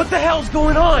 what the hell's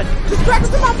going on? Just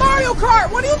practicing my Mario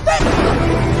Kart! What do you think?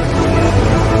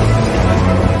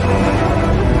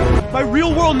 My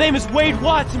real world name is Wade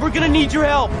Watts, and we're gonna need your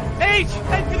help. H,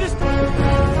 head for this...